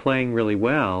can be playing really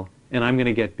well and I'm going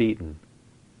to get beaten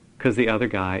because the other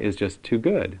guy is just too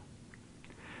good.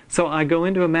 So I go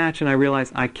into a match and I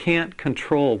realize I can't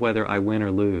control whether I win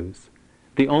or lose.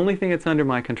 The only thing that's under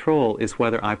my control is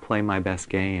whether I play my best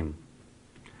game.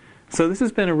 So this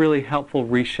has been a really helpful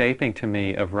reshaping to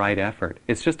me of right effort.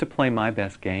 It's just to play my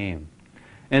best game.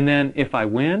 And then if I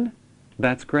win,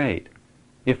 that's great.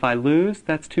 If I lose,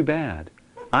 that's too bad.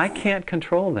 I can't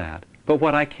control that. But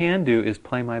what I can do is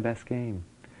play my best game.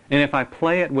 And if I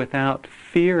play it without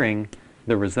fearing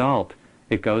the result,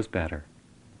 it goes better.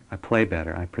 I play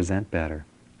better. I present better.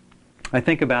 I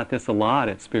think about this a lot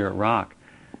at Spirit Rock.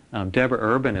 Deborah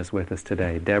Urban is with us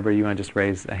today. Deborah, you want to just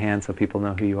raise a hand so people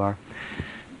know who you are?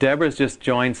 Deborah's just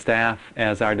joined staff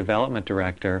as our development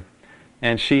director,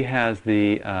 and she has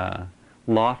the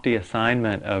lofty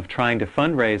assignment of trying to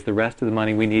fundraise the rest of the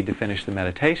money we need to finish the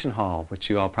meditation hall,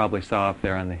 which you all probably saw up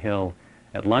there on the hill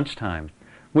at lunchtime.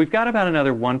 We've got about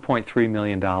another $1.3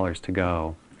 million to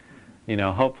go,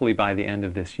 hopefully by the end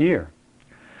of this year.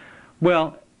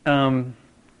 Well,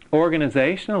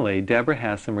 organizationally, Deborah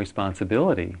has some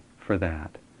responsibility for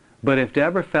that. But if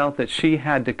Deborah felt that she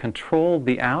had to control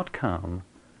the outcome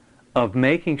of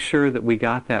making sure that we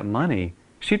got that money,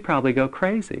 she'd probably go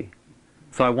crazy.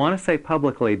 So I want to say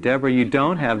publicly, Deborah, you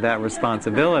don't have that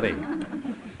responsibility.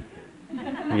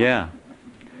 Yeah.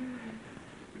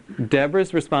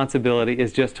 Deborah's responsibility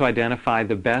is just to identify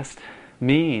the best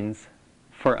means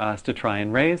for us to try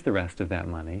and raise the rest of that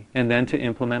money and then to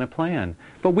implement a plan.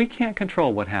 But we can't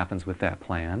control what happens with that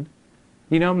plan.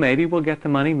 Maybe we'll get the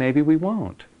money, maybe we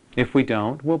won't. If we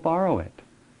don't, we'll borrow it.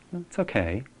 It's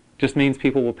okay. Just means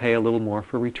people will pay a little more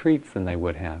for retreats than they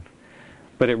would have.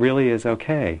 But it really is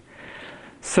okay.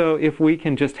 So if we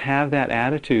can just have that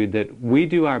attitude that we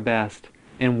do our best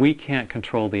and we can't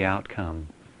control the outcome,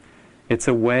 it's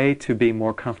a way to be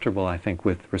more comfortable, I think,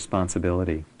 with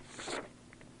responsibility.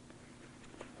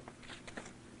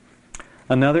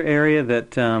 Another area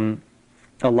that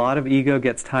a lot of ego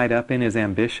gets tied up in is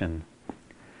ambition.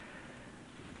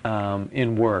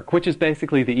 In work, which is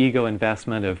basically the ego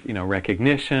investment of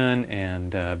recognition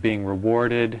and being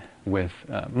rewarded with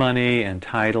money and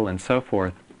title and so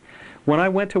forth. When I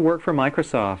went to work for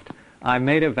Microsoft, I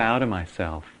made a vow to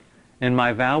myself, and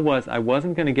my vow was I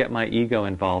wasn't going to get my ego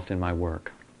involved in my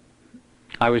work.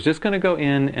 I was just going to go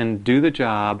in and do the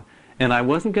job, and I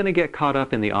wasn't going to get caught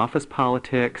up in the office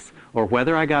politics or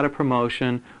whether I got a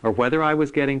promotion or whether I was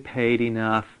getting paid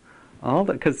enough. All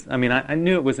that, because I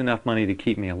knew it was enough money to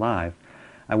keep me alive.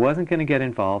 I wasn't going to get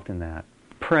involved in that.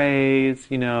 Praise,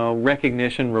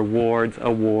 recognition, rewards,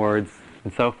 awards,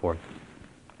 and so forth.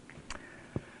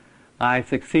 I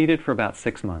succeeded for about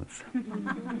 6 months.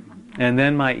 And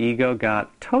then my ego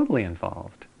got totally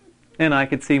involved. And I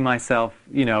could see myself,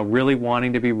 really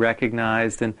wanting to be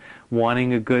recognized and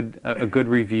wanting a good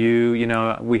review.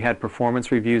 We had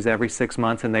performance reviews every 6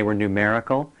 months and they were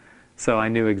numerical. So I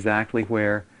knew exactly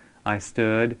where I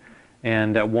stood,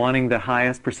 and wanting the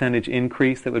highest percentage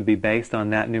increase that would be based on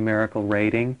that numerical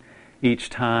rating each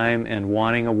time, and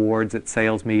wanting awards at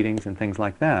sales meetings and things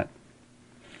like that.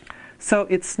 So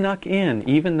it snuck in,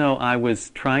 even though I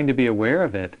was trying to be aware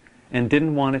of it and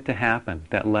didn't want it to happen,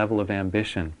 that level of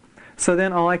ambition. So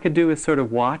then all I could do is sort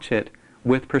of watch it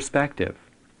with perspective.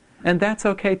 And that's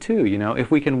okay too,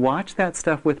 if we can watch that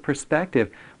stuff with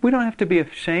perspective, we don't have to be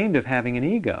ashamed of having an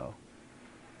ego.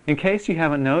 In case you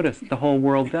haven't noticed, the whole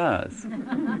world does,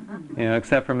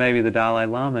 except for maybe the Dalai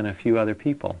Lama and a few other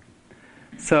people.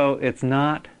 So it's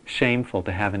not shameful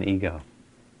to have an ego.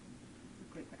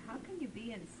 How can you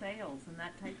be in sales in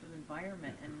that type of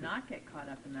environment and not get caught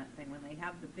up in that thing when they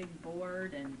have the big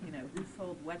board and, you know, who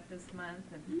sold what this month.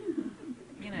 And,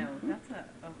 you know, that's a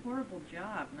horrible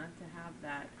job not to have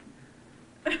that.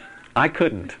 I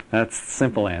couldn't. That's the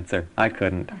simple answer. I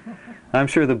couldn't. I'm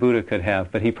sure the Buddha could have,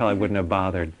 but he probably wouldn't have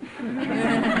bothered.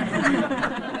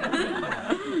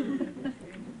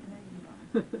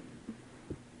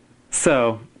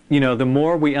 So, you know, the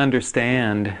more we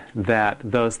understand that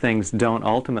those things don't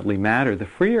ultimately matter,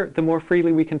 the more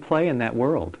freely we can play in that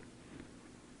world.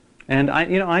 And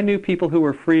I knew people who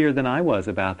were freer than I was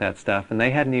about that stuff, and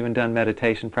they hadn't even done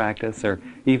meditation practice or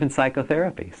even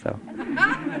psychotherapy. So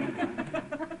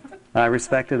I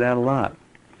respected that a lot.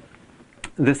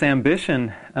 This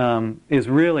ambition is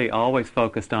really always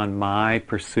focused on my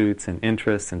pursuits and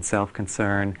interests and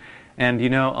self-concern. And, you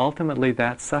know, ultimately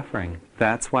that's suffering.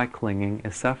 That's why clinging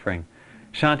is suffering.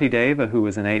 Shantideva, who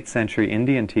was an 8th century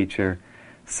Indian teacher,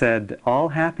 said, all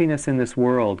happiness in this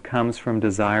world comes from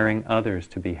desiring others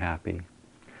to be happy.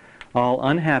 All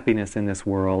unhappiness in this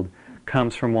world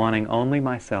comes from wanting only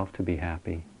myself to be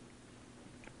happy.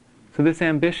 So this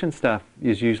ambition stuff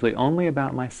is usually only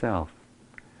about myself.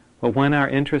 But when our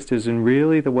interest is in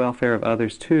really the welfare of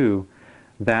others too,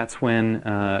 that's when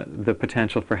the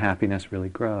potential for happiness really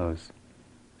grows.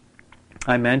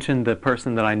 I mentioned the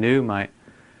person that I knew, my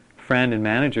friend and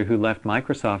manager, who left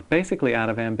Microsoft basically out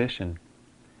of ambition.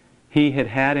 He had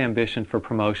had ambition for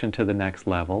promotion to the next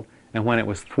level, and when it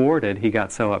was thwarted, he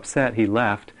got so upset he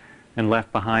left, and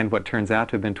left behind what turns out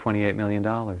to have been $28 million.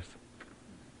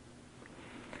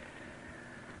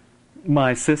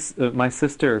 My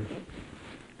sister,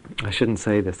 I shouldn't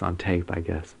say this on tape, I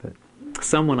guess, but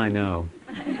someone I know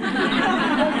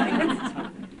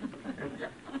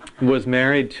was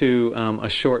married to a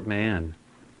short man.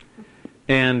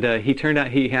 And he turned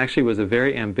out, he actually was a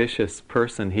very ambitious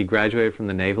person. He graduated from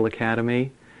the Naval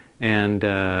Academy and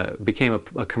became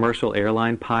a commercial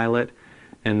airline pilot,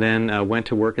 and then went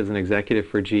to work as an executive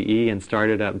for GE and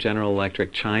started up General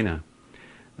Electric China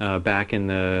back in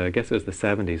the, I guess it was the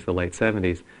 70s, the late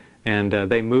 70s. And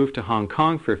they moved to Hong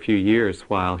Kong for a few years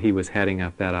while he was heading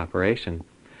up that operation.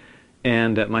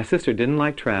 And my sister didn't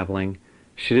like traveling.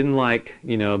 She didn't like,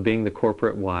 you know, being the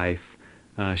corporate wife.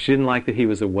 She didn't like that he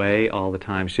was away all the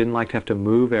time. She didn't like to have to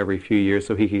move every few years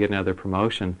so he could get another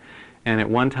promotion. And at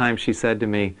one time she said to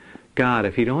me, God,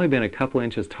 if he'd only been a couple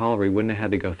inches taller, he wouldn't have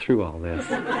had to go through all this.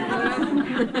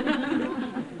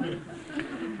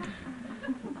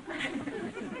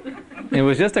 It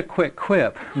was just a quick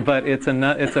quip, but it's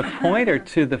a pointer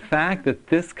to the fact that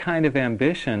this kind of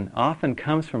ambition often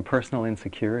comes from personal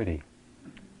insecurity.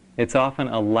 It's often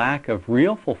a lack of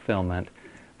real fulfillment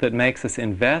that makes us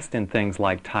invest in things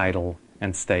like title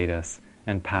and status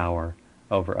and power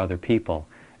over other people,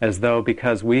 as though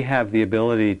because we have the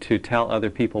ability to tell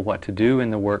other people what to do in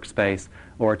the workspace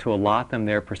or to allot them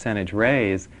their percentage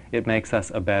raise, it makes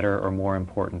us a better or more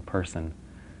important person.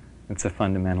 It's a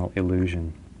fundamental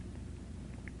illusion.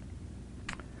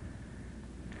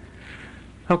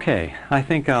 Okay, I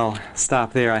think I'll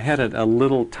stop there. I had a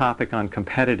little topic on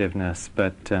competitiveness,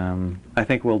 but I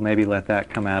think we'll maybe let that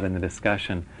come out in the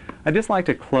discussion. I'd just like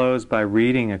to close by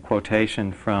reading a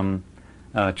quotation from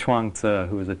Chuang Tzu,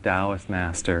 who was a Taoist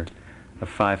master of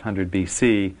 500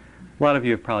 BC. A lot of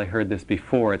you have probably heard this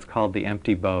before. It's called The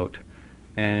Empty Boat.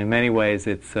 And in many ways,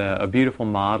 it's a beautiful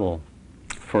model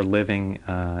for living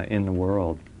in the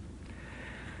world.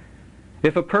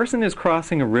 If a person is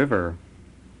crossing a river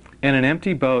and an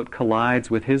empty boat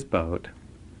collides with his boat,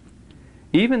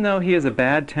 even though he is a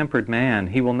bad-tempered man,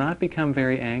 he will not become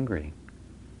very angry.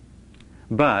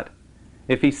 But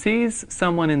if he sees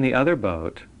someone in the other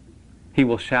boat, he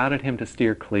will shout at him to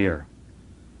steer clear.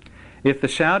 If the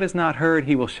shout is not heard,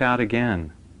 he will shout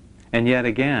again, and yet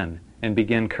again, and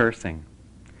begin cursing.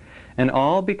 And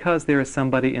all because there is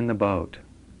somebody in the boat.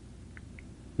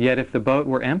 Yet if the boat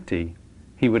were empty,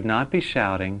 he would not be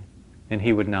shouting, and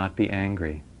he would not be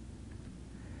angry.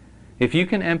 If you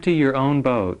can empty your own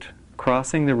boat,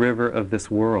 crossing the river of this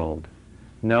world,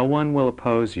 no one will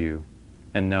oppose you,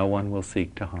 and no one will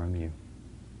seek to harm you.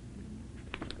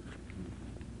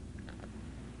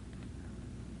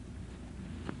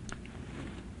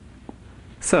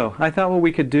 So, I thought what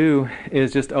we could do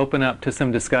is just open up to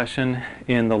some discussion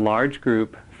in the large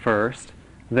group first,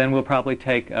 then we'll probably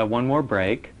take one more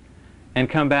break, and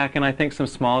come back, and I think some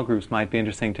small groups might be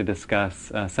interesting to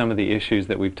discuss some of the issues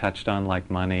that we've touched on, like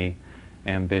money,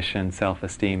 ambition,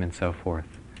 self-esteem, and so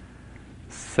forth.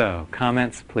 So,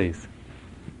 comments, please.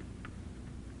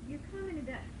 Your comment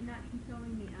about not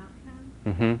controlling the outcome,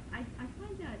 Mm-hmm. I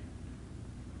find that,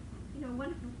 you know, a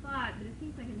wonderful thought, but it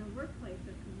seems like in the workplace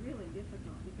it's really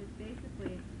difficult because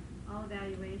basically all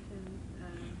evaluations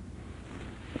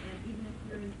And even if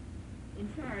you're in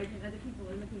charge and other people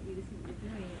are looking at you to see what you're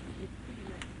doing, it's pretty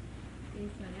much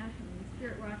based on outcome. And the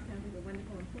Spirit Rock sounds like a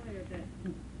wonderful employer, but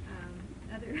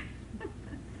other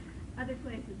other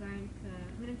places aren't.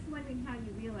 I mean, I'm just wondering how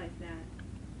you realize that,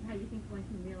 how you think one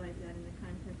can realize that in the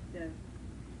context of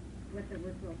what the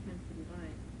work world tends to be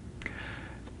like.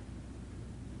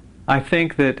 I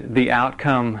think that the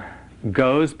outcome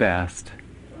goes best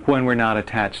when we're not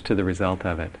attached to the result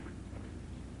of it.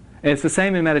 It's the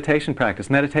same in meditation practice.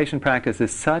 Meditation practice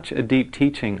is such a deep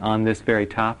teaching on this very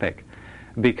topic,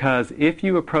 because if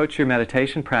you approach your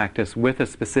meditation practice with a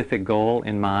specific goal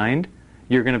in mind,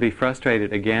 you're going to be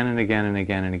frustrated again and again and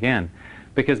again and again,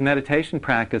 because meditation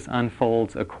practice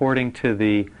unfolds according to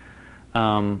the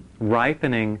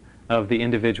ripening of the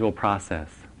individual process.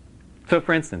 So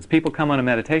for instance, people come on a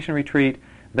meditation retreat,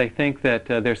 they think that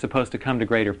they're supposed to come to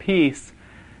greater peace,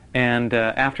 and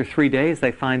after 3 days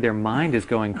they find their mind is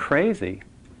going crazy.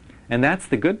 And that's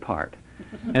the good part.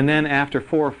 And then after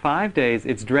 4 or 5 days,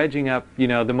 it's dredging up,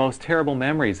 the most terrible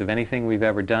memories of anything we've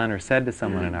ever done or said to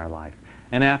someone in our life.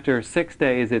 And after 6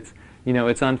 days, it's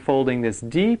unfolding this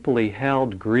deeply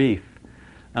held grief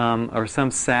or some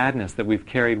sadness that we've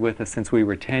carried with us since we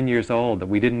were 10 years old that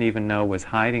we didn't even know was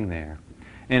hiding there.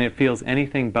 And it feels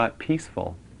anything but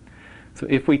peaceful. So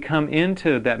if we come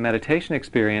into that meditation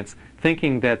experience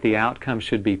thinking that the outcome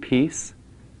should be peace,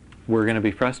 we're going to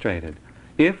be frustrated.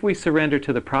 If we surrender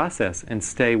to the process and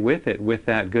stay with it with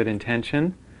that good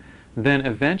intention, then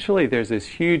eventually there's this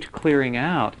huge clearing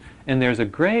out, and there's a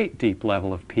great deep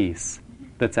level of peace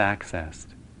that's accessed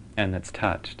and that's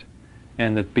touched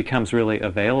and that becomes really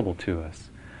available to us.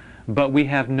 But we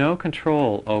have no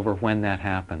control over when that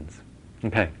happens.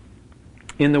 Okay.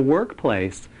 In the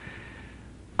workplace,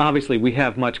 obviously we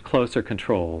have much closer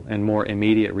control and more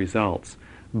immediate results,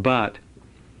 but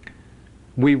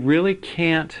we really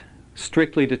can't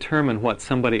strictly determine what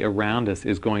somebody around us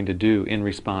is going to do in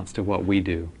response to what we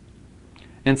do.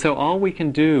 And so all we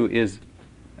can do is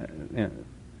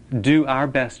do our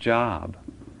best job.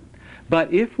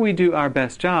 But if we do our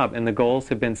best job and the goals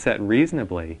have been set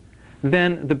reasonably,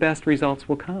 then the best results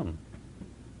will come.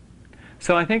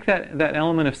 So I think that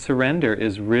element of surrender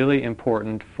is really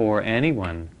important for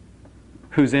anyone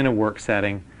who's in a work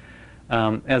setting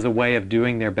as a way of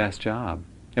doing their best job.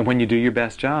 And when you do your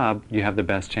best job, you have the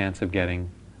best chance of getting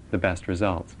the best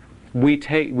results. We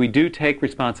do take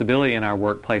responsibility in our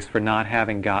workplace for not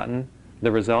having gotten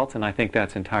the results, and I think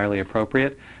that's entirely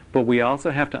appropriate. But we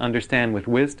also have to understand with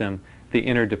wisdom the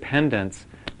interdependence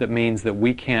that means that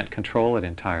we can't control it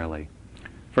entirely.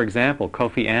 For example,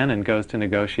 Kofi Annan goes to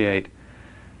negotiate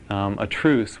a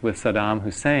truce with Saddam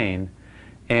Hussein,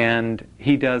 and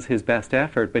he does his best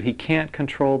effort, but he can't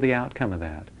control the outcome of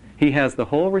that. He has the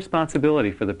whole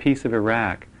responsibility for the peace of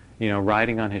Iraq,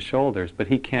 riding on his shoulders, but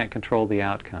he can't control the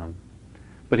outcome.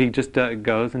 But he just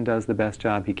goes and does the best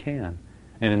job he can.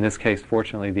 And in this case,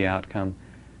 fortunately, the outcome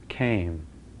came.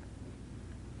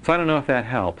 So I don't know if that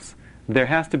helps. There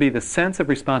has to be the sense of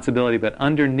responsibility, but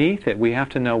underneath it, we have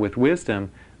to know with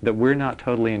wisdom that we're not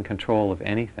totally in control of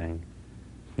anything,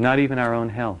 not even our own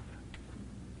health.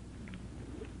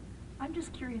 I'm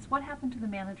just curious, what happened to the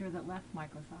manager that left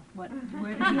Microsoft? Where did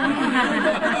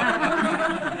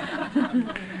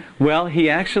he Well, he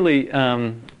actually,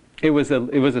 it was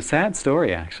a sad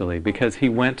story actually, because he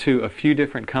went to a few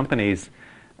different companies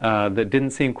that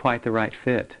didn't seem quite the right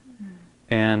fit,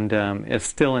 and is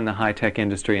still in the high-tech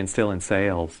industry and still in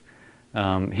sales.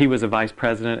 He was a vice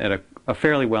president at a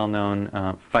fairly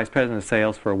well-known vice president of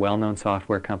sales for a well-known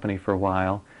software company for a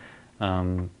while.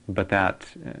 But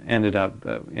that ended up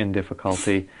in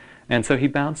difficulty. And so he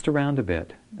bounced around a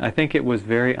bit. I think it was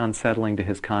very unsettling to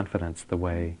his confidence, the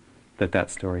way that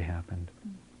story happened.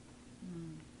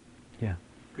 Yeah.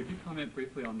 Could you comment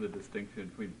briefly on the distinction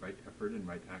between right effort and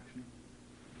right action?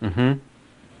 Mm-hmm.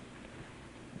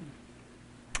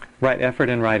 Right effort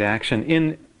and right action.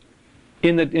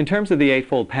 In terms of the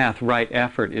Eightfold Path, right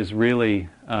effort is really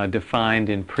defined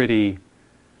in pretty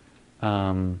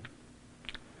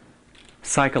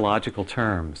psychological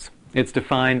terms. It's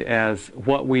defined as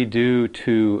what we do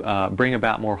to bring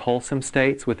about more wholesome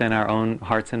states within our own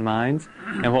hearts and minds,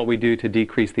 and what we do to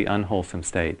decrease the unwholesome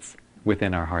states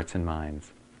within our hearts and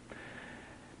minds.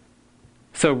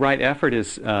 So right effort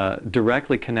is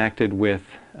directly connected with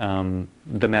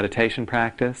the meditation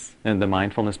practice and the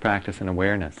mindfulness practice and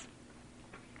awareness.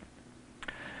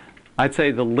 I'd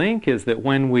say the link is that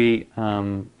when we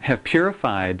have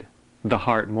purified the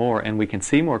heart more and we can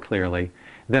see more clearly,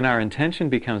 then our intention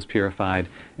becomes purified,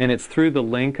 and it's through the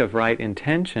link of right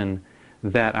intention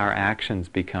that our actions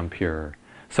become pure.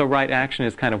 So right action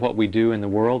is kind of what we do in the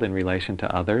world in relation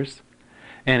to others,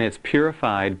 And it's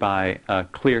purified by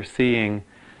clear seeing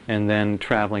and then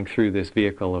traveling through this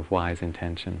vehicle of wise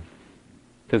intention.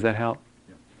 Does that help?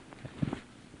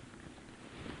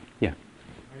 Yeah.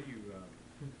 How do you,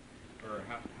 or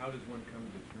how does one come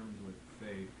to terms with,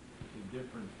 say, the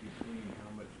difference between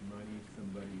how much money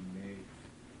somebody makes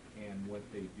and what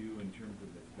they do in terms of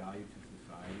its value to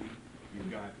society? You've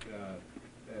got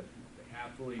an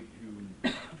athlete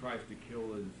who tries to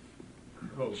kill his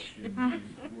coach and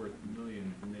he's worth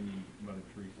millions, and then you Mother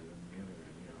Teresa on the other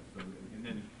end, you know. So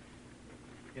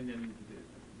and then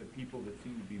the people that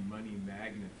seem to be money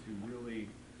magnets who really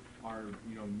are,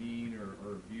 you know, mean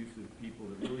or abusive people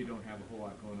that really don't have a whole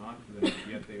lot going on for them,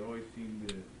 yet they always seem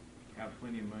to have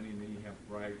plenty of money. And then you have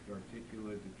bright,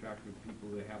 articulate, attractive people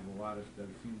that have a lot of stuff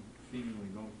seemingly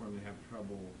going for them. They have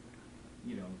trouble,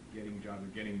 you know, getting jobs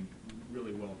or getting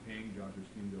really well-paying jobs, or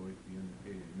seem to always be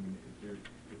underpaid. I mean,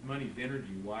 if money's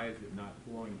energy, why is it not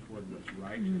flowing toward what's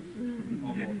righteous?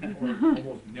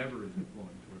 Almost never is it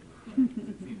flowing toward what's righteous,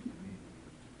 it seems to me.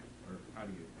 Or how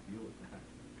do you deal with that?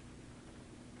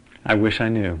 I wish I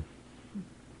knew.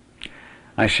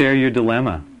 I share your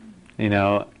dilemma. You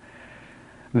know,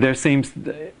 there seems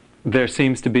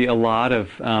to be a lot of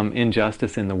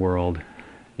injustice in the world,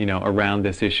 you know, around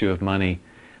this issue of money.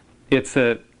 It's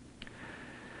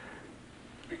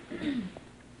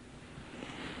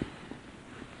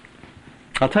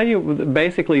I'll tell you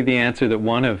basically the answer that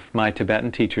one of my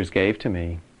Tibetan teachers gave to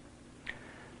me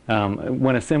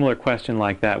when a similar question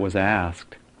like that was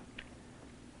asked.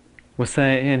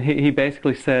 And he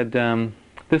basically said,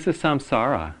 this is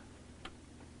samsara,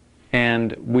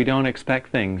 and we don't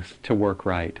expect things to work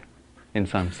right in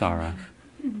samsara.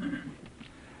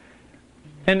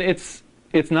 And it's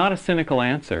not a cynical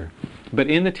answer, but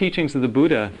in the teachings of the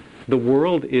Buddha, the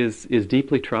world is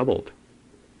deeply troubled.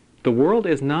 The world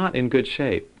is not in good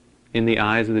shape in the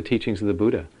eyes of the teachings of the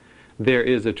Buddha. There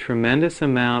is a tremendous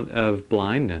amount of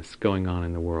blindness going on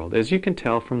in the world, as you can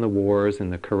tell from the wars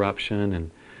and the corruption and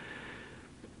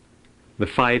the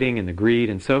fighting and the greed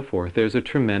and so forth. There's a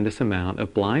tremendous amount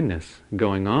of blindness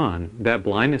going on. That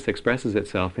blindness expresses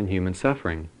itself in human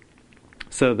suffering.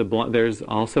 So there's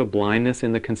also blindness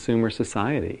in the consumer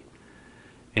society.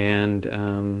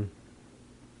 And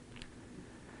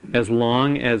as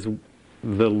long as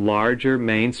the larger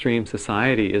mainstream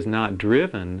society is not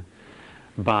driven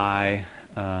by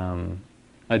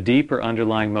a deeper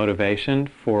underlying motivation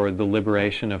for the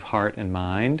liberation of heart and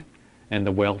mind and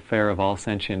the welfare of all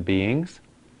sentient beings,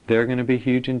 there are going to be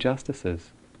huge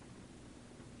injustices.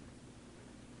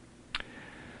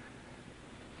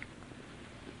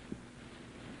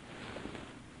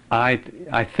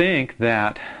 I think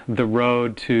that the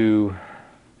road to,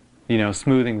 you know,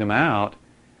 smoothing them out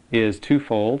is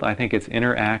twofold. I think it's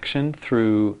interaction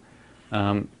through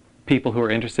people who are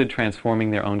interested in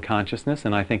transforming their own consciousness,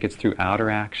 and I think it's through outer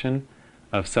action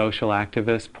of social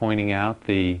activists pointing out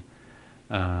the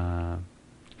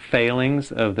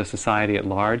failings of the society at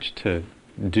large to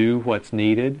do what's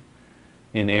needed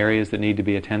in areas that need to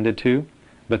be attended to.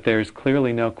 But there's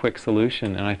clearly no quick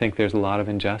solution, and I think there's a lot of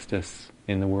injustice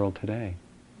in the world today.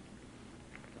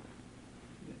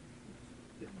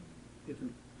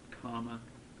 Isn't karma,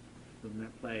 doesn't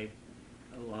that play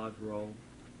a large role?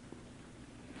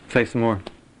 Say some more.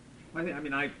 I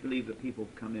mean, I believe that people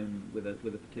come in with a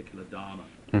particular dharma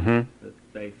that's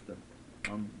based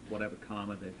on whatever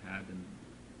karma they've had in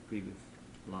previous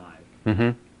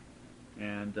lives.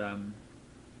 And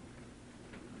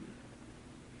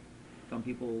some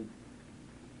people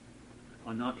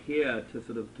are not here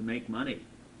to make money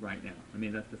right now. I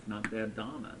mean, that's just not their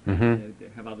dharma. They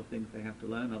have other things they have to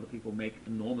learn. Other people make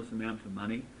enormous amounts of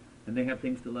money, and they have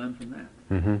things to learn from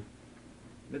that.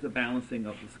 There's a balancing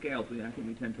of the scales. I think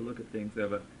we tend to look at things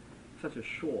over such a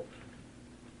short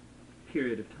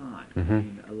period of time. I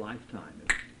mean, a lifetime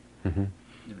is,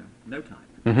 you know, no time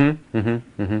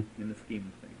in the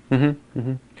scheme of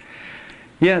things.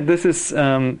 Yeah, this is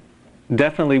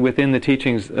definitely within the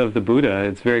teachings of the Buddha.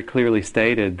 It's very clearly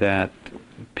stated that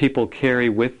people carry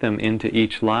with them into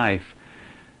each life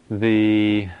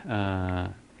the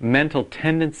mental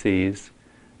tendencies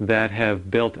that have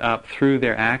built up through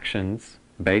their actions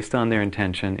based on their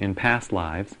intention in past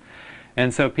lives.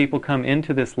 And so people come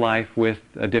into this life with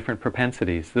different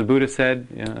propensities. The Buddha said,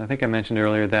 you know, I think I mentioned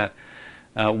earlier, that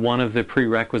one of the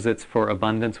prerequisites for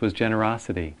abundance was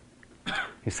generosity.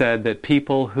 He said that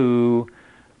people who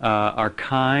are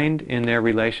kind in their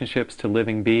relationships to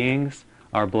living beings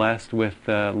are blessed with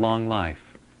long life.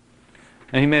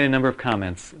 And he made a number of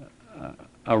comments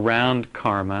around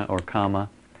karma or kama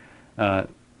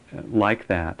like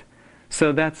that.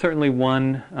 So that's certainly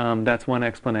one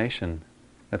explanation.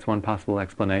 That's one possible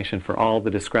explanation for all the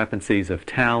discrepancies of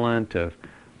talent, of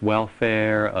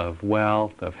welfare, of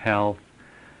wealth, of health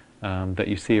that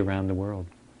you see around the world.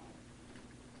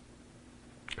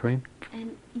 Corinne?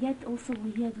 And yet also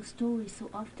we hear the story so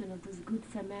often of this good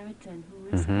Samaritan who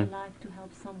risked their life to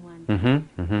help someone, you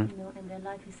know, and their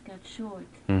life is cut short.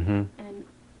 And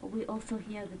we also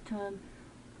hear the term,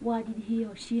 why did he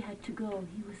or she had to go?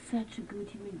 He was such a good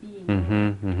human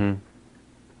being.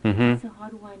 It's a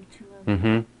hard one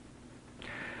to...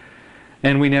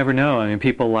 And we never know. I mean,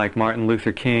 people like Martin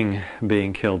Luther King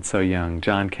being killed so young,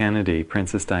 John Kennedy,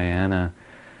 Princess Diana,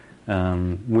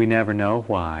 we never know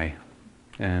why.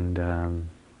 And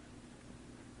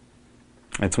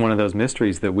it's one of those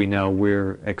mysteries that we know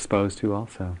we're exposed to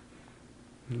also.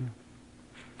 Yeah.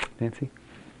 Nancy?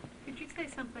 Could you say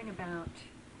something about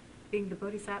being the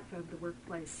bodhisattva of the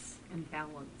workplace and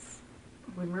balance?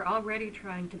 When we're already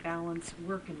trying to balance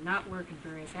work and not work and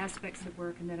various aspects of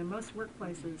work, and that in most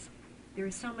workplaces there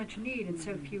is so much need and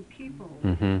so few people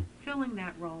filling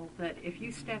that role that if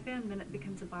you step in, then it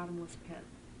becomes a bottomless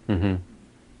pit.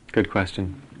 Good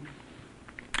question.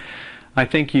 I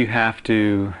think you have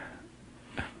to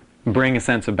bring a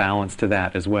sense of balance to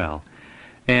that as well.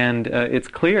 And it's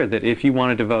clear that if you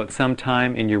want to devote some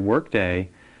time in your workday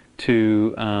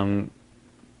to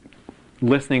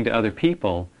listening to other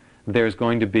people, there's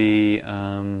going to be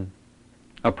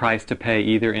a price to pay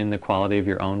either in the quality of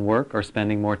your own work or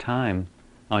spending more time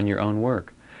on your own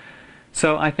work.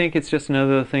 So I think it's just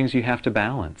another of the things you have to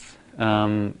balance.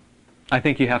 I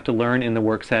think you have to learn in the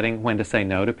work setting when to say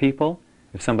no to people.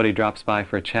 If somebody drops by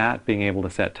for a chat, being able to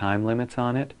set time limits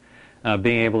on it.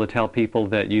 Being able to tell people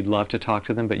that you'd love to talk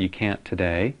to them but you can't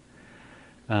today.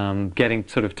 Getting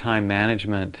sort of time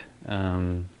management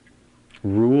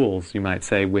rules, you might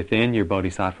say, within your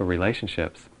bodhisattva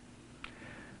relationships.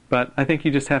 But I think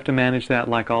you just have to manage that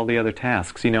like all the other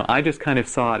tasks. You know, I just kind of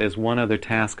saw it as one other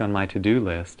task on my to-do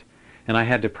list, and I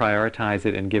had to prioritize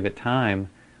it and give it time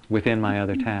within my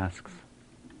other tasks.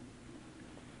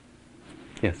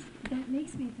 Yes? That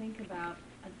makes me think about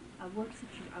a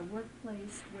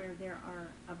workplace where there are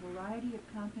a variety of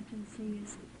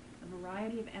competencies, a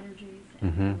variety of energies, and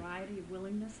a variety of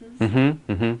willingnesses,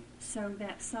 so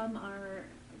that some are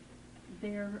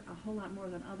there a whole lot more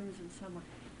than others and some are,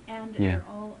 and they're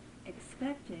all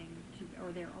expecting to,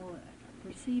 or they're all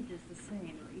perceived as the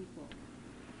same or equal.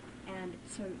 And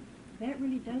so that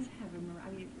really does have I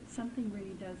mean, something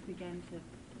really does begin to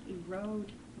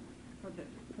erode for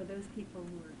those people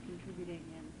who are contributing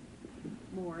and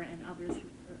more and others who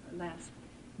are less.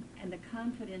 And the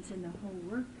confidence in the whole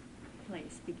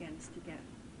workplace begins to get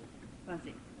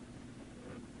fuzzy.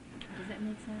 Does that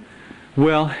make sense?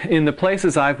 Well, in the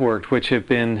places I've worked, which have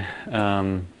been,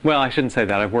 well, I shouldn't say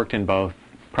that. I've worked in both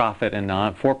for-profit and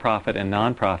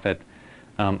non-profit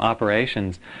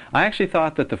operations. I actually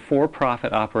thought that the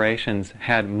for-profit operations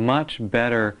had much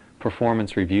better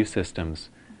performance review systems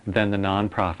than the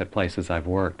non-profit places I've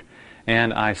worked.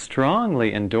 And I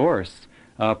strongly endorse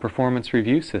performance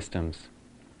review systems.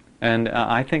 And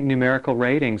I think numerical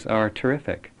ratings are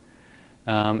terrific.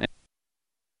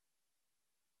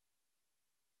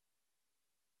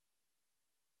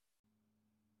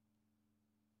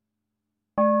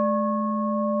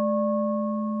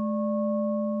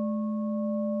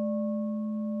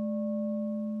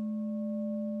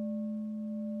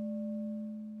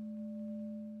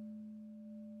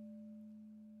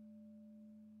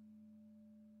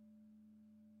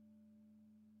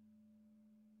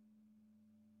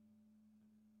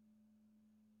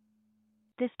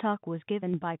 This talk was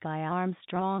given by Guy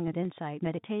Armstrong at Insight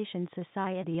Meditation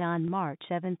Society on March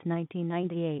 7,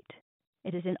 1998.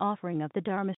 It is an offering of the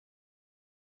Dharma.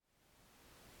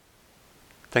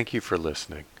 Thank you for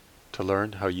listening. To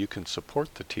learn how you can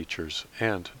support the teachers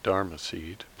and Dharma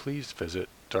Seed, please visit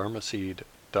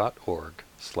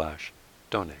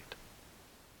dharmaseed.org/donate.